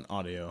awesome on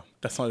audio.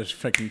 That sounded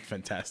freaking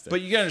fantastic.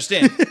 But you gotta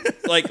understand,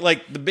 like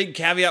the big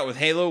caveat with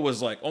Halo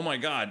was like, oh my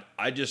god,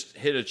 I just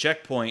hit a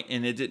checkpoint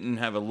and it didn't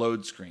have a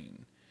load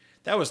screen.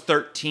 That was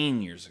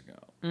 13 years ago.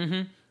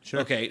 Mm-hmm. Sure.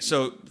 Okay,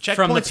 so checkpoints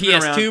From the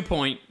been around. PS2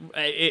 point,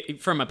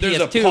 from a There's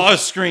PS2, a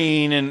pause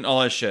screen and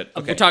all that shit.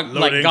 Okay. we're talking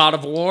like Loading. God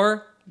of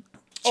War,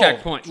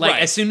 checkpoint. Like,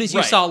 right, as soon as you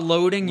right, saw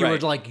loading, you right.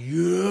 were like,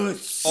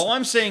 yes. All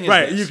I'm saying is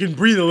right, this. you can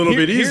breathe a little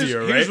bit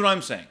easier, Here's right? what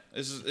I'm saying.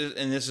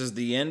 This is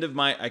the end of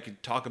my. I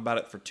could talk about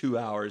it for 2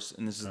 hours,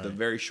 and this is the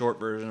very short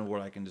version of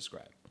what I can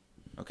describe.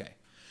 Okay.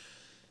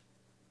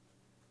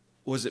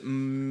 Was it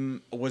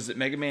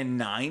Mega Man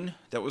 9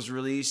 that was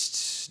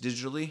released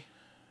digitally?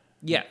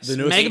 Yes, The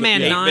newest- Mega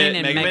Man yeah. 9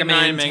 and Mega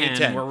Man 9,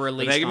 10 were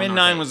released. Mega Man on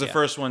 9 arcade, was the yeah.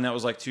 first one that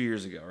was like 2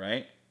 years ago,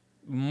 right?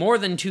 More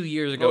than 2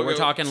 years ago. Well, We're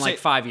talking say- like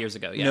 5 years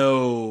ago. Yeah.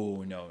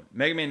 No.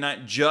 Mega Man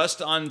 9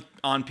 just on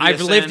PSN.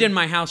 I've lived in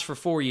my house for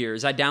 4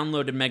 years. I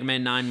downloaded Mega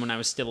Man 9 when I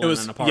was still It was,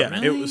 in an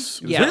apartment. yeah, it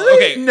was. Yeah.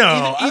 Really? Okay,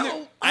 No.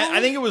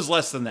 I think it was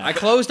less than that. I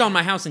closed on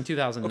my house in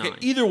 2009. Okay,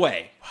 either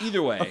way.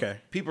 Okay.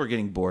 People are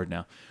getting bored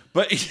now.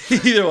 But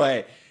either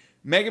way,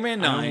 Mega Man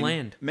 9. own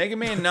land. Mega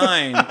Man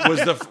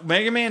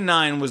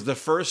 9 was the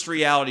first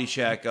reality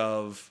check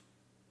of,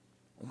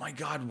 oh my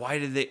god, why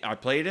did they? I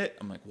played it.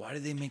 I'm like, why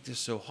did they make this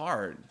so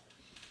hard?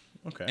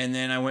 Okay. And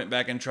then I went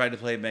back and tried to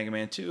play Mega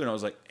Man 2, and I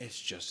was like, it's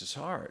just as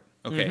hard.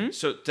 Okay,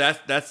 so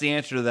that's the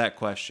answer to that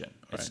question.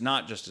 It's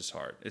not just as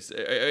hard. It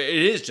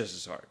is just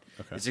as hard.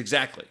 Okay. It's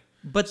exactly.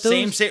 But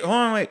same those- save. Hold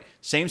on, wait.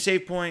 Same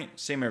save point.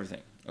 Same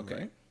everything. Okay.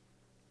 Right.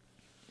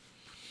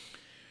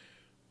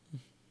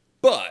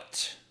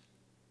 But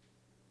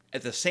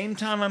at the same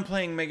time, I'm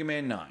playing Mega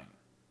Man 9.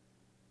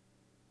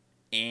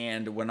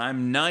 And when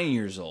I'm 9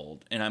 years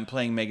old and I'm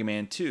playing Mega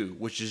Man 2,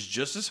 which is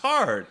just as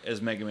hard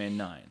as Mega Man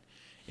 9,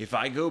 if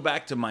I go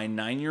back to my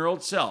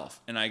 9-year-old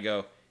self and I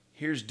go,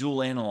 here's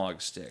dual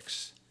analog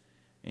sticks,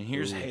 and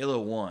here's Halo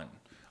 1,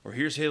 or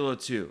here's Halo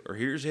 2, or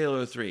here's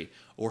Halo 3,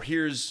 or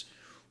here's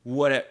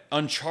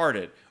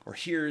Uncharted, or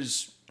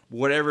here's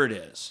whatever it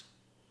is.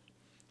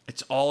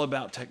 It's all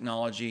about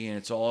technology, and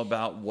it's all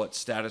about what's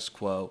status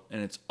quo,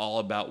 and it's all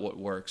about what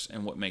works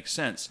and what makes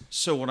sense.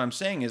 So what I'm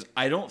saying is,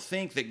 I don't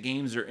think that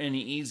games are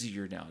any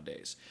easier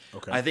nowadays.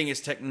 Okay. I think it's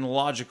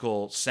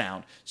technological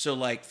sound. So,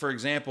 like, for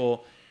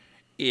example,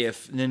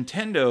 if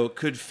Nintendo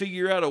could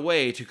figure out a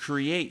way to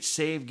create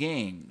save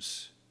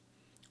games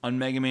on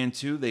Mega Man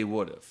 2, they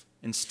would have.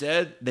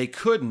 Instead, they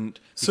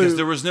couldn't because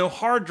there was no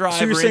hard drive.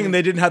 So you're or saying anything.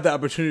 they didn't have the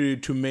opportunity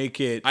to make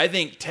it. I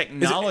think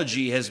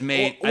technology has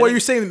made. What are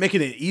you saying?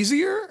 Making it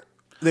easier?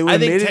 They would I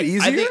have think made it tech-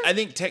 easier. I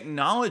think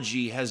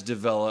technology has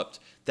developed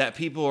that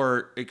people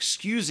are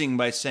excusing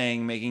by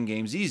saying making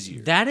games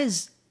easier. That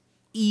is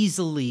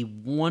easily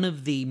one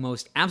of the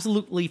most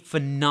absolutely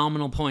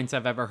phenomenal points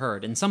I've ever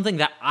heard, and something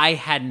that I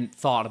hadn't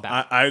thought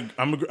about.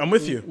 I'm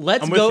with you.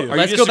 Let's I'm go- With you.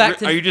 let's go back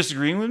to- Are you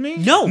disagreeing with me?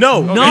 no,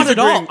 No, not at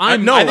all. disagreeing.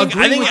 I'm No,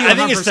 agreeing with you I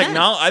think it's 100%.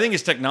 technology. I think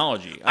it's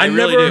technology. I I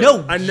really never. do.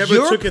 No, I never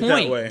your took it that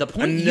point- way. the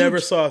point I you never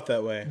j- saw it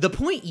that way. The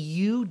point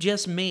you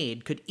just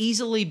made could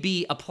easily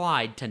be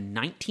applied to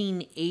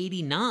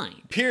 1989.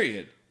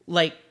 Period.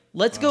 Like,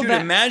 let's go Dude,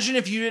 back. imagine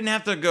if you didn't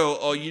have to go.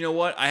 Oh, you know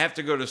what? I have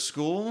to go to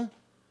school.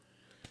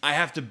 I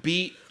have to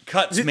beat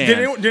Cuts Did- Man. did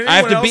anyone- did I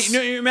have to anyone beat. else-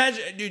 No, you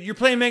imagine, dude. You're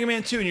playing Mega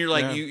Man 2, and you're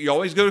like, Yeah. you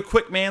always go to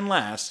Quick Man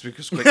last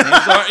because Quick Man's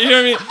hard. You know what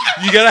I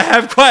mean? You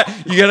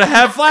gotta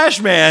have Flash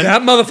Man.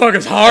 that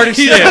motherfucker's hard as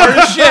He's shit. hard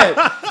as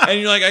shit. And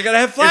you're like, I gotta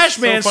have Flash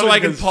so Man so funny I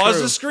can because it's pause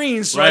true. the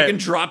screen so I Right. can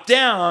drop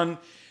down.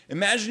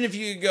 Imagine if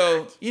you could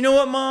go, you know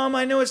what, Mom?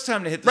 I know it's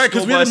time to hit the Right,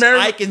 'cause school we were bus. married-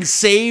 I can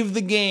save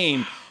the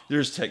game.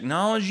 There's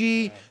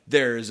technology,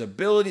 there's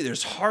ability,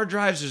 there's hard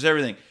drives, there's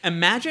everything.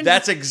 Imagine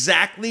That's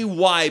exactly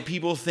why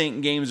people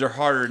think games are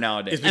harder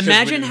nowadays. It's because we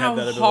Imagine didn't have how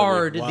that ability.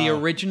 hard the Wow.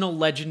 original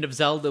Legend of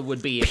Zelda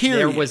would be if Period.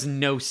 there was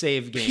no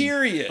save game.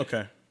 Period.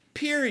 Okay.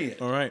 Period.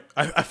 All right.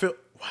 I feel.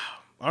 Wow.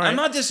 All right. I'm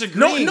not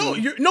disagreeing.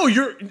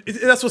 You're.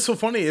 That's what's so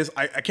funny is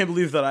I can't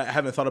believe that I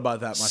haven't thought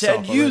about that myself. Said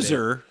already.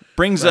 user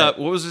brings Right. up,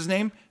 what was his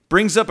name?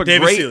 Brings up a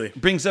David great Seeley.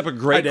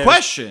 David.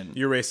 question.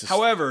 You're racist.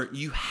 However,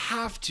 you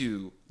have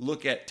to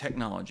look at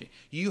technology.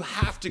 You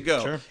have to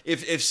go. Sure.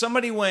 If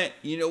somebody went,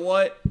 you know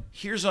what?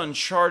 Here's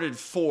Uncharted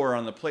 4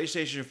 on the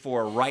PlayStation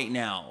 4 right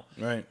now.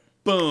 Right.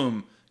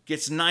 Boom,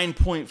 gets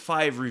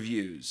 9.5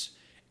 reviews.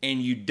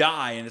 And you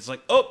die, and it's like,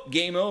 oh,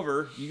 game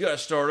over. You got to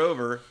start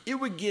over. It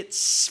would get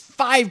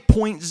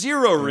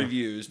 5.0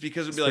 reviews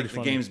because it'd be like, pretty the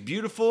funny. game's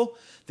beautiful,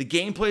 the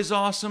gameplay's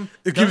awesome.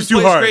 The game's too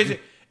gunplay's hard. Crazy.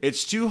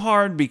 It's too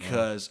hard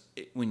because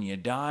when you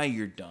die,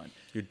 you're done.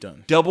 You're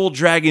done. Double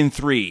Dragon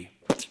 3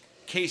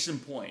 Case in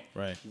point.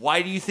 Right.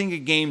 Why do you think a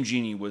Game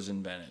Genie was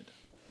invented?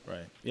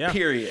 Right. Yeah.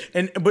 Period.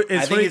 But it's I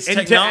think funny. it's And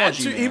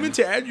technology, man. even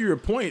to add to your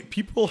point,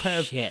 people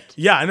have. Shit.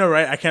 Yeah, I know,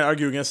 right? I can't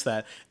argue against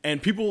that.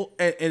 And people,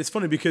 and it's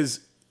funny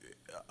because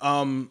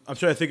I'm trying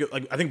to think of,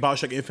 like, I think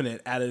BioShock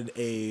Infinite added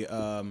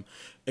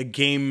a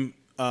game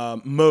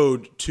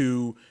mode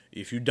to.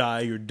 If you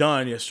die, you're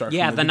done. You start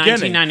Yeah, from the the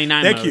beginning.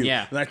 1999 Thank mode, you.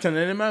 yeah.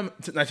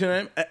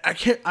 1999. I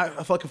can't. I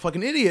feel like a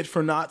fucking idiot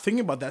for not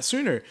thinking about that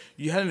sooner.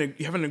 You have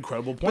an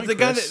incredible point. But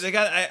Chris. the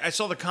guy, I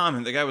saw the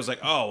comment. The guy was like,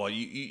 "Oh, well,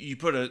 you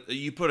put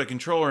a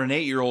controller in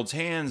 8-year-old's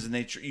hands,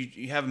 and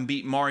you have them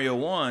beat Mario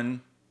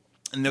 1,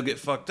 and they'll get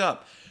fucked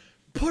up.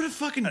 Put a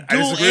fucking I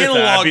dual disagree with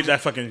that. I analog. beat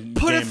that fucking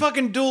Put game. a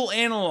fucking dual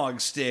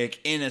analog stick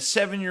in a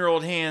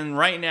 7-year-old hand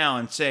right now,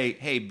 and say,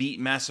 "Hey, beat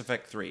Mass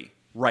Effect 3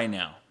 right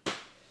now."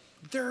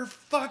 They're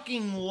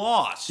fucking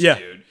lost, Yeah,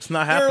 dude. it's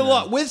not They're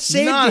happening. with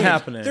save Not games,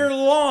 happening. They're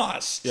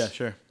lost. Yeah,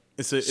 sure.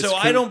 So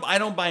I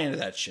don't buy into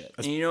that shit.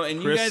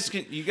 And, Chris,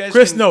 you guys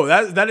Chris, can, no,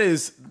 that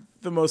is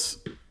the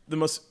most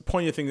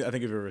poignant thing I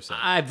think I've ever said.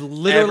 I've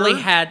literally Ever?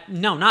 had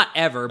not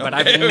ever, but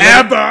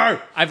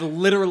Ever. I've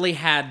literally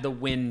had the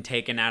wind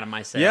taken out of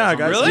my sails. Yeah, on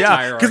guys. this Yeah,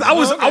 entire because I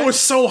argument. was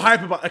so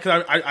hyped about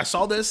because I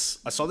saw this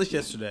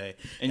yesterday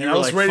And you I were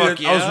was like, ready.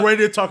 "Fuck I was yeah." ready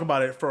to talk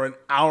about it for an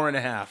hour and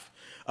a half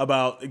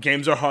about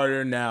games are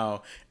harder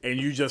now, and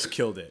you just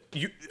killed it.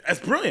 That's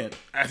brilliant.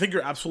 I think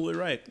you're absolutely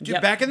right. Dude,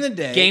 Yep. back in the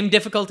day, Game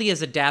difficulty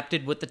is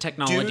adapted with the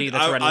technology Dude,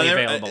 that's readily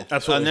available.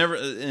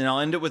 Absolutely. And I'll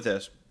end it with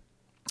this.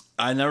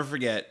 I never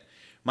forget.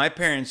 My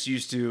parents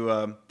used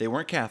to. They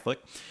weren't Catholic,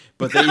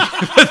 but they,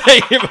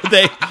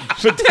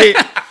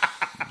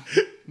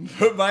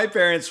 but my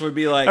parents would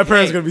be like, My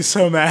parents hey, are gonna be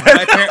so mad.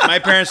 my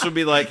parents would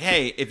be like,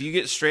 hey, if you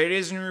get straight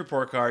A's in your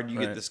report card, you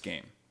get Right. this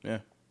game. Yeah.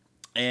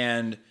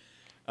 And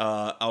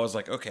I was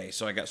like, okay,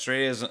 so I got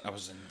straight A's. I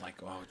was in like,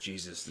 oh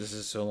Jesus, this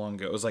is so long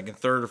ago. It was like in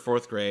 3rd or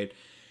 4th grade.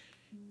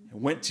 I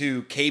went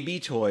to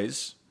KB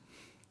Toys.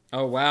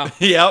 Oh wow,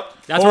 Yep.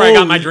 that's where I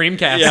got my Holy-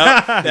 Dreamcast.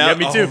 Yeah,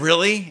 me too. Oh,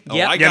 really? Oh,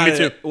 Yep. I Yeah, got me it.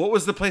 too. What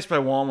was the place by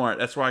Walmart?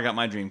 That's where I got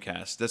my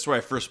Dreamcast. That's where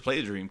I first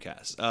played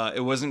Dreamcast.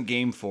 It wasn't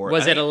Game Force.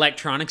 Was it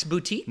Electronics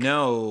Boutique?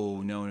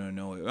 No.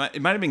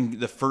 It might have been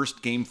the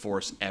first Game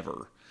Force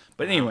ever.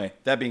 But anyway,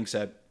 that being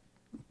said,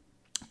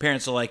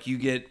 parents are like, you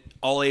get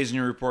all A's in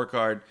your report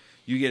card.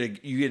 You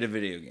get a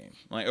video game.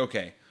 I'm like,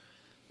 okay.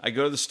 I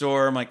go to the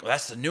store. I'm like, well,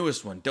 that's the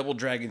newest one, Double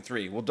Dragon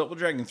 3. Well, Double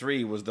Dragon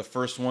 3 was the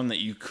first one that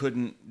you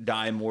couldn't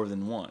die more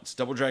than once.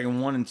 Double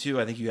Dragon 1 and 2,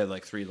 I think you had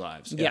like 3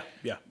 lives. Yeah.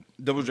 Yeah.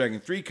 Double Dragon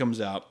 3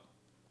 comes out.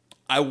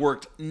 I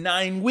worked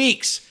 9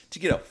 weeks to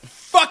get a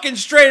fucking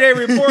straight A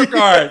report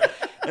card.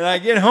 And I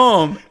get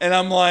home and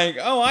I'm like,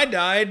 oh, I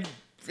died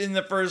in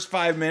the first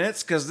 5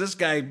 minutes because this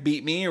guy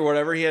beat me or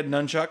whatever. He had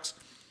nunchucks.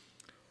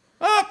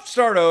 Up,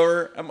 start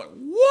over. I'm like,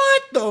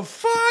 what the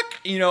fuck?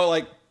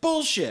 Like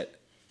bullshit.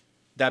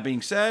 That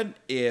being said,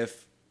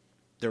 if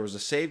there was a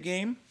save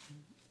game,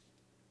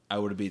 I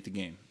would have beat the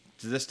game.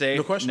 To this day,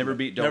 No question. never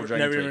beat Double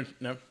Dragon 3.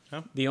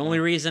 No. The only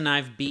reason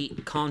I've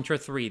beat Contra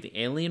 3, the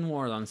Alien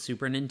War on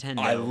Super Nintendo.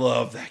 I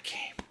love that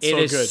game. It so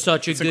is good.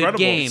 such a It's good incredible.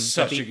 game.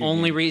 Such But a the good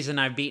only game. reason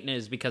I've beaten it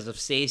is because of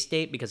save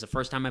state. Because the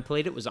first time I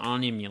played it was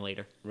on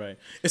emulator. Right.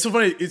 It's so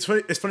funny. It's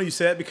funny you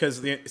say that because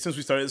since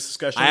we started this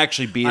discussion, I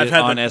actually beat I've it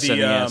had on the,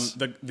 SNES.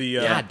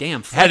 God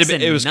damn, Had to be,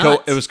 flexing it was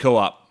nuts. it was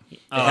co-op. It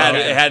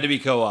had to be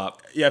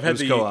co-op. Yeah, I've It had was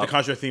the co-op.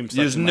 Contra theme. stuck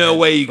There's in my no head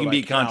way you for can like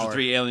beat an Contra hour.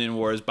 3 Alien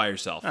Wars by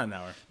yourself. Not an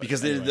hour. but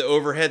Because anyway. the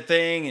overhead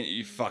thing, and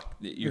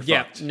you're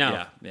Yeah, fucked.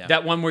 no. Yeah.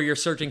 That one where you're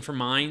searching for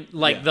mine,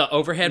 like Yeah. the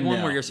overhead one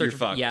No, where you're searching you're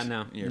for. fucked. Yeah,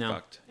 no. You're no.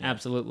 fucked. Yeah.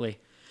 Absolutely.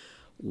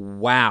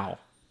 Wow.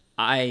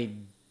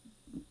 I'm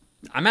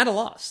at a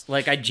loss.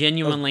 Like, I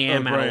genuinely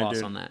am at a Brian, loss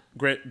dude, on that.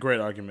 Great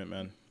argument,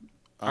 man.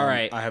 All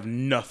right. I have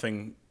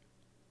nothing.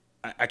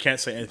 I can't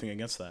say anything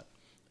against that.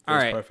 All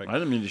That's right. perfect. I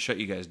didn't mean to shut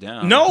you guys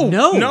down.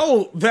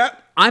 No.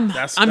 That I'm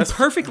that's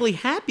perfectly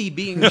happy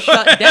being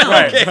shut down.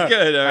 Right. Okay,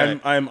 good. All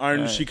right. I'm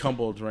Iron Sheik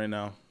humbled right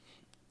now.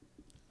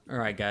 All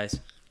right, guys.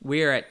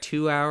 We are at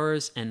 2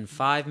 hours and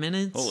 5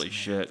 minutes. Holy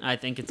shit. I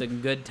think it's a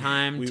good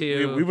time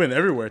We went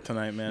everywhere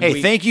tonight, man.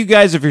 Hey, thank you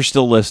guys if you're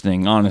still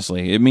listening.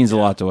 Honestly, it means a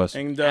lot to us.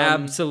 And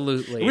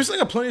Absolutely. we still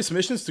got plenty of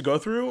submissions to go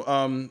through.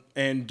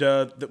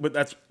 But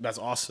that's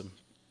awesome.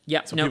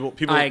 Yeah, So no,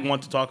 people I,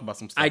 want to talk about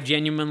some stuff. I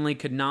genuinely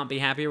could not be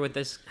happier with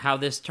how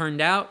this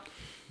turned out.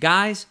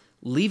 Guys,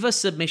 leave us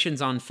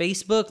submissions on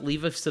Facebook.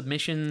 Leave us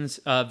submissions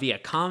via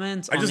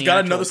comments. I on just the got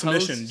actual another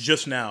submission posts.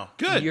 just now.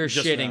 Good. You're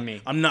Just shitting now.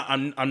 me. I'm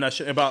not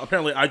shitting about.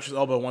 Apparently, Idris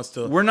Elba wants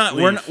to. We're not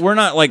leave. we're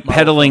not like My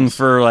peddling folks.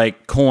 for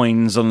like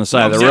coins on the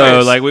side I'm of the serious.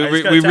 road. Like I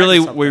just got tagged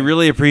in something. we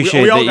really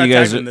appreciate We all that got you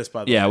guys tagged in this,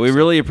 by the yeah, way, we so.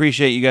 really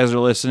appreciate you guys are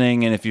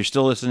listening, and if you're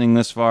still listening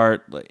this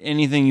far, like,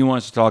 anything you want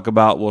us to talk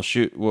about, we'll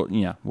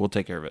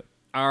take care of it.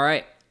 All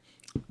right.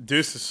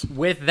 Deuces.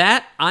 With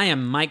that, I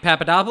am Mike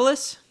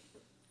Papadopoulos.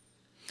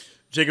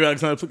 Jacob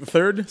Alexander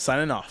Flick III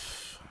signing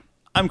off.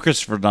 I'm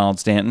Christopher Donald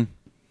Stanton.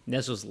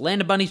 This was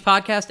Land of Bunnies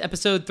Podcast,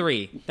 Episode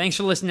 3. Thanks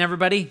for listening,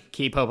 everybody.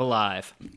 Keep hope alive.